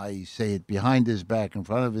 and I say it behind his back, in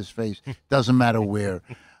front of his face, doesn't matter where,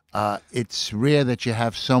 it's rare that you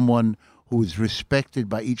have someone who is respected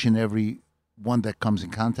by each and every one that comes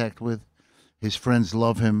in contact with. His friends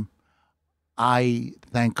love him. I,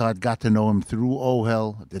 thank God, got to know him through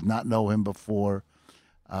OHEL. Did not know him before.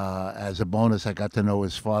 As a bonus, I got to know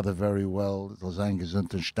his father very well, Sein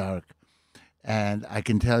gesund und stark. And I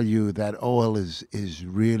can tell you that OHEL is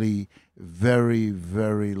really very,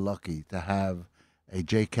 very lucky to have a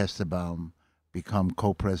Jay Kestenbaum become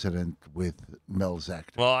co-president with Mel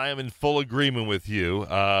Zachter. Well, I am in full agreement with you.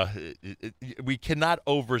 We cannot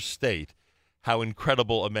overstate how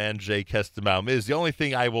incredible a man Jay Kestenbaum is. The only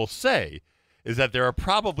thing I will say is that there are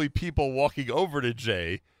probably people walking over to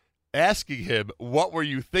Jay asking him, what were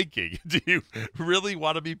you thinking? Do you really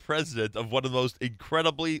want to be president of one of the most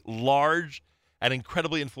incredibly large and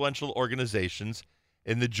incredibly influential organizations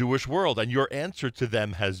in the Jewish world? And your answer to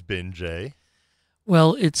them has been, Jay?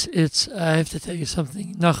 Well, it's. I have to tell you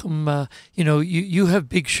something, Nachum. You have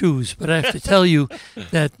big shoes, but I have to tell you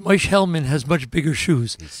that Moishe Hellman has much bigger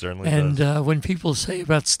shoes. He certainly does. And when people say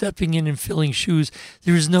about stepping in and filling shoes,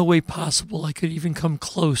 there is no way possible I could even come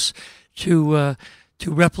close to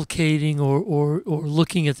replicating or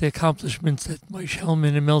looking at the accomplishments that Moishe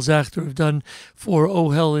Hellman and Mel Zachter have done for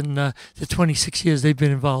OHEL in the 26 years they've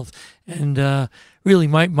been involved. And really,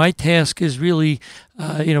 my task is really,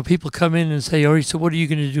 people come in and say, all right, so what are you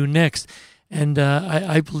going to do next? And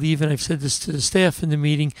I believe, and I've said this to the staff in the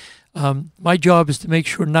meeting, my job is to make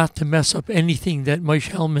sure not to mess up anything that Moishe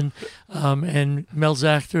Hellman and Mel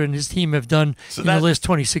Zachter and his team have done in the last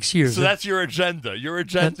 26 years. So that's your agenda. Your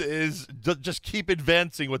agenda is just keep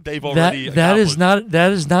advancing what they've already accomplished.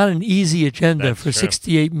 That is not an easy agenda That's for a true.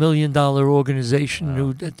 $68 million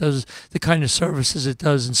organization that does the kind of services it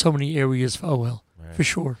does in so many areas for OHEL. For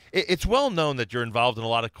sure. It's well known that you're involved in a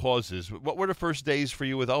lot of causes. What were the first days for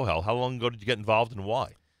you with OHEL? How long ago did you get involved and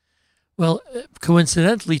why? Well,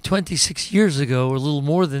 coincidentally, 26 years ago, or a little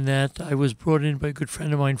more than that, I was brought in by a good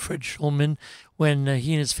friend of mine, Fred Shulman, when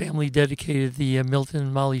he and his family dedicated the Milton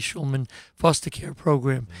and Molly Shulman foster care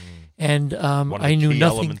program. And One of the I knew key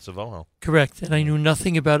nothing. elements of OHEL. Correct. And I knew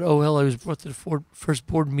nothing about OHEL. I was brought to the first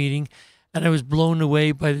board meeting, and I was blown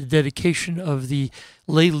away by the dedication of the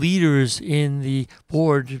lay leaders in the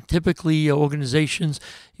board. Typically, organizations,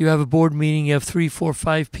 you have a board meeting, you have 3, 4,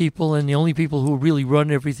 5 people, and the only people who really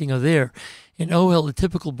run everything are there. In OHEL, the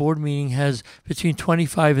typical board meeting has between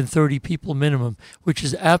 25 and 30 people minimum, which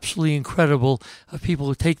is absolutely incredible, of people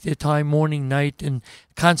who take their time morning, night, and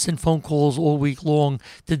constant phone calls all week long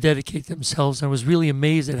to dedicate themselves. And I was really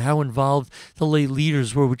amazed at how involved the lay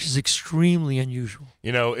leaders were, which is extremely unusual.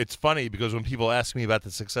 You know, it's funny because when people ask me about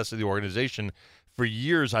the success of the organization, for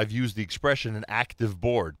years I've used the expression an active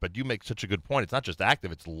board, but you make such a good point. It's not just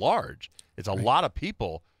active, it's large. It's a lot of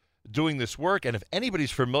people doing this work, and if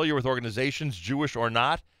anybody's familiar with organizations, Jewish or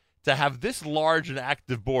not, to have this large and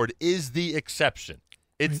active board is the exception.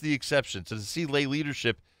 It's the exception. So to see lay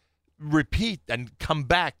leadership repeat and come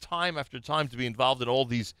back time after time to be involved in all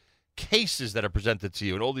these cases that are presented to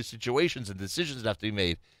you and all these situations and decisions that have to be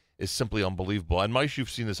made is simply unbelievable. And Moishe,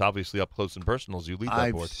 you've seen this obviously up close and personal as you lead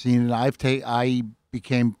that board. I've seen it. I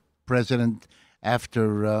became president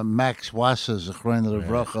after Max Wasser, Zechron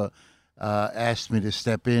Levracha, asked me to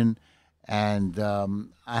step in, and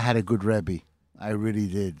I had a good Rebbe. I really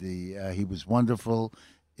did. He was wonderful,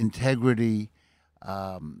 integrity,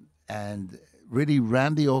 and really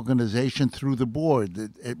ran the organization through the board.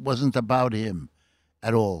 It wasn't about him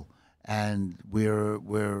at all. And we're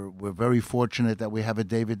very fortunate that we have a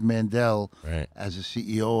David Mandel as a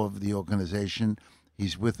CEO of the organization.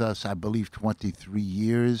 He's with us, I believe, 23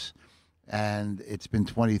 years, and it's been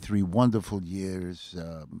 23 wonderful years.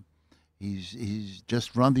 He's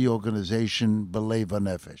just run the organization, B'lei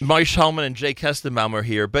V'Nefesh. Moishe Hellman and Jay Kestenbaum are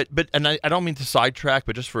here, but I don't mean to sidetrack,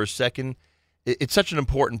 but just for a second, it's such an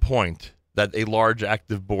important point that a large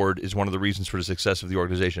active board is one of the reasons for the success of the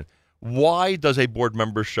organization. Why does a board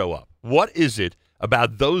member show up? What is it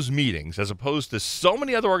about those meetings, as opposed to so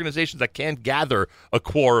many other organizations that can't gather a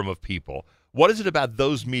quorum of people? What is it about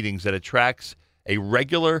those meetings that attracts a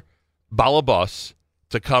regular balabas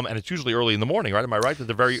to come, and it's usually early in the morning, right? Am I right that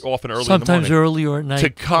they're very often early Sometimes in the morning? early or at night. To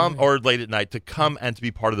come, or late at night, to come and to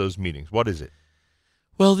be part of those meetings. What is it?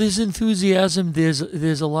 Well, there's enthusiasm.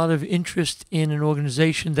 There's a lot of interest in an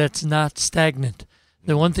organization that's not stagnant.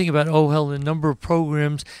 The one thing about OHEL, the number of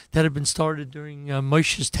programs that have been started during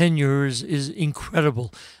Moishe's tenure is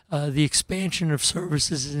incredible. The expansion of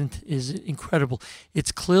services is incredible.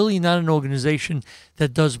 It's clearly not an organization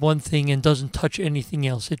that does one thing and doesn't touch anything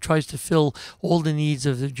else. It tries to fill all the needs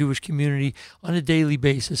of the Jewish community on a daily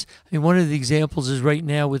basis. I mean, one of the examples is right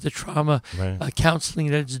now with the trauma counseling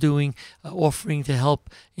that it's doing, offering to help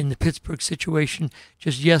in the Pittsburgh situation.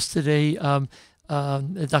 Just yesterday,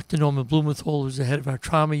 Dr. Norman Blumenthal, who's the head of our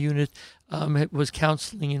trauma unit, was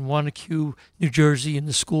counseling in Wanacue, New Jersey, in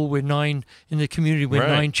the school where in the community where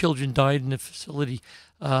 9 children died in the facility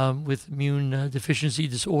with immune deficiency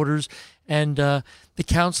disorders. And the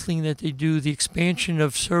counseling that they do, the expansion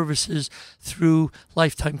of services through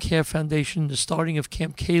Lifetime Care Foundation, the starting of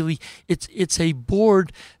Camp Kaylee, it's a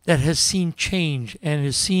board that has seen change and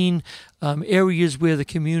has seen areas where the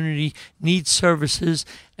community needs services,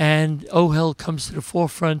 and OHEL comes to the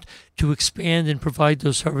forefront to expand and provide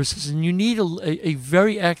those services. And you need a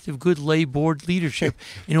very active, good lay board leadership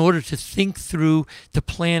in order to think through, to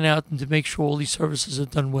plan out, and to make sure all these services are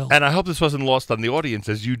done well. And I hope this wasn't lost on the audience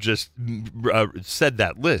as you just said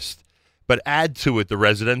that list, but add to it the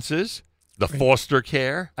residences, the foster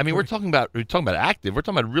care. I mean, we're talking about active. We're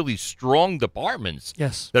talking about really strong departments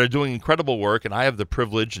that are doing incredible work, and I have the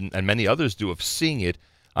privilege, and many others do, of seeing it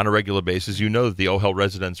on a regular basis. You know that the OHEL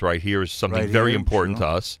residence right here is something very important to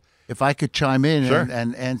us. If I could chime in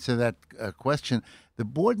and answer that question, the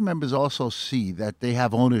board members also see that they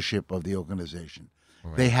have ownership of the organization.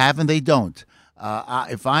 Right. They have and they don't.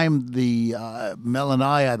 If I'm Mel and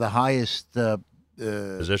I are the highest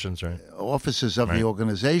positions, officers of the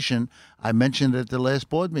organization, I mentioned at the last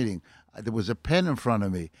board meeting, there was a pen in front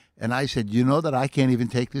of me, and I said, you know that I can't even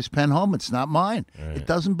take this pen home. It's not mine. Right. It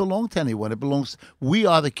doesn't belong to anyone. We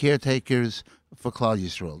are the caretakers for Klal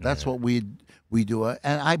Yisrael. That's what we do,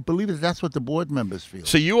 and I believe that's what the board members feel.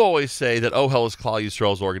 So you always say that OHEL is Klal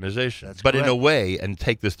Yisrael's organization. That's but correct. In a way, and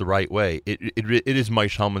take this the right way, it is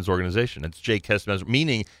Moishe Hellman's organization. It's Jay Kestenbaum's,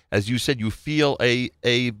 meaning, as you said, you feel a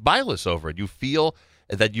bias over it. You feel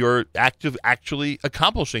that you're actually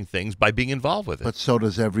accomplishing things by being involved with it. But so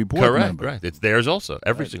does every board member. Correct. It's theirs also.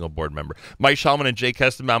 Every single board member. Moishe Hellman and Jay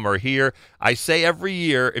Kestenbaum are here. I say every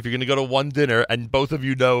year, if you're going to go to one dinner, and both of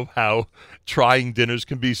you know how trying dinners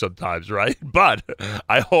can be sometimes, right? But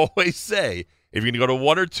I always say, if you're going to go to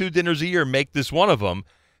 1 or 2 dinners a year, make this one of them,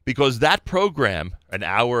 because that program, an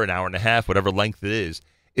hour and a half, whatever length it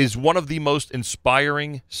is one of the most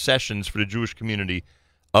inspiring sessions for the Jewish community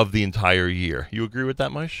of the entire year. You agree with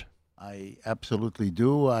that, Moishe? I absolutely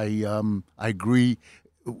do. I agree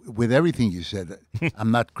with everything you said.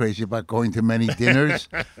 I'm not crazy about going to many dinners,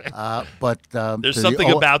 but there's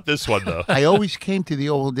something about this one, though. I always came to the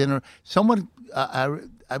OHEL dinner. Someone, I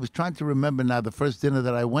was trying to remember now the first dinner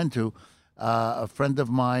that I went to. A friend of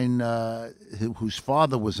mine whose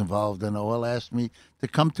father was involved in OHEL asked me to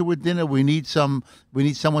come to a dinner. We need someone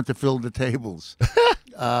to fill the tables.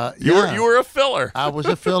 You were a filler. I was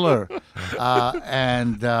a filler,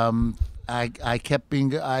 and I kept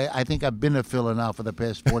being. I think I've been a filler now for the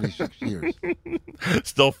past 46 years.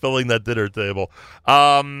 Still filling that dinner table.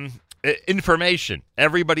 Information.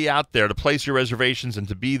 Everybody out there to place your reservations and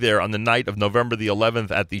to be there on the night of November the 11th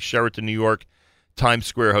at the Sheraton New York Times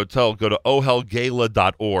Square Hotel. Go to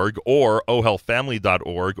ohelgala.org or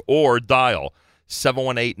ohelfamily.org or dial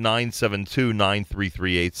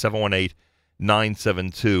 718-972-9338,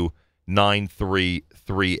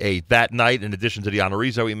 718-972-9338. That night, in addition to the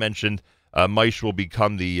honorees that we mentioned, Moishe will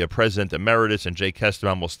become the president emeritus, and Jay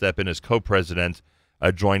Kestenbaum will step in as co-president,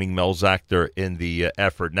 joining Mel Zachter in the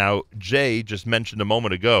effort. Now, Jay just mentioned a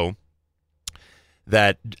moment ago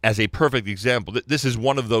that, as a perfect example, this is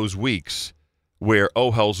one of those weeks where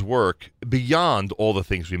OHEL's work, beyond all the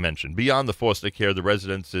things we mentioned, beyond the foster care, the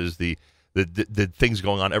residences, the things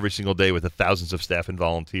going on every single day with the thousands of staff and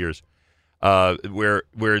volunteers, where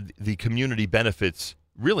the community benefits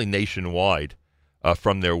really nationwide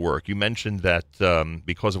from their work. You mentioned that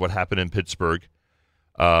because of what happened in Pittsburgh,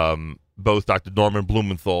 both Dr. Norman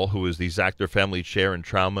Blumenthal, who is the Zachter Family Chair in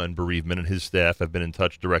Trauma and Bereavement, and his staff have been in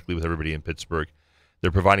touch directly with everybody in Pittsburgh.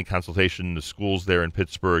 They're providing consultation in the schools there in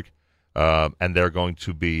Pittsburgh, and they're going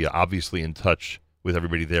to be obviously in touch with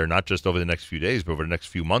everybody there, not just over the next few days, but over the next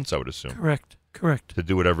few months, I would assume. Correct. To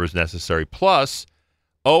do whatever is necessary. Plus,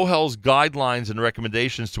 OHEL's guidelines and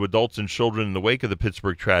recommendations to adults and children in the wake of the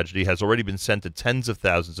Pittsburgh tragedy has already been sent to tens of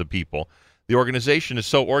thousands of people. The organization is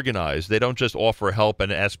so organized, they don't just offer help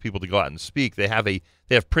and ask people to go out and speak. They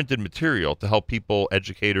have printed material to help people,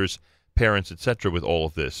 educators, parents, etc. with all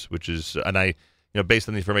of this, which is, and based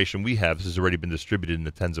on the information we have, this has already been distributed in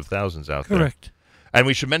the tens of thousands out there. Correct. And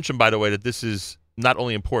we should mention, by the way, that this is not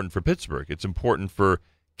only important for Pittsburgh, it's important for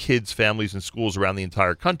kids, families, and schools around the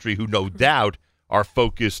entire country who no doubt are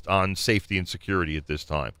focused on safety and security at this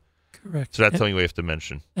time. Correct. So that's something we have to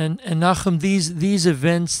mention. And Nachum, these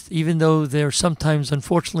events, even though they're sometimes,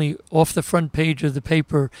 unfortunately, off the front page of the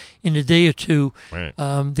paper in a day or two, right.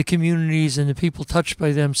 The communities and the people touched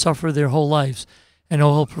by them suffer their whole lives. And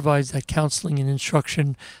OHEL provides that counseling and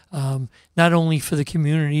instruction, not only for the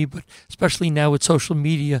community, but especially now with social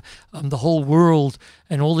media, the whole world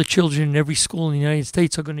and all the children in every school in the United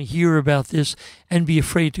States are going to hear about this and be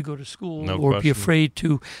afraid to go to school be afraid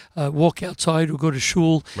to walk outside or go to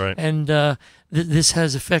shul. Right. And this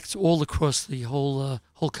has effects all across the whole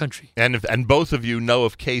country. And both of you know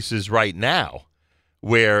of cases right now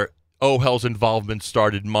where OHEL's involvement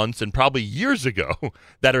started months and probably years ago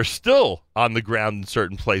that are still on the ground in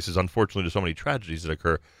certain places. Unfortunately, there's so many tragedies that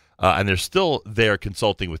occur. And they're still there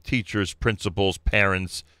consulting with teachers, principals,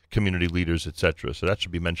 parents, community leaders, etc. So that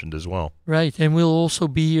should be mentioned as well. Right. And we'll also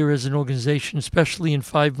be here as an organization, especially in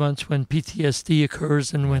 5 months when PTSD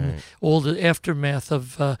occurs and when all the aftermath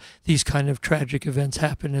of these kind of tragic events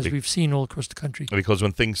happen, as we've seen all across the country. Because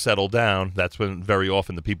when things settle down, that's when very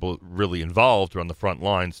often the people really involved or on the front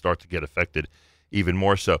line start to get affected even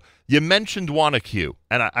more so. You mentioned Wanacue,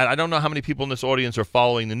 and I don't know how many people in this audience are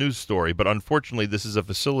following the news story, but unfortunately this is a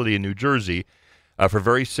facility in New Jersey for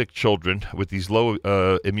very sick children with these low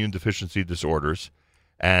immune deficiency disorders.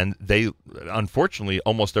 And they, unfortunately,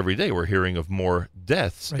 almost every day we're hearing of more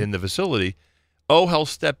deaths in the facility. OHEL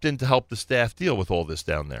stepped in to help the staff deal with all this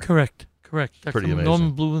down there. Correct. Pretty amazing.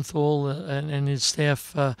 Norman Blumenthal and his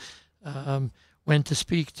staff went to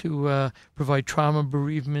speak to provide trauma,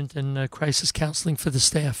 bereavement, and crisis counseling for the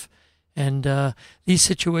staff. And these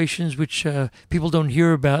situations which people don't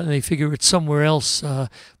hear about and they figure it's somewhere else,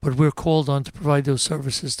 but we're called on to provide those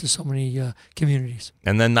services to so many communities.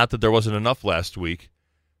 And then, not that there wasn't enough last week,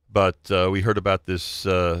 but we heard about this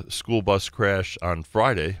school bus crash on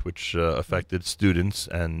Friday, which affected students,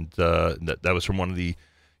 and that was from one of the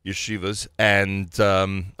yeshivas. And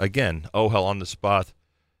again, OHEL on the spot,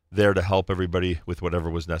 there to help everybody with whatever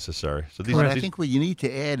was necessary. So I think what you need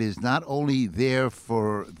to add is not only there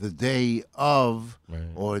for the day of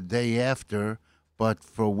or day after, but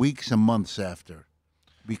for weeks and months after.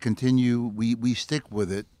 We continue, we stick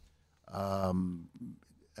with it.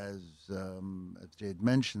 As Jay had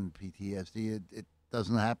mentioned, PTSD, it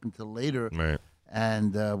doesn't happen till later. Right.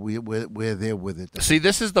 And we're there with it. See,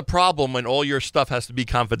 this is the problem when all your stuff has to be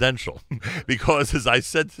confidential. Because as I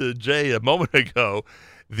said to Jay a moment ago,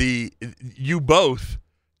 you both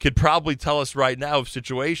could probably tell us right now of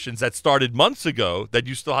situations that started months ago that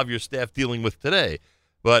you still have your staff dealing with today.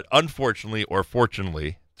 But unfortunately, or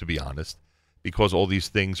fortunately, to be honest, because all these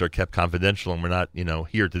things are kept confidential and we're not,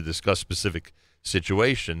 here to discuss specific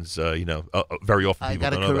situations, very often I people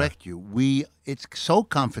got don't to know correct you. It's so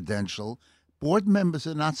confidential. Board members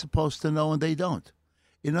are not supposed to know, and they don't.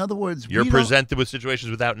 In other words, you're presented with situations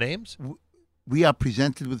without names? We are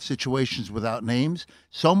presented with situations without names,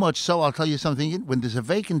 so much so, I'll tell you something, when there's a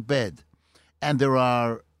vacant bed and there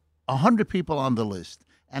are 100 people on the list,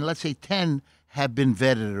 and let's say 10 have been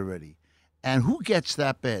vetted already, and who gets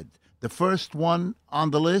that bed? The first one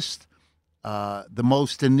on the list, the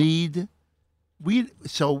most in need. We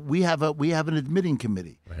have an admitting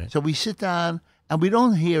committee. Right. So we sit down and we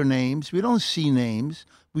don't hear names, we don't see names.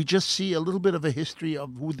 We just see a little bit of a history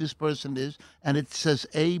of who this person is, and it says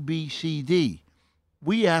A, B, C, D.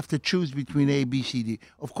 We have to choose between A, B, C, D.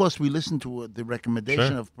 Of course, we listen to the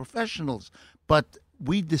recommendation of professionals, but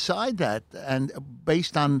we decide that, and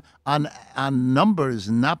based on numbers,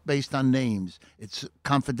 not based on names. It's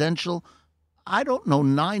confidential. I don't know,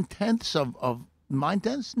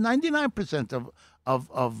 99%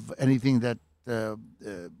 of anything that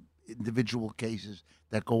individual cases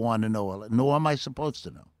that go on in OHEL. Nor am I supposed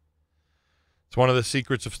to know. It's one of the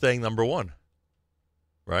secrets of staying number one,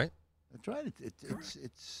 right? That's right.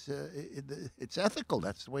 It's ethical.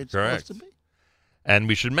 That's the way it's Correct. supposed to be. And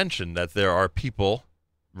we should mention that there are people,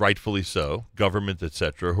 rightfully so, government,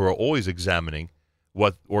 etc., who are always examining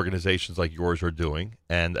what organizations like yours are doing.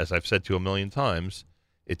 And as I've said to you a million times,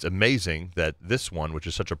 it's amazing that this one, which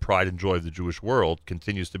is such a pride and joy of the Jewish world,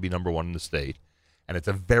 continues to be number one in the state. And it's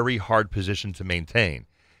a very hard position to maintain.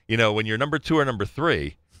 You know, when you're number 2 or number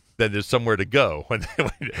 3, then there's somewhere to go. When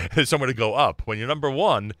there's somewhere to go up. When you're number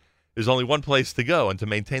 1, there's only one place to go. And to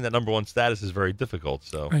maintain that number 1 status is very difficult.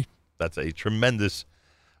 So that's a tremendous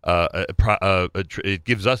it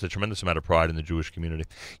gives us a tremendous amount of pride in the Jewish community.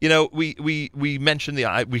 You know, we mentioned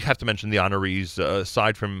we have to mention the honorees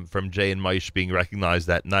aside from Jay and Moishe being recognized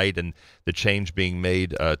that night and the change being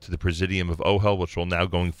made to the Presidium of OHEL, which will now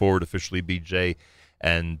going forward officially be Jay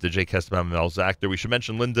and the Jay Kestenbaum and Mel Zachter. We should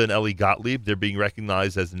mention Linda and Ellie Gottlieb. They're being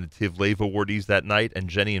recognized as the Nativ Lev awardees that night, and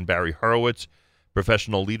Jenny and Barry Horowitz,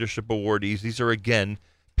 professional leadership awardees. These are again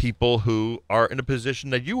people who are in a position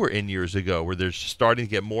that you were in years ago, where they're starting to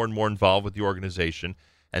get more and more involved with the organization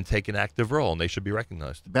and take an active role, and they should be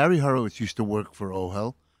recognized. Barry Horowitz used to work for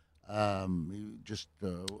OHEL. Just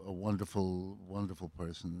a wonderful, wonderful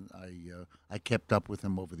person. I kept up with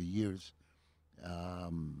him over the years,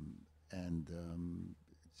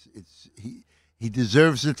 he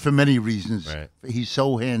deserves it for many reasons. Right. He's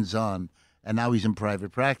so hands-on, and now he's in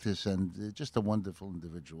private practice, and just a wonderful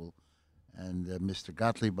individual. And Mr.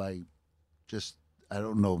 Gottlieb, I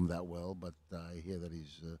don't know him that well, but I hear that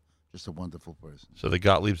he's just a wonderful person. So the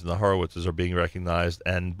Gottliebs and the Horowitzes are being recognized,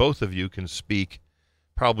 and both of you can speak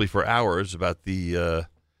probably for hours about the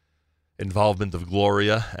involvement of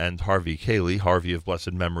Gloria and Harvey Cayley, Harvey of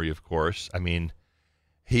blessed memory, of course. I mean,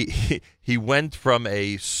 he went from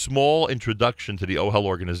a small introduction to the OHEL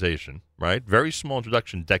organization, right? Very small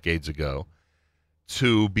introduction decades ago,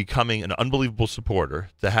 to becoming an unbelievable supporter,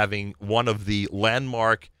 to having one of the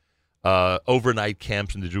landmark overnight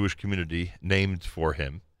camps in the Jewish community named for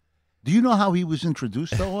him. Do you know how he was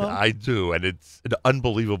introduced to OHEL? I do, and it's an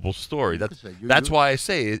unbelievable story. That's why I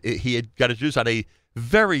say he had got introduced on a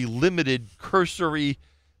very limited, cursory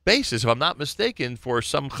basis. If I'm not mistaken, for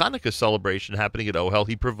some Hanukkah celebration happening at OHEL,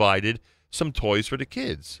 he provided some toys for the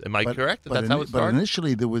kids. Am I correct? That's how it started? But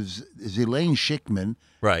initially there was Elaine Schickman,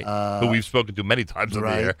 right, who we've spoken to many times on the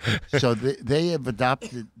air. So they've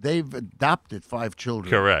adopted 5 children.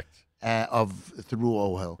 Correct. Through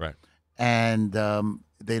OHEL. Right. And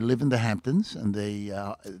they live in the Hamptons, and they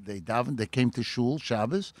davened. They came to shul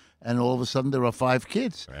Shabbos, and all of a sudden there are 5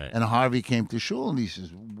 kids. Right. And Harvey came to shul, and he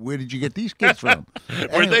says, "Where did you get these kids from?"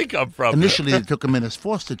 Where'd they come from? Initially, they took them in as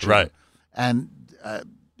foster children. Right.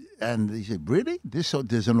 And he said, "Really?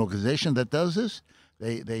 There's an organization that does this?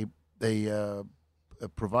 They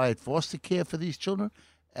provide foster care for these children?"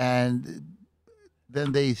 And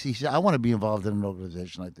then he said, "I want to be involved in an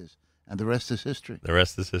organization like this." And the rest is history. The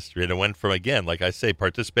rest is history. And it went from, again, like I say,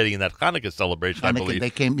 participating in that Hanukkah celebration, I believe, he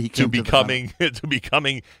came to becoming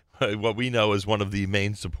what we know as one of the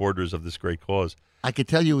main supporters of this great cause. I could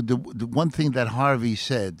tell you the one thing that Harvey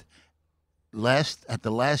said at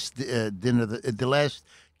the last dinner, the last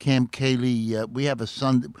Camp Cayley, we have a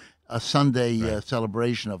Sunday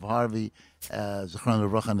celebration of Harvey, Zechron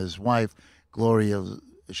Levracha, and his wife, Gloria,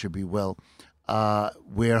 should be well,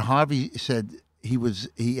 where Harvey said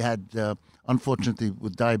he had unfortunately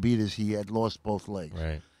with diabetes, he had lost both legs.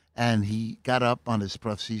 Right. And he got up on his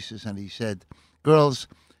prosthesis and he said, "Girls,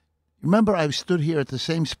 remember I stood here at the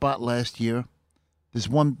same spot last year? There's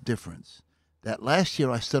one difference. That last year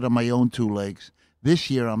I stood on my own 2 legs. This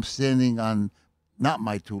year I'm standing on not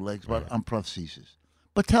my 2 legs, but on prosthesis.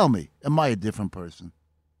 But tell me, am I a different person?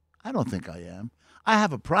 I don't think I am. I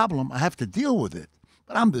have a problem. I have to deal with it.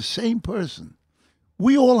 But I'm the same person.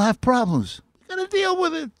 We all have problems. We got to deal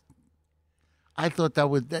with it." I thought that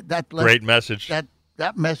was that left, great message.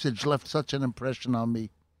 That message left such an impression on me.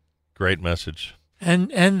 Great message.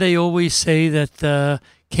 And they always say that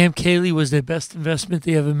Camp Cayley was their best investment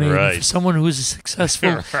they ever made. Right. And for someone who is as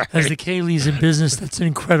successful as the Cayleys in business, that's an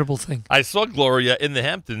incredible thing. I saw Gloria in the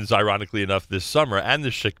Hamptons, ironically enough, this summer, and the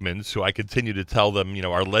Schickmans, who I continue to tell them,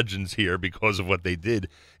 are legends here because of what they did.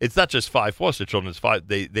 It's not just 5 foster children. It's 5.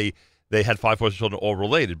 They had 5 foster children, all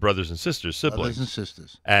related, brothers and sisters, siblings. Brothers and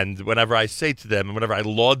sisters. And whenever I say to them, and whenever I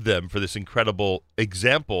laud them for this incredible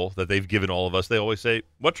example that they've given all of us, they always say,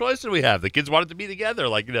 "What choice did we have? The kids wanted to be together."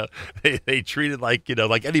 Like, they treat it like,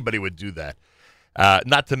 like anybody would do that.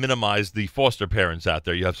 Not to minimize the foster parents out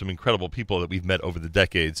there. You have some incredible people that we've met over the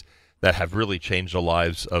decades that have really changed the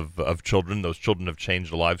lives of children. Those children have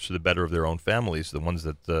changed the lives for the better of their own families, the ones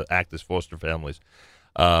that act as foster families.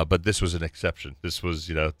 But this was an exception. This was,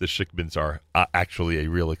 the Shikmans are actually a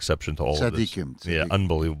real exception to all of this. Tzaddikim. Yeah,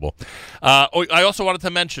 unbelievable. I also wanted to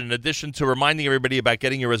mention, in addition to reminding everybody about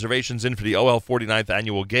getting your reservations in for the OHEL 49th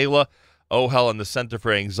Annual Gala, OHEL and the Center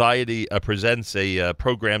for Anxiety presents a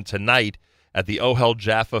program tonight at the OHEL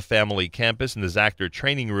Jaffa Family Campus in the Zachter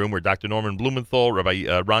Training Room, where Dr. Norman Blumenthal, Rabbi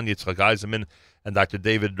Ron Yitzchak Eisenman, and Dr.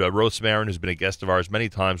 David Rosmarin, who's been a guest of ours many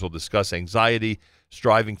times, will discuss anxiety,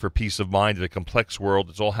 striving for peace of mind in a complex world.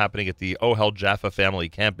 It's all happening at the OHEL Jaffa Family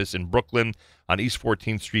Campus in Brooklyn on East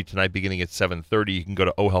 14th Street tonight, beginning at 7:30. You can go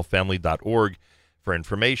to ohelfamily.org for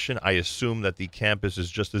information. I assume that the campus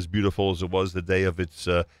is just as beautiful as it was the day of its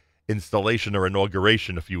installation or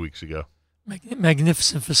inauguration a few weeks ago.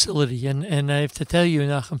 Magnificent facility, and I have to tell you,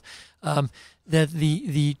 Nachum, that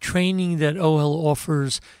the training that OHEL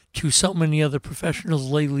offers to so many other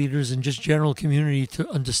professionals, lay leaders, and just general community to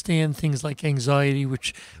understand things like anxiety,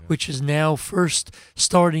 which is now first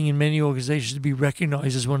starting in many organizations to be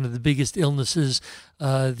recognized as one of the biggest illnesses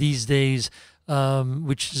these days,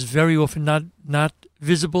 which is very often not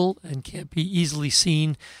visible and can't be easily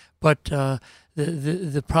seen, but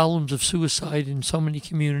the problems of suicide in so many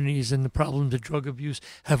communities and the problems of drug abuse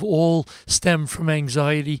have all stemmed from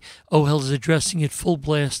anxiety. OHEL is addressing it full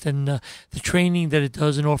blast, and the training that it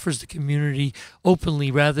does and offers the community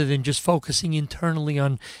openly, rather than just focusing internally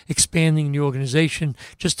on expanding the organization,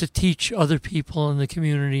 just to teach other people in the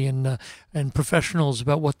community and professionals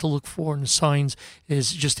about what to look for and the signs,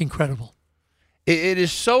 is just incredible. It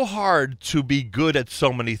is so hard to be good at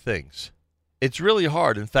so many things. It's really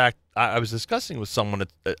hard. In fact, I was discussing with someone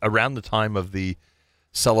around the time of the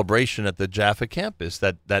celebration at the Jaffa campus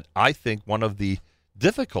that I think one of the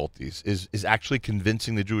difficulties is actually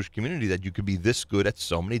convincing the Jewish community that you could be this good at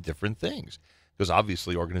so many different things. Because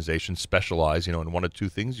obviously organizations specialize, in one or two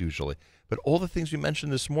things usually. But all the things we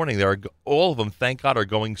mentioned this morning, all of them, thank God, are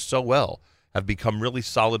going so well, have become really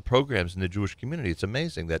solid programs in the Jewish community. It's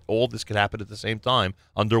amazing that all this could happen at the same time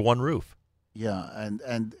under one roof. Yeah,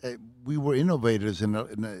 and we were innovators in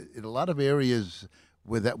a lot of areas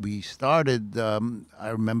where that we started. I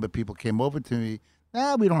remember people came over to me.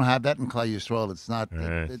 We don't have that in Klal Yisrael. It's not.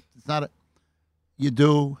 It's not. You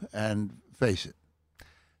do, and face it.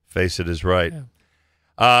 Face it is right.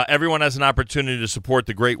 Yeah. Everyone has an opportunity to support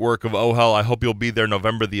the great work of OHEL. I hope you'll be there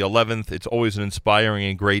November the 11th. It's always an inspiring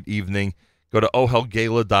and great evening. Go to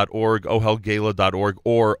ohelgala.org, ohelgala.org,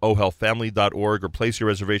 or ohelfamily.org, or place your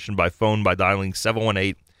reservation by phone by dialing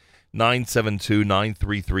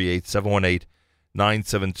 718-972-9338,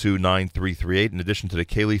 718-972-9338. In addition to the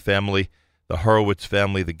Cayley family, the Horowitz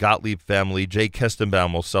family, the Gottlieb family, Jay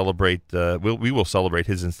Kestenbaum will celebrate, we will celebrate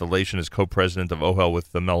his installation as co-president of OHEL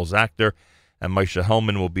with Mel Zachter, and Moishe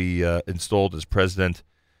Hellman will be installed as president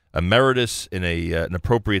emeritus in an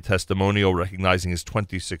appropriate testimonial recognizing his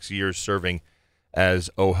 26 years serving as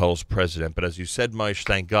OHEL's president. But as you said, Moishe,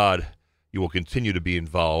 thank God you will continue to be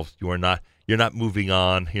involved. You're not moving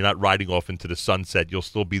on. You're not riding off into the sunset. You'll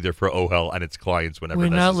still be there for OHEL and its clients whenever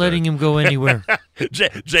necessary. We're not letting him go anywhere.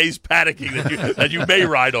 Jay's panicking that you may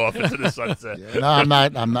ride off into the sunset. Yeah, no, I'm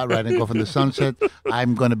not riding off in the sunset.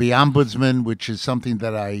 I'm going to be ombudsman, which is something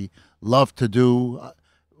that I love to do.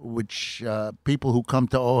 Which people who come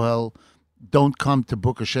to OHEL don't come to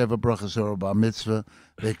book a Sheva Brachas or a Bar Mitzvah.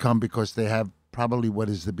 They come because they have probably what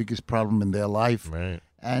is the biggest problem in their life. Right.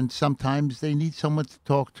 And sometimes they need someone to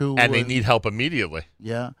talk to. And they need help immediately.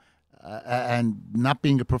 Yeah. And not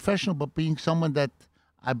being a professional, but being someone that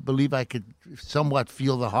I believe I could somewhat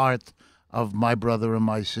feel the heart of my brother and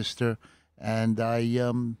my sister. And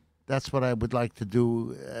that's what I would like to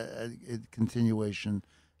do in continuation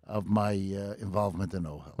of my involvement in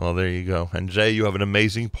OHEL. Well, there you go. And Jay, you have an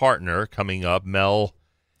amazing partner coming up. Mel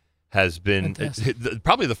has been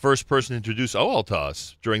probably the first person to introduce OHEL to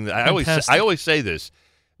us during the. I always say this.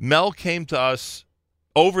 Mel came to us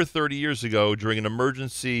over 30 years ago during an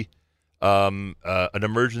emergency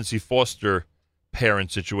foster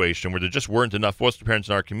parent situation where there just weren't enough foster parents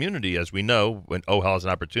in our community. As we know, when OHEL has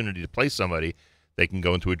an opportunity to place somebody, they can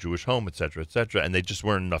go into a Jewish home, et cetera, and they just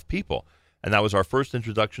weren't enough people. And that was our first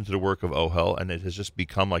introduction to the work of OHEL, and it has just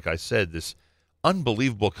become, like I said, this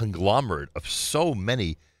unbelievable conglomerate of so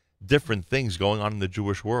many different things going on in the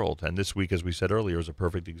Jewish world. And this week, as we said earlier, is a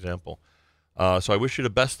perfect example. So I wish you the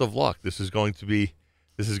best of luck. This is going to be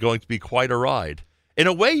quite a ride. In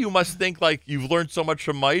a way, you must think like you've learned so much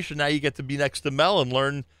from Moishe, and now you get to be next to Mel and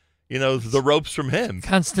learn, the ropes from him.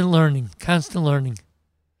 Constant learning.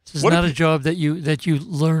 This is not a job that you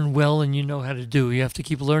learn well and you know how to do. You have to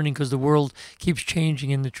keep learning because the world keeps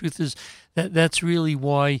changing, and the truth is that's really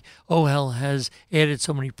why OHEL has added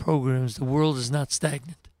so many programs. The world is not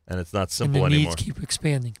stagnant. And it's not simple and the anymore. needs keep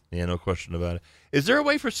expanding. Yeah, no question about it. Is there a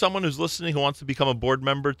way for someone who's listening who wants to become a board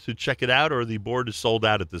member to check it out, or the board is sold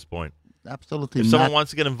out at this point? Absolutely If not. someone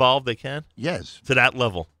wants to get involved, they can? Yes. To that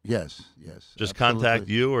level? Yes. Just absolutely. contact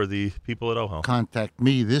you or the people at OHEL? Contact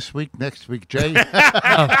me this week, next week, Jay.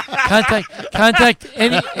 Contact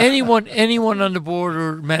anyone on the board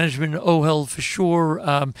or management of OHEL for sure.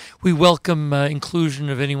 We welcome inclusion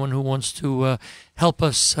of anyone who wants to help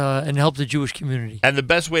us and help the Jewish community. And the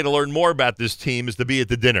best way to learn more about this team is to be at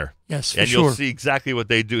the dinner. Yes, for and sure. you'll see exactly what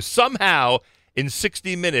they do. Somehow, in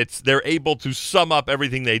 60 minutes, they're able to sum up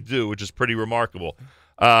everything they do, which is pretty remarkable.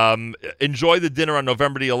 Enjoy the dinner on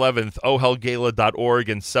November the 11th, ohelgala.org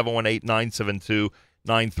and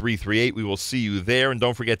 718-972-9338. We will see you there. And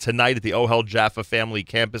don't forget, tonight at the OHEL Jaffa Family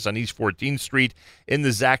Campus on East 14th Street in the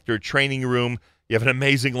Zactor Training Room, you have an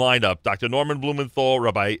amazing lineup. Dr. Norman Blumenthal,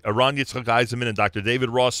 Rabbi Aron Yitzchak Eisenman, and Dr. David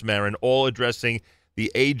Ross-Marin, all addressing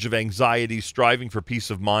the age of anxiety, striving for peace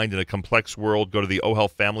of mind in a complex world. Go to the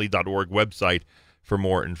ohelfamily.org website for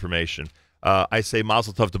more information. I say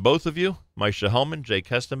mazel tov to both of you, Moishe Hellman, Jay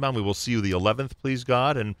Kestenbaum. We will see you the 11th, please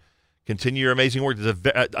God, and continue your amazing work. There's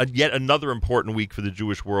yet another important week for the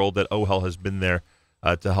Jewish world that OHEL has been there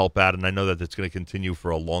to help out, and I know that it's going to continue for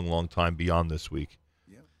a long, long time beyond this week.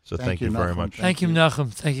 So thank you very much. Thank you,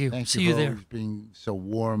 Nachum. Thank you. Thank See you you for there. always being so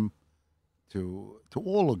warm to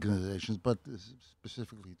all organizations, but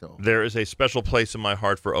specifically to OHEL. There is a special place in my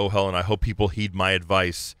heart for OHEL, and I hope people heed my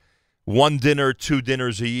advice. 1 dinner, 2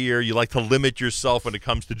 dinners a year. You like to limit yourself when it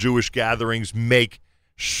comes to Jewish gatherings. Make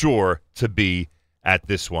sure to be at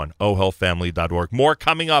this one, ohelfamily.org. More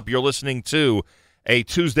coming up. You're listening to a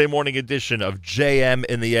Tuesday morning edition of JM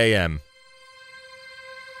in the AM.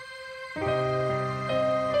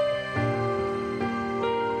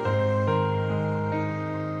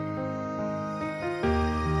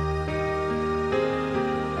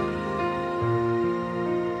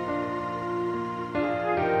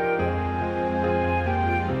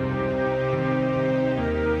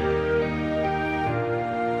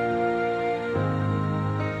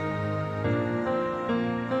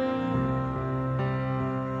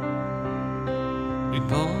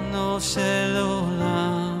 ריבונו של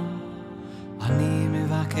עולם, אני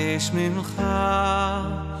מבקש ממך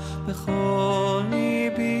בכל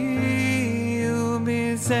ליבי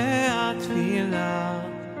ובזה התפילה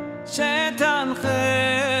שתנחה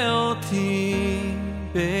אותי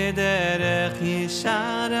בדרך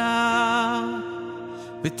ישרה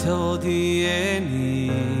ותודיעני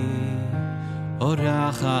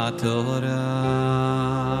אורח התורה.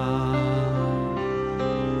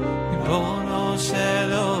 ריבונו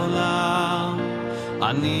של עולם,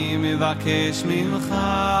 אני מבקש ממך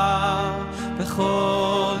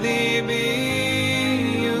בכל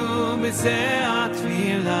ליבי ובזה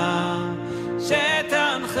התפילה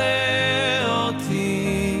שתנחה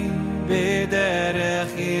אותי בדרך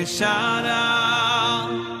ישרה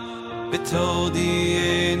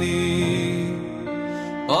ותודיעני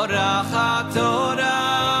אורח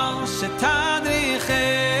התורה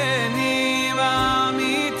שתדריכני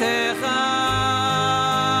בעמיתך.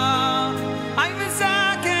 היי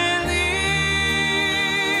וזקן לי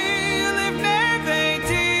לבני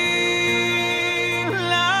ביתי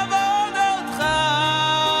לעבוד אותך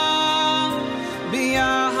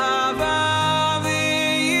באהבה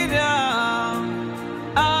ויראה.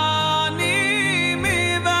 אני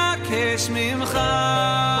מבקש ממך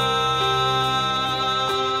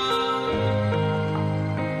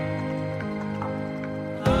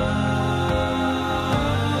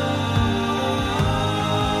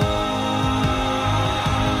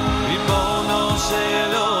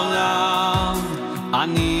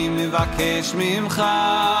אני מבקש ממך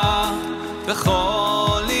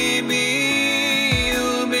בכל ליבי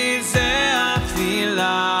ובזה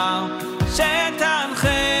התפילה שתנחה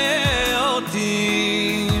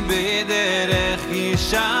אותי בדרך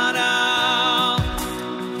ישרה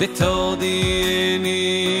ותודיעני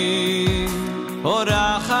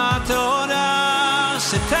אורח התורה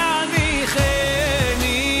שתניחני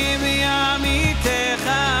בעמיתך.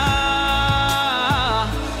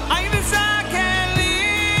 היי וזקן לי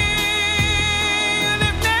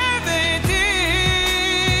לבני ביתי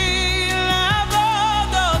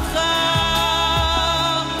לעבוד אותך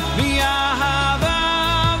באהבה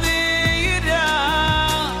ויראה.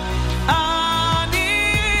 אני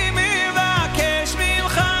מבקש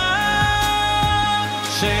ממך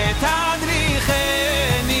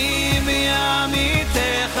שתדריכני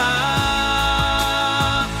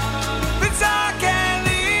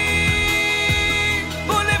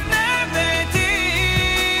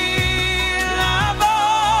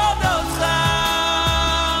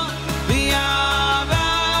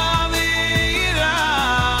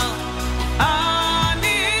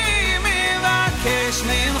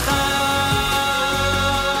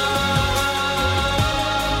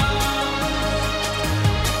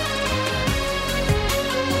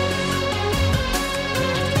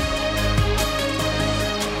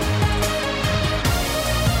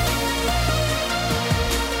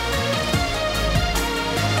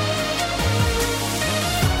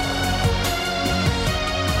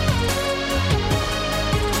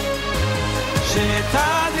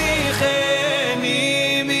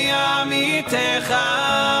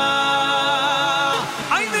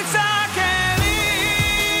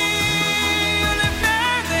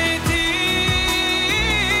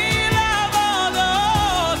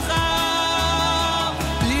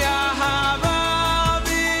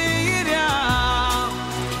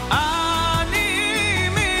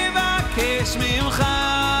ממך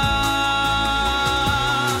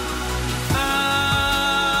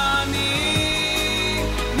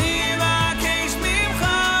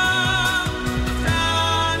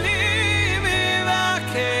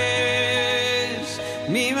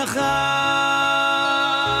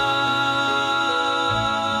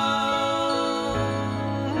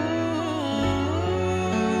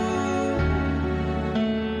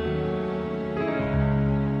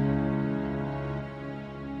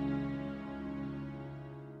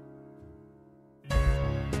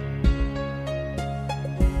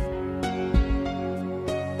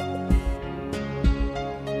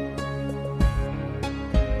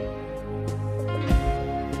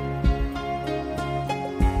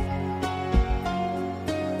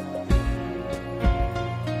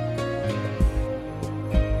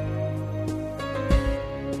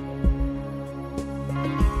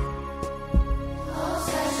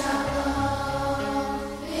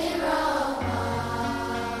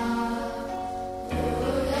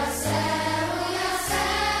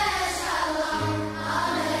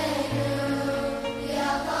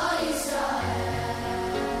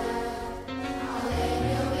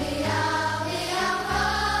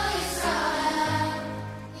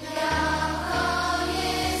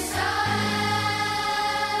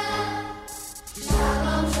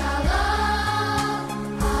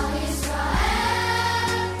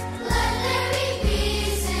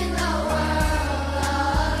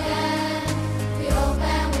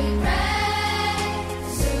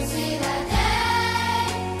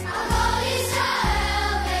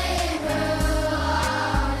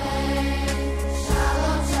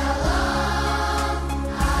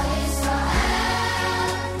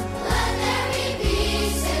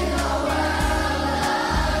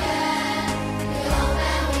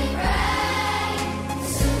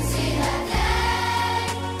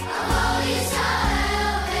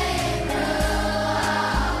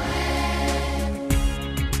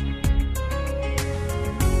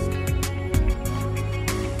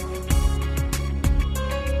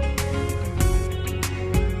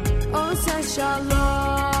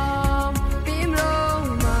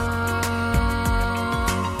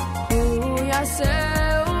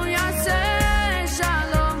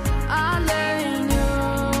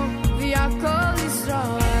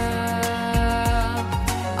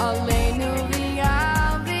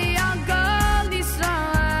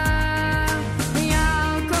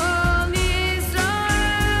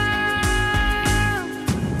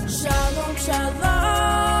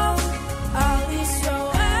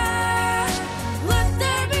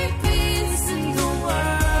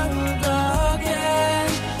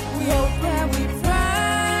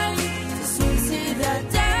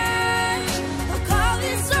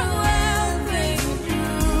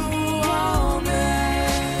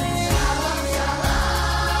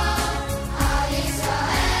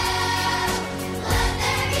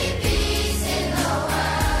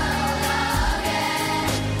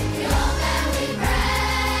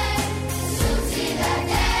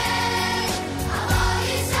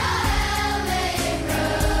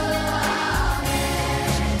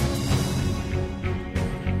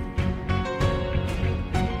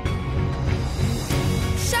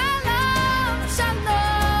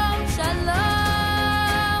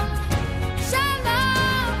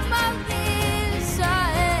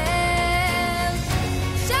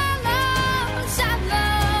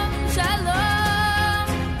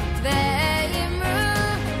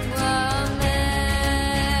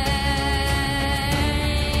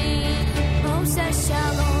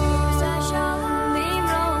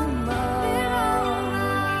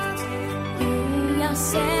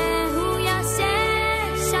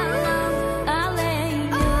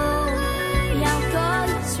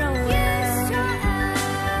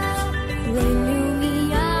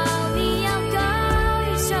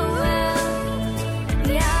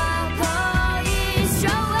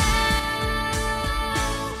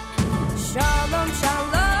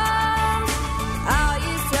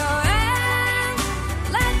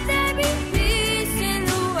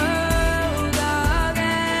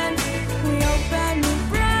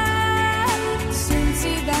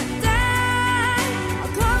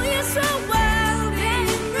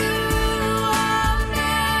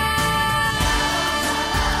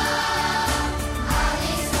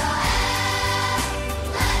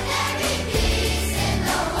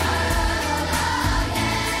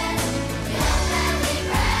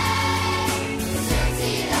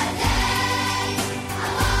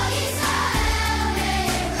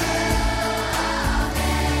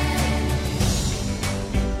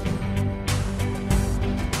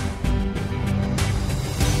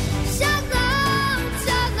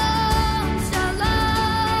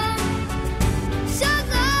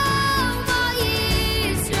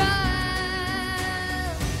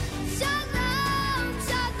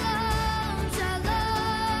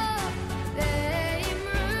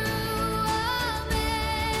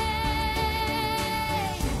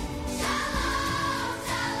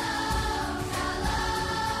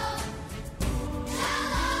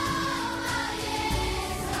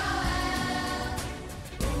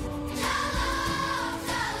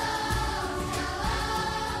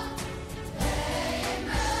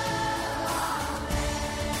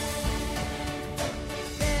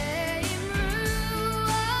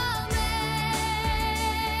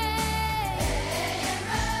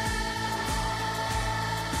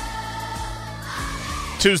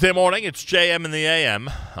Tuesday morning, it's JM in the AM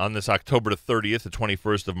on this October the 30th, the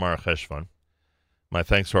 21st of Mar Cheshvan. My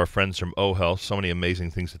thanks to our friends from OHEL. So many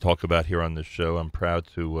amazing things to talk about here on this show. I'm proud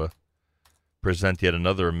to present yet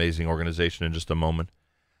another amazing organization in just a moment.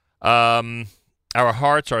 Our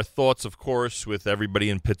hearts, our thoughts, of course, with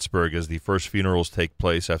everybody in Pittsburgh as the first funerals take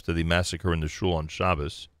place after the massacre in the shul on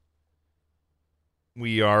Shabbos.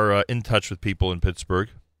 We are in touch with people in Pittsburgh.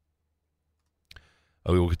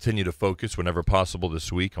 We will continue to focus whenever possible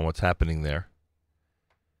this week on what's happening there.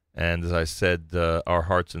 And as I said, our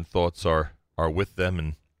hearts and thoughts are with them.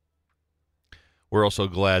 And we're also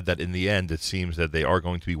glad that in the end, it seems that they are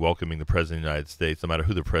going to be welcoming the President of the United States. No matter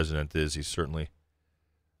who the President is, he certainly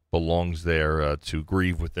belongs there to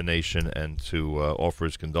grieve with the nation and to offer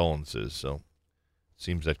his condolences. So it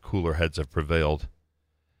seems that cooler heads have prevailed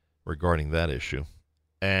regarding that issue.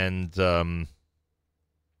 And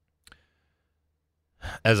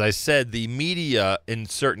as I said, the media in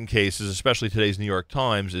certain cases, especially today's New York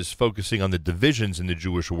Times, is focusing on the divisions in the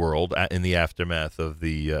Jewish world in the aftermath of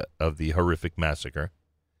the horrific massacre.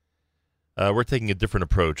 We're taking a different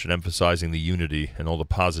approach and emphasizing the unity and all the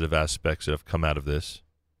positive aspects that have come out of this.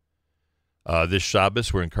 This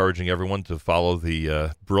Shabbos, we're encouraging everyone to follow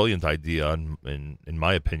the brilliant idea, in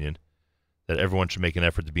my opinion, that everyone should make an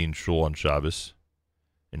effort to be in shul on Shabbos,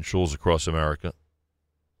 in shuls across America,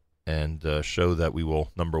 and show that we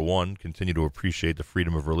will, number one, continue to appreciate the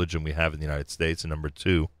freedom of religion we have in the United States, and number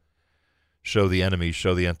two, show the enemy,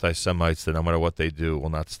 show the anti-Semites that no matter what they do,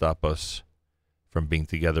 will not stop us from being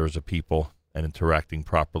together as a people and interacting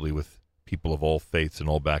properly with people of all faiths and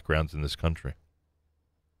all backgrounds in this country.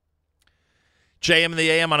 JM and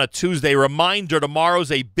the AM on a Tuesday. Reminder,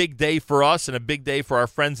 tomorrow's a big day for us and a big day for our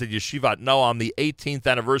friends at Yeshivat Noam. The 18th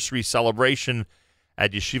anniversary celebration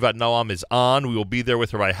at Yeshivat Noam is on. We will be there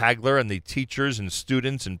with Rabbi Hagler and the teachers and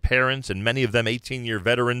students and parents, and many of them 18-year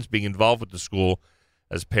veterans being involved with the school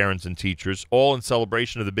as parents and teachers, all in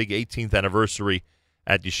celebration of the big 18th anniversary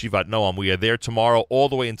at Yeshivat Noam. We are there tomorrow all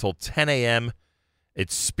the way until 10 a.m.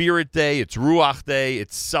 It's Spirit Day, it's Ruach Day,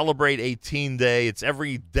 it's Celebrate 18 Day, it's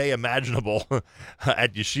every day imaginable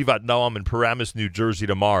at Yeshivat Noam in Paramus, New Jersey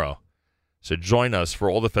tomorrow. So join us for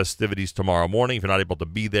all the festivities tomorrow morning. If you're not able to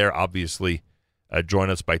be there, obviously, join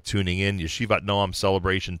us by tuning in. Yeshivat Noam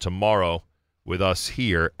celebration tomorrow with us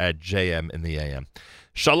here at JM in the AM.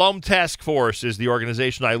 Shalom Task Force is the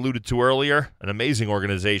organization I alluded to earlier, an amazing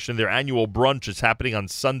organization. Their annual brunch is happening on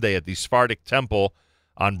Sunday at the Sephardic Temple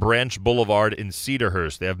on Branch Boulevard in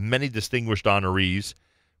Cedarhurst. They have many distinguished honorees.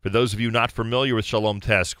 For those of you not familiar with Shalom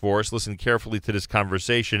Task Force, listen carefully to this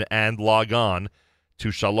conversation and log on to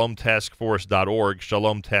shalomtaskforce.org,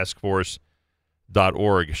 shalomtaskforce.org.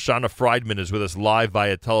 Shayna Frydman is with us live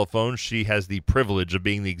via telephone. She has the privilege of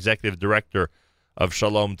being the executive director of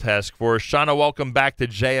Shalom Task Force. Shayna, welcome back to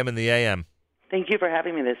JM in the AM. Thank you for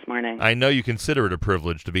having me this morning. I know you consider it a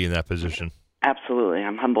privilege to be in that position. Absolutely.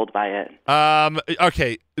 I'm humbled by it.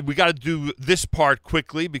 Okay, we got to do this part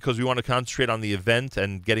quickly because we want to concentrate on the event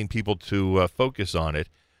and getting people to focus on it.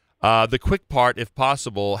 The quick part, if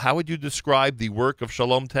possible, how would you describe the work of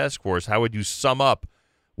Shalom Task Force? How would you sum up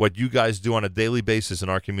what you guys do on a daily basis in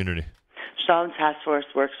our community? Shalom Task Force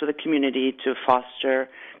works with the community to foster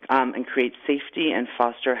and create safety and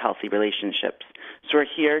foster healthy relationships. So we're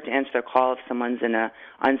here to answer the call if someone's in an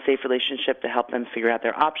unsafe relationship, to help them figure out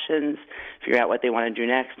their options, figure out what they want to do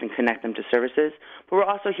next, and connect them to services. But we're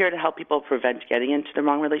also here to help people prevent getting into the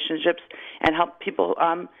wrong relationships and help people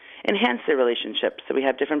enhance their relationships. So we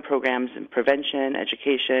have different programs in prevention,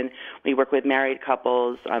 education. We work with married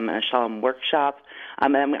couples, a Shalom workshop.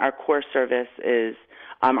 And then our core service is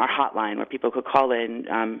our hotline, where people could call in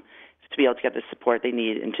to be able to get the support they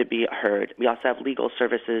need and to be heard. We also have legal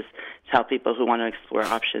services to help people who want to explore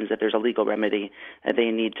options if there's a legal remedy that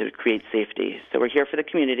they need to create safety. So we're here for the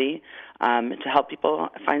community to help people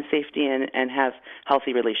find safety and have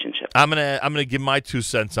healthy relationships. I'm gonna give my 2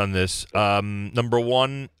 cents on this. Number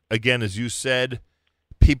one, again, as you said,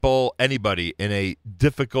 people, anybody in a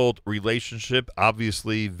difficult relationship,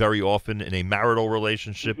 obviously very often in a marital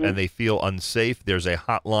relationship, and they feel unsafe, there's a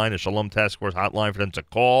hotline, a Shalom Task Force hotline for them to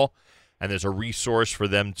call, and there's a resource for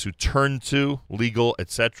them to turn to, legal,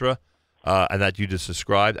 etc., and that you just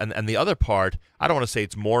described. And the other part, I don't want to say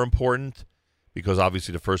it's more important, because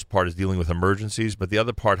obviously the first part is dealing with emergencies, but the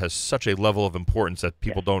other part has such a level of importance that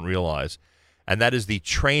people don't realize, and that is the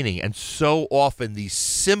training, and so often the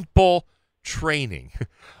simple training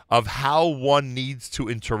of how one needs to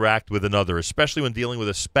interact with another, especially when dealing with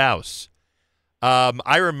a spouse.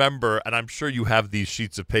 I remember, and I'm sure you have these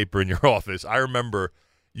sheets of paper in your office, I remember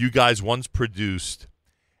you guys once produced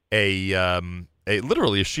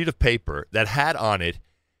literally a sheet of paper that had on it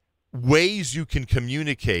ways you can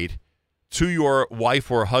communicate to your wife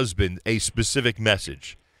or husband a specific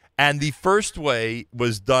message. And the first way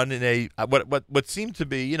was done in a what seemed to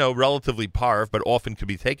be, relatively powerful, but often could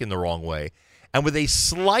be taken the wrong way. And with a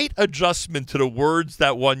slight adjustment to the words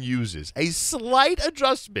that one uses, a slight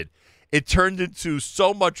adjustment, it turned into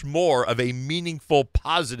so much more of a meaningful,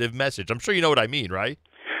 positive message. I'm sure you know what I mean, right?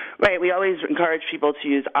 Right. We always encourage people to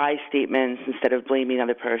use I statements instead of blaming the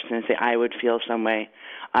other person and say, I would feel some way.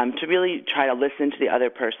 To really try to listen to the other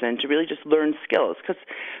person, to really just learn skills. Because,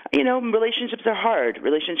 relationships are hard.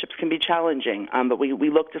 Relationships can be challenging. But we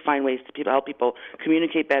look to find ways to help people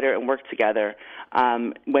communicate better and work together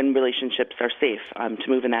when relationships are safe to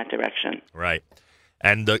move in that direction. Right.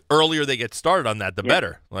 And the earlier they get started on that, the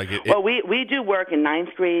better. Well, we do work in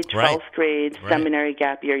 9th grade, 12th grade, seminary,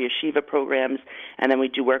 gap year, yeshiva programs, and then we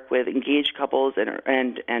do work with engaged couples,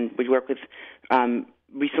 and we work with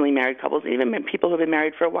recently married couples, and even people who have been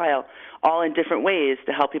married for a while, all in different ways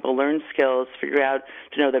to help people learn skills, figure out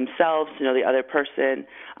to know themselves, to know the other person,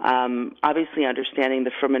 obviously understanding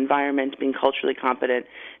the frum environment, being culturally competent,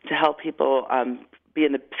 to help people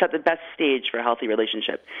set the best stage for a healthy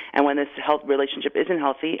relationship. And when this relationship isn't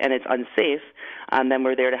healthy and it's unsafe, then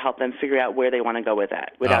we're there to help them figure out where they want to go with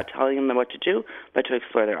that without telling them what to do, but to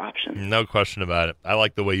explore their options. No question about it. I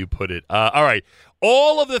like the way you put it. All right.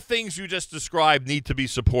 All of the things you just described need to be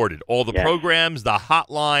supported. All the programs, the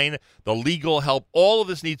hotline, the legal help, all of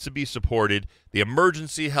this needs to be supported. The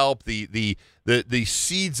emergency help, the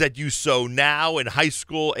seeds that you sow now in high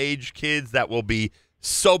school age kids that will be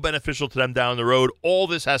so beneficial to them down the road. All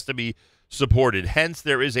this has to be supported. Hence,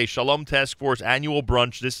 there is a Shalom Task Force annual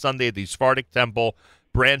brunch this Sunday at the Sephardic Temple,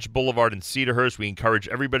 Branch Boulevard in Cedarhurst. We encourage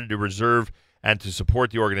everybody to reserve and to support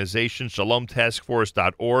the organization,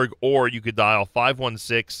 shalomtaskforce.org, or you could dial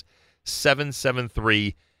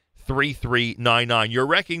 516-773-3399. You're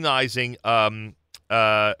recognizing Shani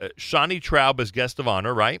Traub as guest of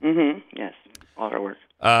honor, right? Mm-hmm. Yes, all of our work.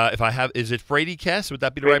 Is it Frady Kess? Would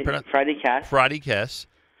that be the right pronunciation? Frady Kess.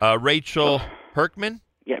 Rachel Herkman?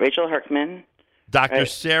 Yeah, Rachel Herkman. Dr.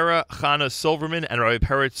 Sarah Chana Silverman and Rabbi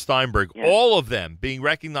Peretz Steinberg, all of them being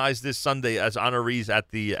recognized this Sunday as honorees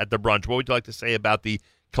at the brunch. What would you like to say about the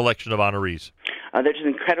collection of honorees? They're just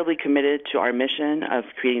incredibly committed to our mission of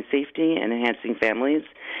creating safety and enhancing families,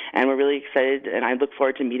 and we're really excited, and I look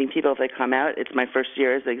forward to meeting people if they come out. It's my first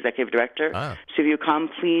year as the executive director, so if you come,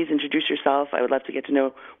 please introduce yourself. I would love to get to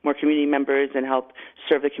know more community members and help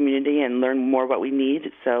serve the community and learn more what we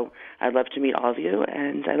need, so I'd love to meet all of you,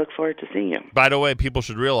 and I look forward to seeing you. By the way, people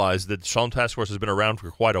should realize that Shalom Task Force has been around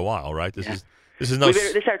for quite a while, right? This is This is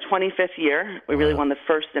our 25th year. We really want the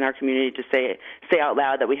first in our community to say out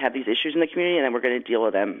loud that we have these issues in the community, and then we're going to deal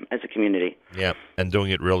with them as a community. Yeah, and doing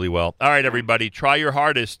it really well. All right, everybody, try your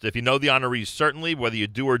hardest. If you know the honorees, certainly, whether you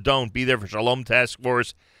do or don't, be there for Shalom Task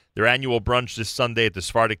Force, their annual brunch this Sunday at the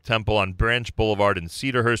Sephardic Temple on Branch Boulevard in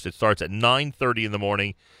Cedarhurst. It starts at 9:30 in the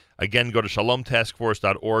morning. Again, go to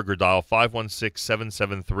shalomtaskforce.org or dial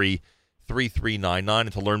 516-773-3399.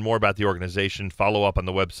 And to learn more about the organization, follow up on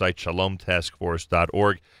the website,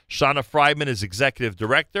 shalomtaskforce.org. Shayna Frydman is executive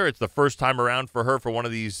director. It's the first time around for her for one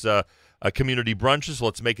of these community brunches. So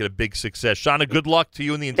let's make it a big success. Shayna, good luck to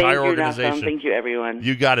you and the entire organization. Nachum. Thank you, everyone.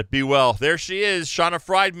 You got it. Be well. There she is, Shayna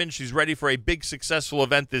Frydman. She's ready for a big, successful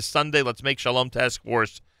event this Sunday. Let's make Shalom Task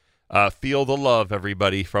Force feel the love,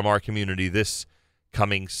 everybody, from our community this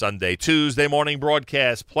coming Sunday. Tuesday morning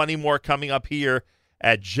broadcast. Plenty more coming up here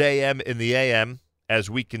at JM in the AM as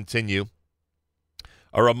we continue.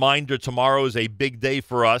 A reminder, tomorrow is a big day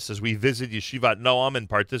for us as we visit Yeshivat Noam and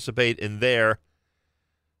participate in their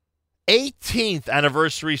 18th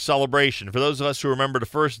anniversary celebration. For those of us who remember the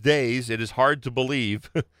first days, it is hard to believe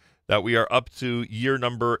that we are up to year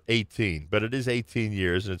number 18. But it is 18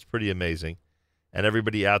 years, and it's pretty amazing. And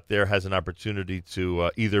everybody out there has an opportunity to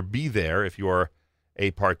either be there if you are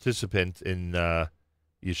a participant in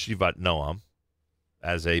Yeshivat Noam,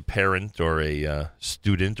 as a parent or a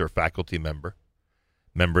student or faculty member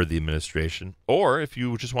of the administration, or if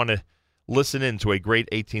you just want to listen in to a great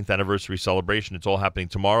 18th anniversary celebration. It's all happening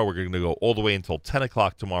tomorrow. We're going to go all the way until 10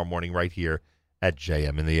 o'clock tomorrow morning right here at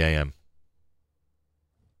JM in the AM.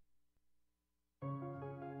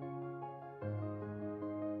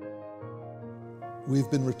 We've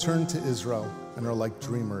been returned to Israel and are like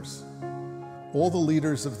dreamers. All the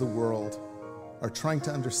leaders of the world are trying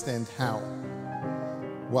to understand how,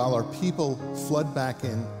 while our people flood back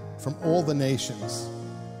in from all the nations,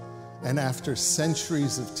 and after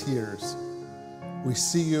centuries of tears, we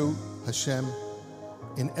see you, Hashem,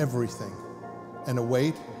 in everything, and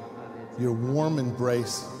await your warm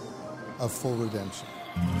embrace of full redemption.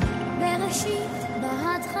 בראשית,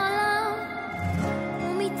 בהתחלה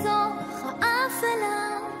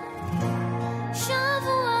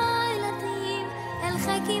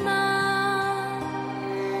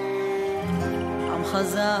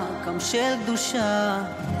חזק, עם של קדושה,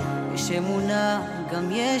 יש אמונה, גם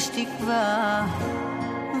יש תקווה,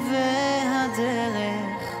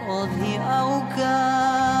 והדרך עוד היא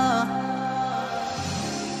ארוכה.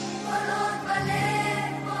 קולות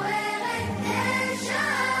בלב בוערת אש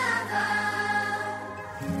אהבה,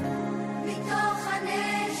 מתוך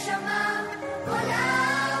הנשמה עולה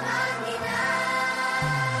מנגינה.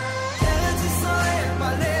 ארץ ישראל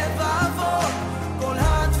בלב אבות, כל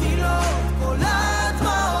התפילות, כל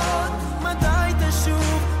הדמעות, מתי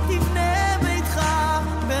תשוב תבנה ביתך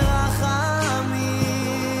ברחמים.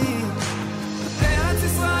 ארץ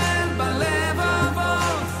ישראל בלב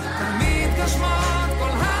אבות, תמיד גשמות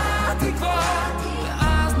כל התקוות,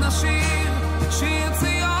 ואז נשיר שיר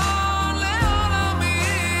ציון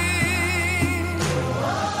לעולמים.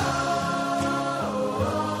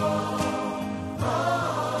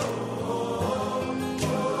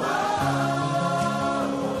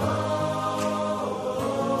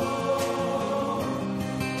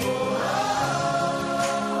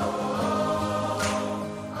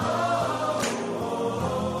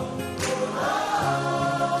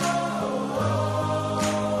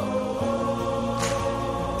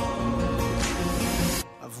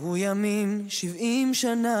 עברו ימים 70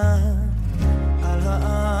 שנה על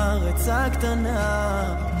הארץ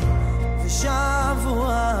הקטנה, ושבו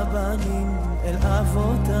הבנים אל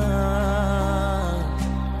אבותם.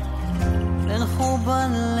 בין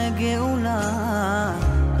חורבן לגאולה,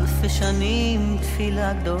 אלפי שנים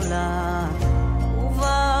תפילה גדולה,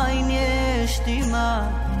 ובעין יש דמעה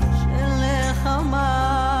של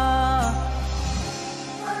נחמה.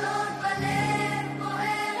 קולות בלב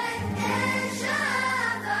בוערת אש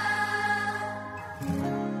אהבה,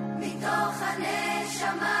 מתוך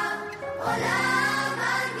הנשמה עולה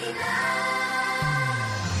מנגינה.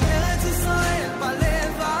 ארץ ישראל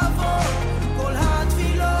בלב אבות, כל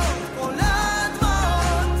התפילות, כל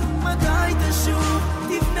הדמעות, מתי תשוב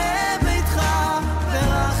תבנה ביתך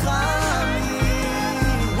ברחמים.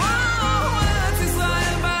 ארץ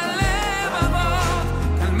ישראל בלב אבות,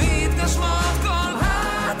 כאן מתגשמות כל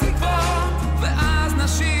התקוות, ואז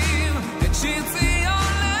נשיר את שיר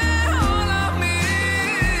ציון לעולמים.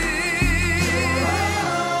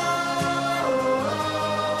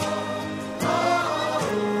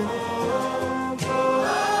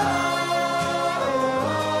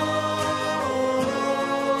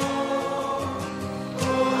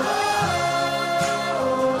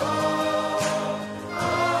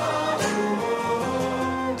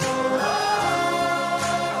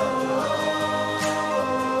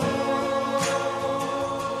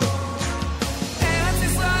 ארץ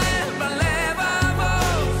ישראל בלב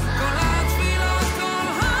אבות, כל התפילות, כל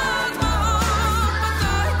הדמעות,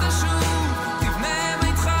 מתי תשוב תבנה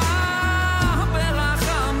ביתך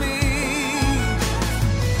ברחמים.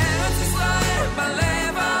 ארץ ישראל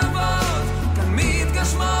בלב אבות, כאן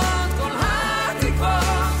מתגשמות כל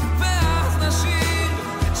התקוות, ואז נשיר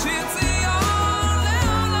את שיר ציון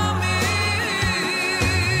לעולמים.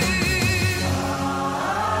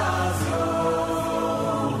 אז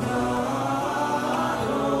יום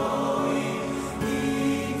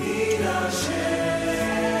גיל השם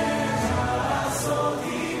לעשות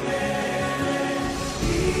אימרת,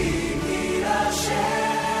 גיל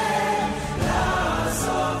השם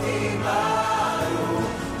לעשות עמנו,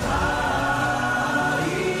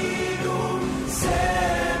 היינו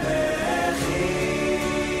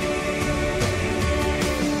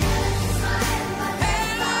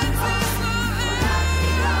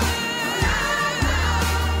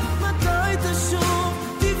מתי תשוב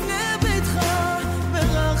תבנה ביתך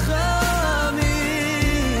ברחמים.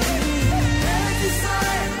 ארץ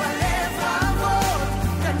ישראל בלב אבות,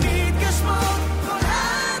 כאן מתגשמות כל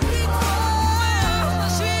התקוות,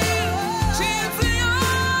 נשיר שיר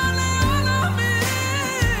ציון לעולמים.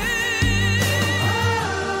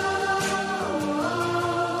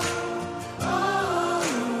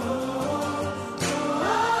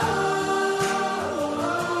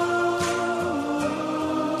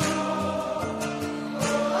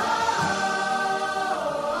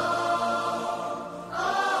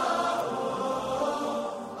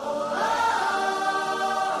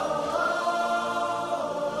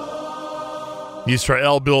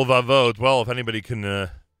 Yisrael Bilvavot. Well, if anybody can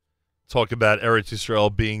talk about Eretz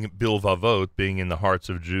Yisrael being Bilvavot, being in the hearts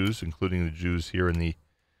of Jews, including the Jews here in the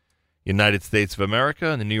United States of America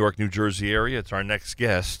and the New York, New Jersey area, it's our next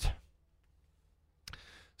guest.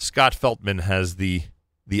 Scott Feltman has the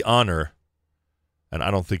honor, and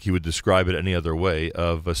I don't think he would describe it any other way,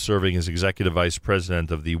 of serving as Executive Vice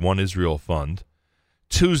President of the One Israel Fund.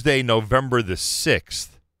 Tuesday, November the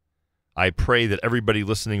 6th, I pray that everybody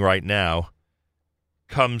listening right now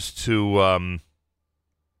comes to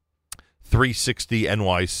 360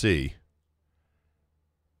 NYC,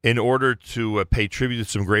 in order to pay tribute to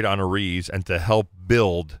some great honorees and to help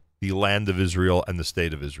build the land of Israel and the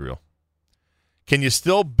state of Israel. Can you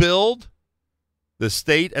still build the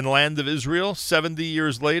state and land of Israel 70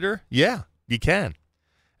 years later? Yeah, you can.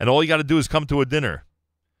 And all you got to do is come to a dinner.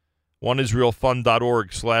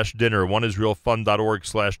 oneisraelfund.org/dinner,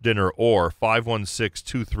 oneisraelfund.org/dinner, or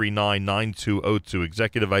 516-239-9202.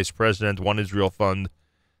 Executive Vice President, One Israel Fund,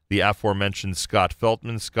 the aforementioned Scott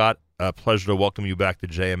Feltman. Scott, a pleasure to welcome you back to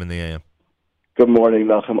JM in the AM. Good morning,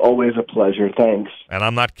 Malcolm. Always a pleasure. Thanks. And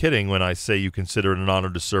I'm not kidding when I say you consider it an honor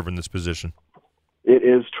to serve in this position. It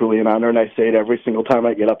is truly an honor, and I say it every single time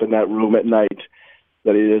I get up in that room at night,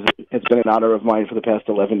 that it's been an honor of mine for the past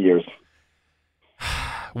 11 years.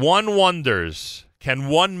 One wonders, can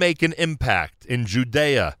one make an impact in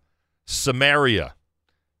Judea, Samaria,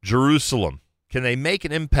 Jerusalem? Can they make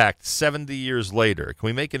an impact 70 years later? Can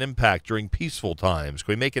we make an impact during peaceful times?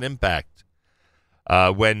 Can we make an impact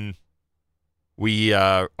when we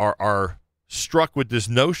are struck with this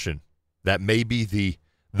notion that maybe the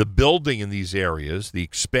building in these areas, the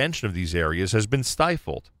expansion of these areas has been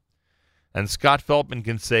stifled? And Scott Feltman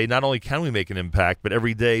can say, not only can we make an impact, but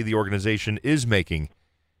every day the organization is making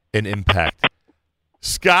an impact.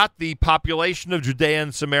 Scott, the population of Judea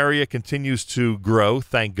and Samaria continues to grow,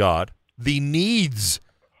 thank God. The needs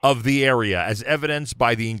of the area, as evidenced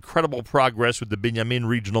by the incredible progress with the Binyamin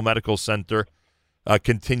Regional Medical Center,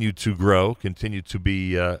 continue to grow, continue to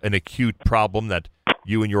be an acute problem that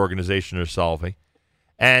you and your organization are solving.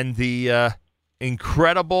 And the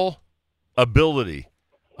incredible ability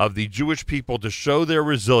of the Jewish people to show their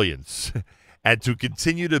resilience and to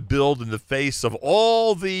continue to build in the face of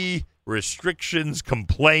all the restrictions,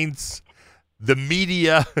 complaints. The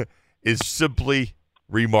media is simply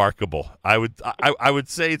remarkable. I would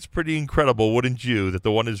say it's pretty incredible, wouldn't you, that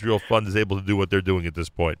the One Israel Fund is able to do what they're doing at this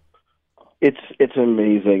point? It's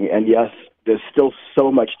amazing, and yes, there's still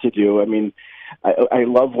so much to do. I mean, I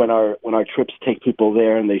love when our trips take people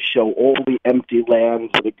there and they show all the empty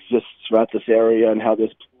land that exists throughout this area and how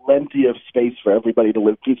there's plenty of space for everybody to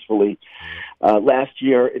live peacefully. Last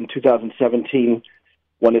year, in 2017,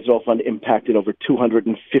 One Israel Fund impacted over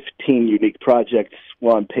 215 unique projects.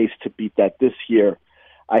 We're on pace to beat that this year.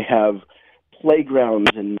 I have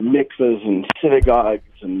playgrounds and mikvahs and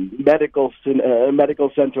synagogues and medical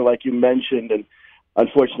center, like you mentioned, and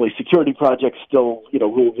unfortunately, security projects still,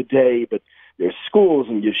 rule the day. But there's schools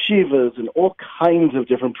and yeshivas and all kinds of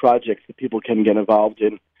different projects that people can get involved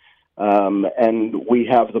in, and we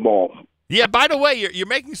have them all. Yeah. By the way, you're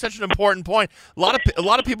making such an important point. A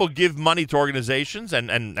lot of people give money to organizations,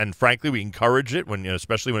 and frankly, we encourage it when,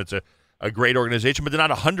 especially when it's a great organization, but they're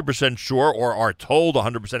not 100% sure or are told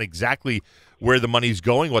 100% exactly where the money's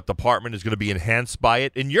going, what department is going to be enhanced by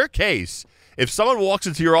it. In your case, if someone walks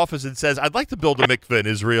into your office and says, I'd like to build a mikveh in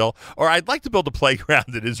Israel, or I'd like to build a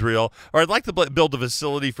playground in Israel, or I'd like to build a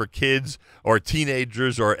facility for kids or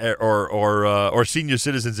teenagers or senior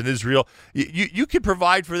citizens in Israel, you can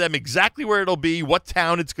provide for them exactly where it'll be, what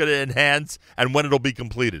town it's going to enhance, and when it'll be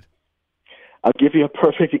completed. I'll give you a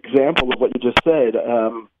perfect example of what you just said.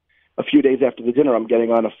 A few days after the dinner, I'm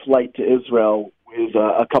getting on a flight to Israel with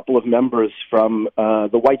a couple of members from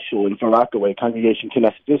the White Shul in Far Rockaway, Congregation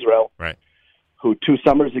Knesset Israel, right, who 2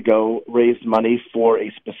 summers ago raised money for a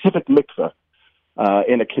specific mikveh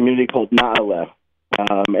in a community called Naale.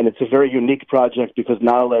 And it's a very unique project because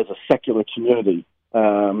Naale is a secular community,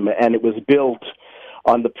 and it was built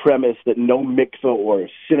on the premise that no mikveh or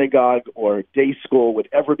synagogue or day school would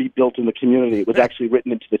ever be built in the community. It was actually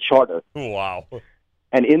written into the charter. Wow.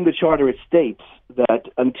 And in the charter, it states that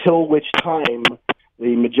until which time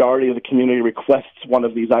the majority of the community requests one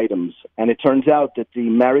of these items. And it turns out that the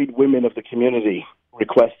married women of the community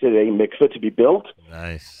requested a mikveh to be built.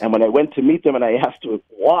 Nice. And when I went to meet them and I asked her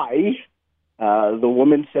why, the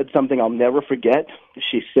woman said something I'll never forget.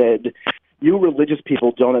 She said, "You religious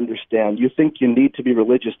people don't understand. You think you need to be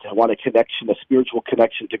religious to want a connection, a spiritual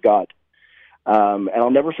connection to God." And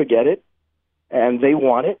I'll never forget it. And they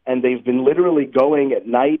want it, and they've been literally going at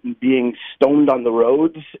night and being stoned on the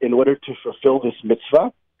roads in order to fulfill this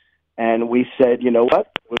mitzvah. And we said, you know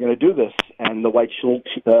what, we're going to do this. And the White Shul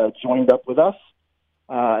joined up with us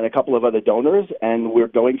and a couple of other donors, and we're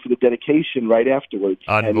going for the dedication right afterwards.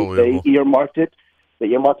 Unbelievable. And they earmarked it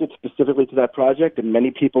specifically to that project, and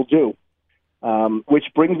many people do. Which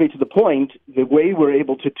brings me to the point, the way we're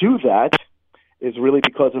able to do that is really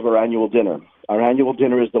because of our annual dinner. Our annual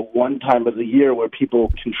dinner is the one time of the year where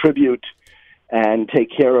people contribute and take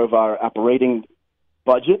care of our operating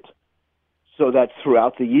budget so that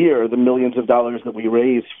throughout the year, the millions of dollars that we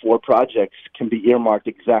raise for projects can be earmarked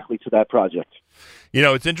exactly to that project. You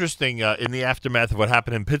know, it's interesting, in the aftermath of what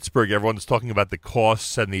happened in Pittsburgh, everyone's talking about the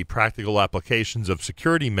costs and the practical applications of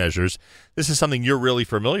security measures. This is something you're really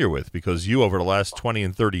familiar with because you, over the last 20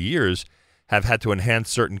 and 30 years, have had to enhance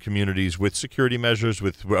certain communities with security measures,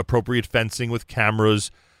 with appropriate fencing, with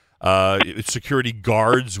cameras, security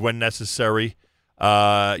guards when necessary.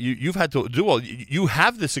 You've had to do all. You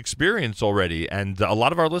have this experience already, and a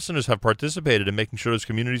lot of our listeners have participated in making sure those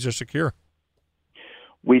communities are secure.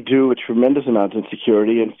 We do a tremendous amount in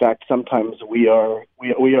security. In fact, sometimes we are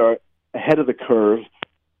ahead of the curve.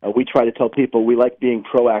 We try to tell people we like being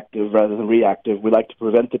proactive rather than reactive. We like to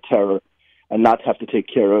prevent the terror and not have to take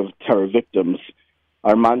care of terror victims.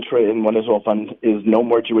 Our mantra in One Israel Fund is no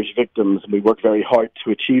more Jewish victims, and we work very hard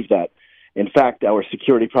to achieve that. In fact, our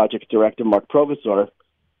security project director, Mark Provisor,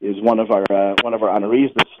 is one of our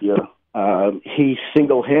honorees this year. He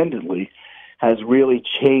single-handedly has really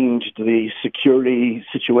changed the security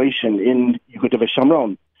situation in Yehuda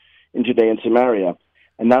v'Shamron, in Judea and Samaria.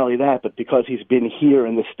 And not only that, but because he's been here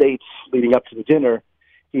in the States leading up to the dinner,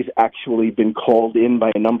 he's actually been called in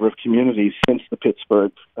by a number of communities since the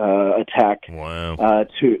Pittsburgh attack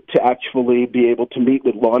to actually be able to meet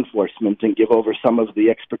with law enforcement and give over some of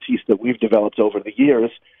the expertise that we've developed over the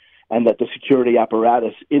years, and that the security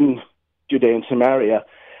apparatus in Judea and Samaria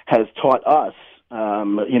has taught us,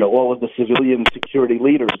 all of the civilian security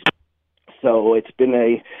leaders. So it's been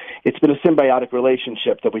a symbiotic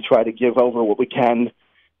relationship that we try to give over what we can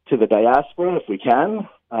to the diaspora if we can,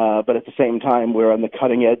 but at the same time we're on the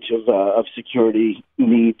cutting edge of security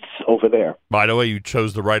needs over there. By the way, you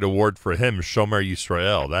chose the right award for him, Shomer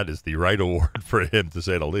Yisrael. That is the right award for him, to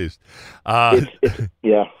say the least.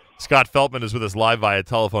 Yeah. Scott Feltman is with us live via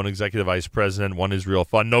telephone, Executive Vice President, One Israel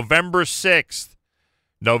Fund. November 6th.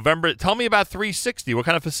 Tell me about 360. What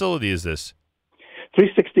kind of facility is this?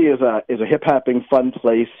 360 is a hip-hopping, fun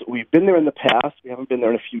place. We've been there in the past. We haven't been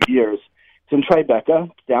there in a few years. It's in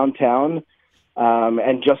Tribeca, downtown,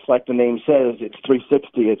 and just like the name says, it's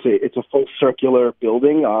 360. It's a full circular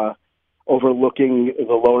building overlooking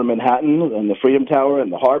the Lower Manhattan and the Freedom Tower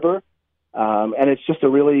and the harbor, and it's just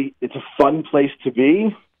it's a fun place to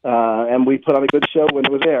be. And we put on a good show when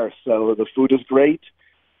we're there. So the food is great.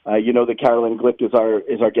 That Carolyn Glick is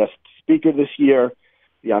our guest speaker this year.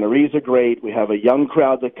 The honorees are great. We have a young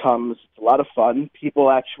crowd that comes. It's a lot of fun. People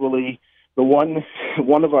actually, one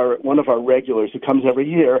of our regulars who comes every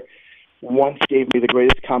year once gave me the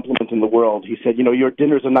greatest compliment in the world. He said, your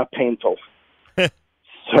dinners are not painful.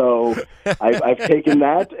 So I've taken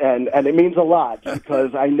that, and it means a lot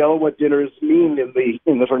because I know what dinners mean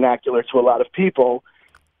in the vernacular to a lot of people.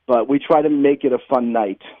 But we try to make it a fun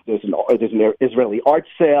night. There's an Israeli art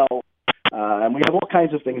sale, and we have all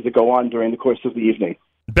kinds of things that go on during the course of the evening.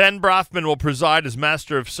 Ben Brafman will preside as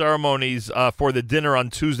Master of Ceremonies for the dinner on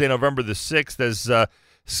Tuesday, November the 6th. As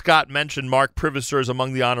Scott mentioned, Mark Provisor is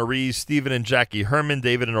among the honorees. Stephen and Jackie Hellman,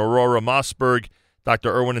 David and Aurora Mossberg,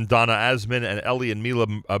 Dr. Irwin and Donna Asman, and Elliot and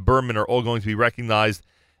Mila Berman are all going to be recognized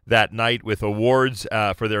that night with awards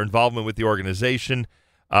for their involvement with the organization.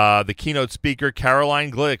 The keynote speaker, Caroline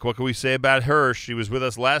Glick, what can we say about her? She was with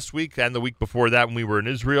us last week and the week before that when we were in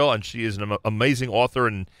Israel, and she is an amazing author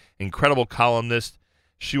and incredible columnist.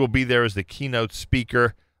 She will be there as the keynote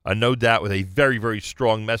speaker, no doubt with a very, very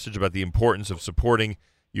strong message about the importance of supporting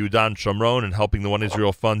Yehuda and Shomron and helping the One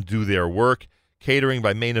Israel Fund do their work. Catering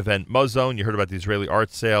by Main Event Muzone. You heard about the Israeli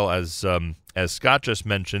art sale, as Scott just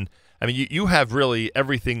mentioned. I mean, you have really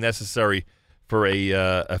everything necessary for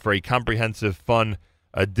a comprehensive, fun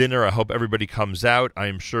dinner. I hope everybody comes out. I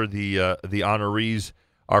am sure the honorees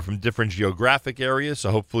are from different geographic areas,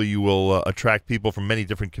 so hopefully you will attract people from many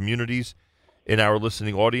different communities in our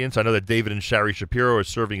listening audience. I know that David and Shari Shapiro are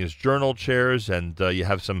serving as journal chairs, and you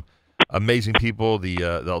have some amazing people, the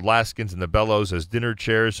Alaskans and the Bellows as dinner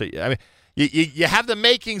chairs. So, I mean, you have the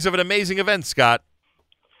makings of an amazing event, Scott.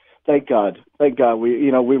 Thank God.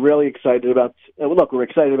 We're really excited about. Look, we're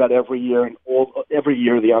excited about every year, and every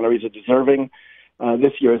year the honorees are deserving.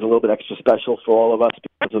 This year is a little bit extra special for all of us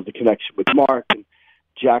because of the connection with Mark. And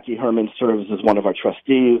Jackie Hellman serves as one of our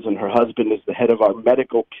trustees, and her husband is the head of our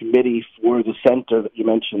medical committee for the center that you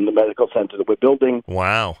mentioned, the medical center that we're building.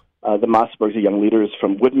 Wow. The Mossbergs are young leaders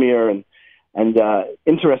from Woodmere, and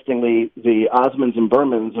interestingly, the Osmonds and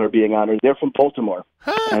Bermans are being honored. They're from Baltimore,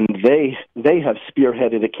 and they have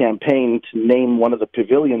spearheaded a campaign to name one of the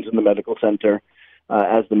pavilions in the medical center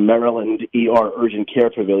as the Maryland ER Urgent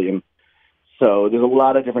Care Pavilion. So there's a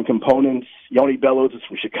lot of different components. Yoni Bellows is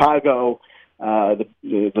from Chicago.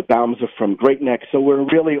 The Baums are from Great Neck. So we're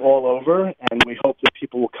really all over, and we hope that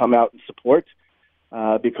people will come out and support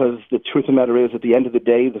because the truth of the matter is, at the end of the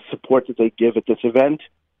day, the support that they give at this event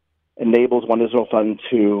enables One Israel Fund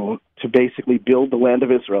to basically build the land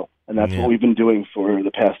of Israel. And that's what we've been doing for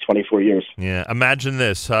the past 24 years. Yeah, imagine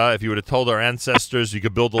this, huh? If you would have told our ancestors you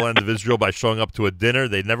could build the land of Israel by showing up to a dinner,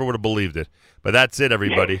 they never would have believed it. But that's it,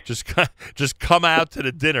 everybody. Just come out to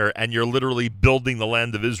the dinner, and you're literally building the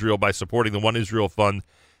land of Israel by supporting the One Israel Fund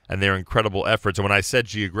and their incredible efforts. And when I said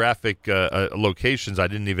geographic locations, I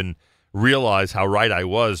didn't even realize how right I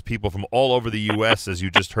was. People from all over the U.S., as you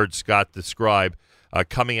just heard Scott describe,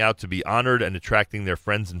 coming out to be honored and attracting their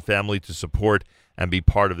friends and family to support and be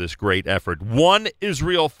part of this great effort.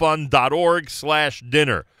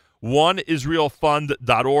 OneIsraelFund.org/dinner.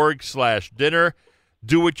 OneIsraelFund.org/dinner.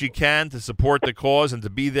 Do what you can to support the cause and to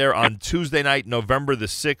be there on Tuesday night, November the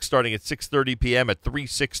 6th, starting at 6:30 p.m. at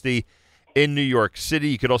 360 in New York City.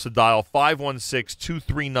 You could also dial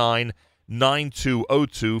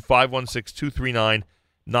 516-239-9202,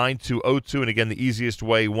 516-239-9202. And again, the easiest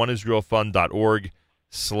way,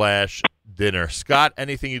 OneIsraelFund.org/dinner. Scott,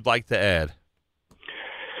 anything you'd like to add?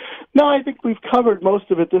 No, I think we've covered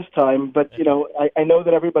most of it this time, but I know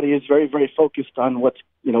that everybody is very, very focused on what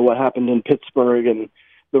happened in Pittsburgh and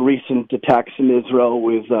the recent attacks in Israel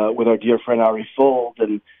with our dear friend Ari Fold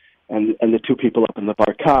and the two people up in the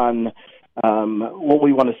Barkan. What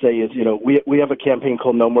we want to say is, we have a campaign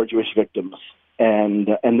called No More Jewish Victims, and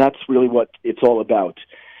that's really what it's all about.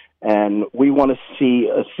 And we want to see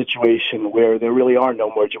a situation where there really are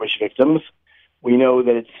no more Jewish victims. We know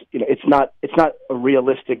that it's not a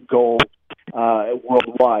realistic goal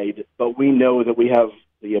worldwide, but we know that we have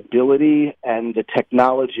the ability and the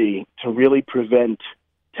technology to really prevent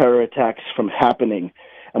terror attacks from happening,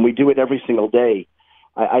 and we do it every single day.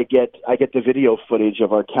 I get the video footage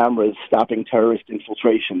of our cameras stopping terrorist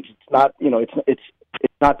infiltrations. It's not it's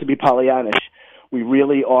not to be Pollyannish. We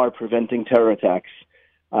really are preventing terror attacks.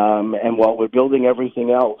 And while we're building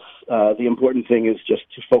everything else, the important thing is just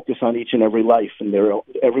to focus on each and every life. And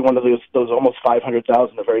every one of those almost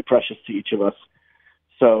 500,000 are very precious to each of us.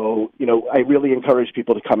 So, I really encourage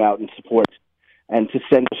people to come out and support and to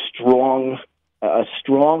send a strong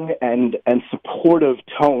and supportive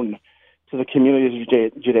tone to the communities of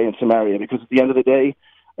Judea and Samaria. Because at the end of the day,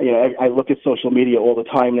 I look at social media all the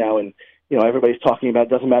time now, and everybody's talking about it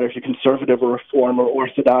doesn't matter if you're conservative or reform or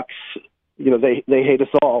Orthodox. They hate us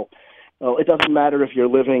all. Well, it doesn't matter if you're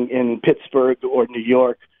living in Pittsburgh or New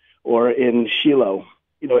York or in Shiloh.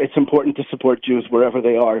 It's important to support Jews wherever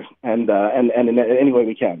they are and in any way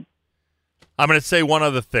we can. I'm going to say one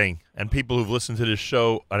other thing, and people who've listened to this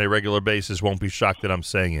show on a regular basis won't be shocked that I'm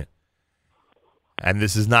saying it. And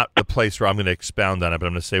this is not the place where I'm going to expound on it, but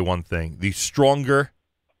I'm going to say one thing. The stronger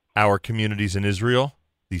our communities in Israel,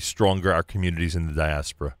 the stronger our communities in the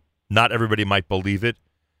diaspora. Not everybody might believe it.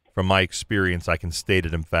 From my experience, I can state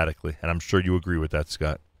it emphatically, and I'm sure you agree with that,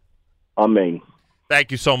 Scott. Amen.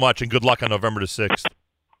 Thank you so much, and good luck on November the 6th.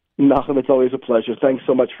 Nachum, it's always a pleasure. Thanks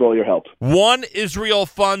so much for all your help.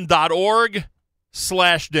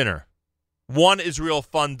 OneIsraelFund.org/dinner.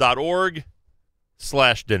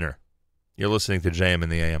 OneIsraelFund.org/dinner. You're listening to JM in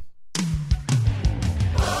the AM.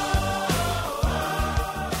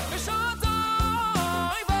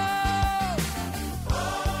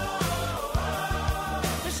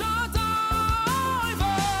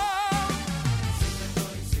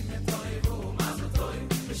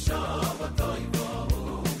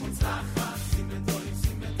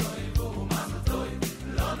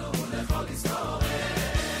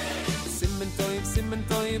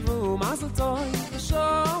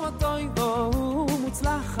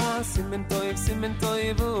 Simen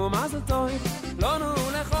toiv u'mazel toiv Lonu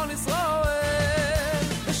lechol Yisrael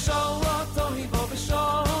B'shor toiv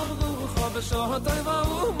u'b'shor rucho B'shor toiv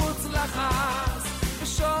u'mutzlachas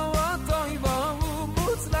B'shor toiv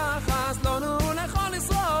u'mutzlachas Lonu lechol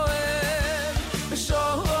Yisrael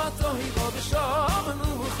B'shor toiv u'b'shor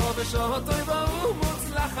rucho B'shor toiv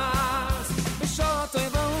u'mutzlachas B'shor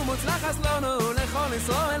toiv u'mutzlachas Lonu lechol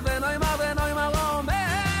Yisrael B'noimar omer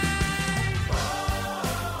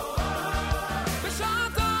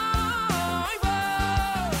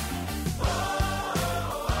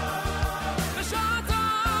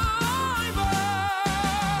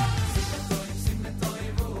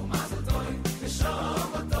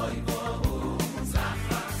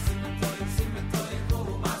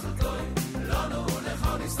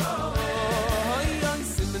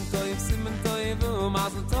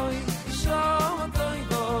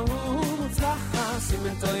Simen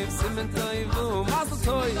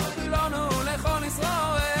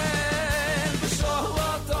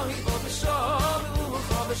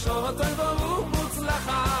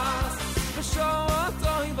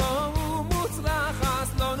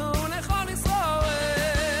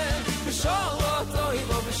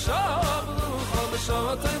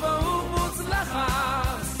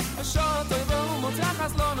מוצלחס בשעות טויבו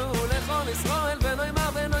ומוצלחס לנו לכל ישראל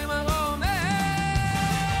ונאמר אמן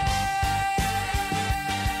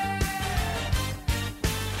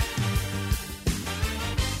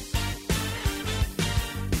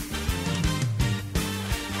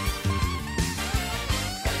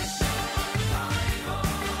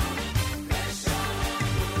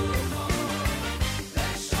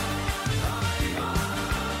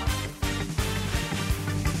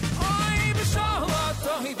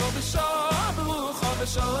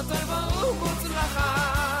בשעות טויבו ומוצלחס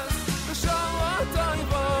בשעות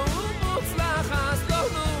טויבו ומוצלחס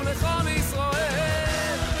לנו לכל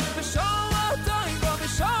ישראל בשעות טויבו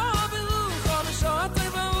בשעות ברוחו בשעות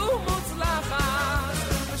טויבו ומוצלחס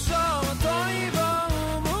בשעות טויבו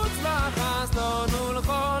ומוצלחס לנו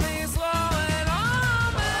לכל ישראל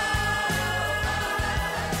אמן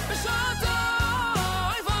בשעות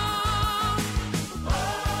טויבו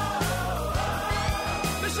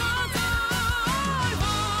בשעות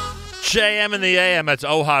JM in the AM, that's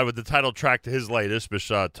OHEL with the title track to his latest,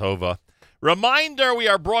 B'Shah Tova. Reminder, we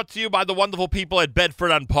are brought to you by the wonderful people at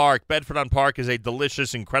Bedford on Park. Bedford on Park is a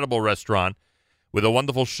delicious, incredible restaurant with a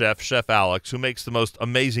wonderful chef, Chef Alex, who makes the most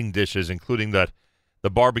amazing dishes, including the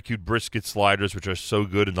barbecued brisket sliders, which are so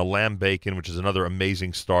good, and the lamb bacon, which is another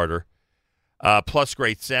amazing starter. Plus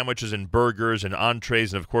great sandwiches and burgers and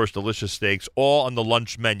entrees and, of course, delicious steaks, all on the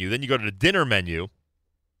lunch menu. Then you go to the dinner menu,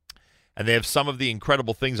 and they have some of the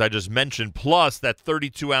incredible things I just mentioned, plus that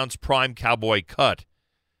 32-ounce prime cowboy cut,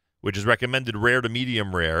 which is recommended rare to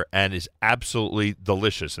medium rare and is absolutely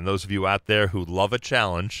delicious. And those of you out there who love a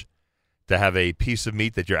challenge to have a piece of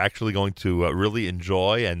meat that you're actually going to really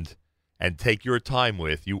enjoy and take your time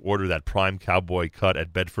with, you order that prime cowboy cut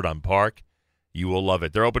at Bedford on Park. You will love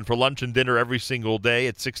it. They're open for lunch and dinner every single day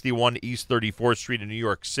at 61 East 34th Street in New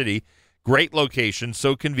York City. Great location,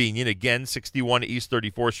 so convenient. Again, 61 East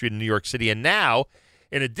 34th Street in New York City. And now,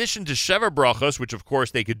 in addition to Sheva Brachos, which of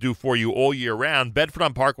course they could do for you all year round, Bedford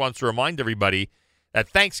on Park wants to remind everybody that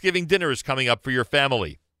Thanksgiving dinner is coming up for your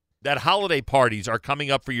family, that holiday parties are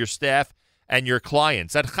coming up for your staff and your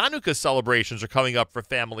clients, that Hanukkah celebrations are coming up for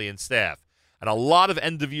family and staff, and a lot of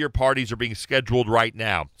end-of-year parties are being scheduled right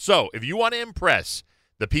now. So, if you want to impress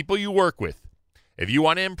the people you work with, if you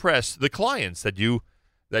want to impress the clients that you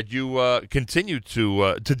continue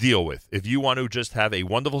to deal with, if you want to just have a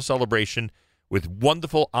wonderful celebration with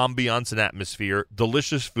wonderful ambiance and atmosphere,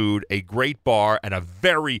 delicious food, a great bar, and a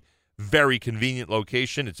very, very convenient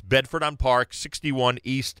location, it's Bedford on Park, 61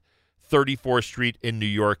 East 34th Street in New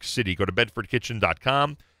York City. Go to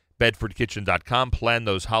bedfordkitchen.com, bedfordkitchen.com. Plan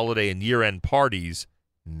those holiday and year-end parties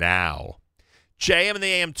now. JM and the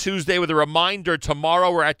AM Tuesday with a reminder, tomorrow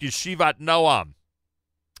we're at Yeshivat Noam.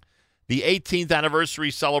 The 18th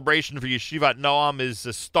anniversary celebration for Yeshivat Noam is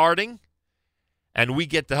starting, and we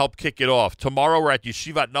get to help kick it off. Tomorrow we're at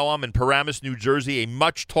Yeshivat Noam in Paramus, New Jersey, a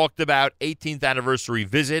much-talked-about 18th anniversary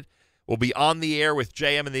visit. We'll be on the air with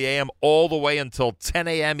JM and the AM all the way until 10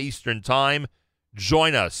 a.m. Eastern Time.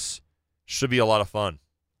 Join us. Should be a lot of fun.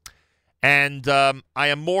 And I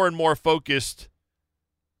am more and more focused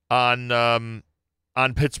on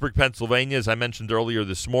Pittsburgh, Pennsylvania, as I mentioned earlier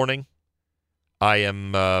this morning. I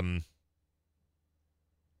am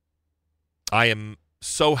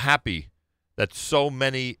so happy that so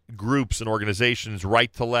many groups and organizations,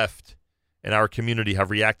 right to left, in our community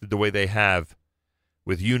have reacted the way they have,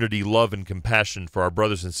 with unity, love, and compassion for our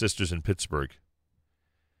brothers and sisters in Pittsburgh.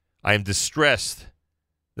 I am distressed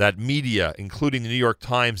that media, including the New York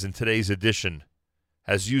Times in today's edition,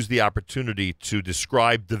 has used the opportunity to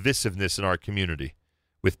describe divisiveness in our community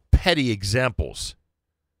with petty examples.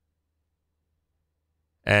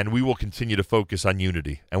 And we will continue to focus on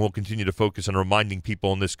unity, and we'll continue to focus on reminding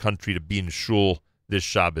people in this country to be in shul this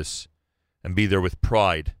Shabbos and be there with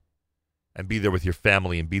pride and be there with your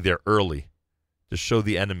family and be there early to show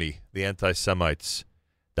the enemy, the anti-Semites,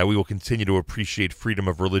 that we will continue to appreciate freedom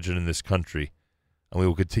of religion in this country, and we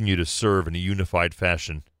will continue to serve in a unified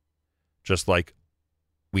fashion, just like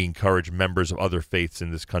we encourage members of other faiths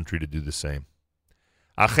in this country to do the same.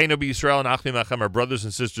 Achenu b'Yisrael and Achim Achem, our brothers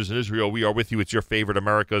and sisters in Israel, we are with you. It's your favorite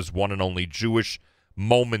America's one and only Jewish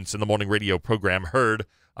Moments in the Morning radio program, heard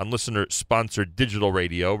on listener-sponsored digital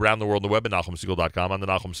radio around the world on the web at NachumSegal.com, on the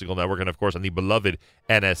Nachum Segal Network, and, of course, on the beloved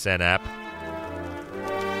NSN app.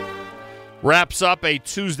 Wraps up a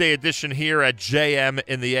Tuesday edition here at JM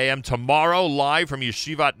in the AM. Tomorrow, live from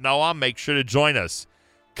Yeshivat Noam. Make sure to join us.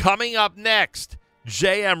 Coming up next,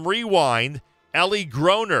 JM Rewind, Eli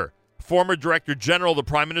Groner, former Director General of the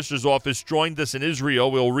Prime Minister's Office, joined us in Israel.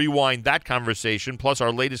 We'll rewind that conversation, plus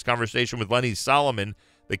our latest conversation with Lenny Solomon,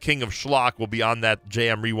 the King of Schlock, will be on that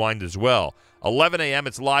JM Rewind as well. 11 a.m.,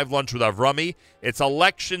 it's Live Lunch with Avrami. It's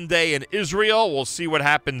Election Day in Israel. We'll see what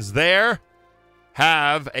happens there.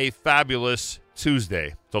 Have a fabulous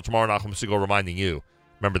Tuesday. Till tomorrow, Nachum Segal reminding you,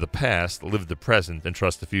 remember the past, live the present, and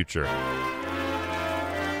trust the future.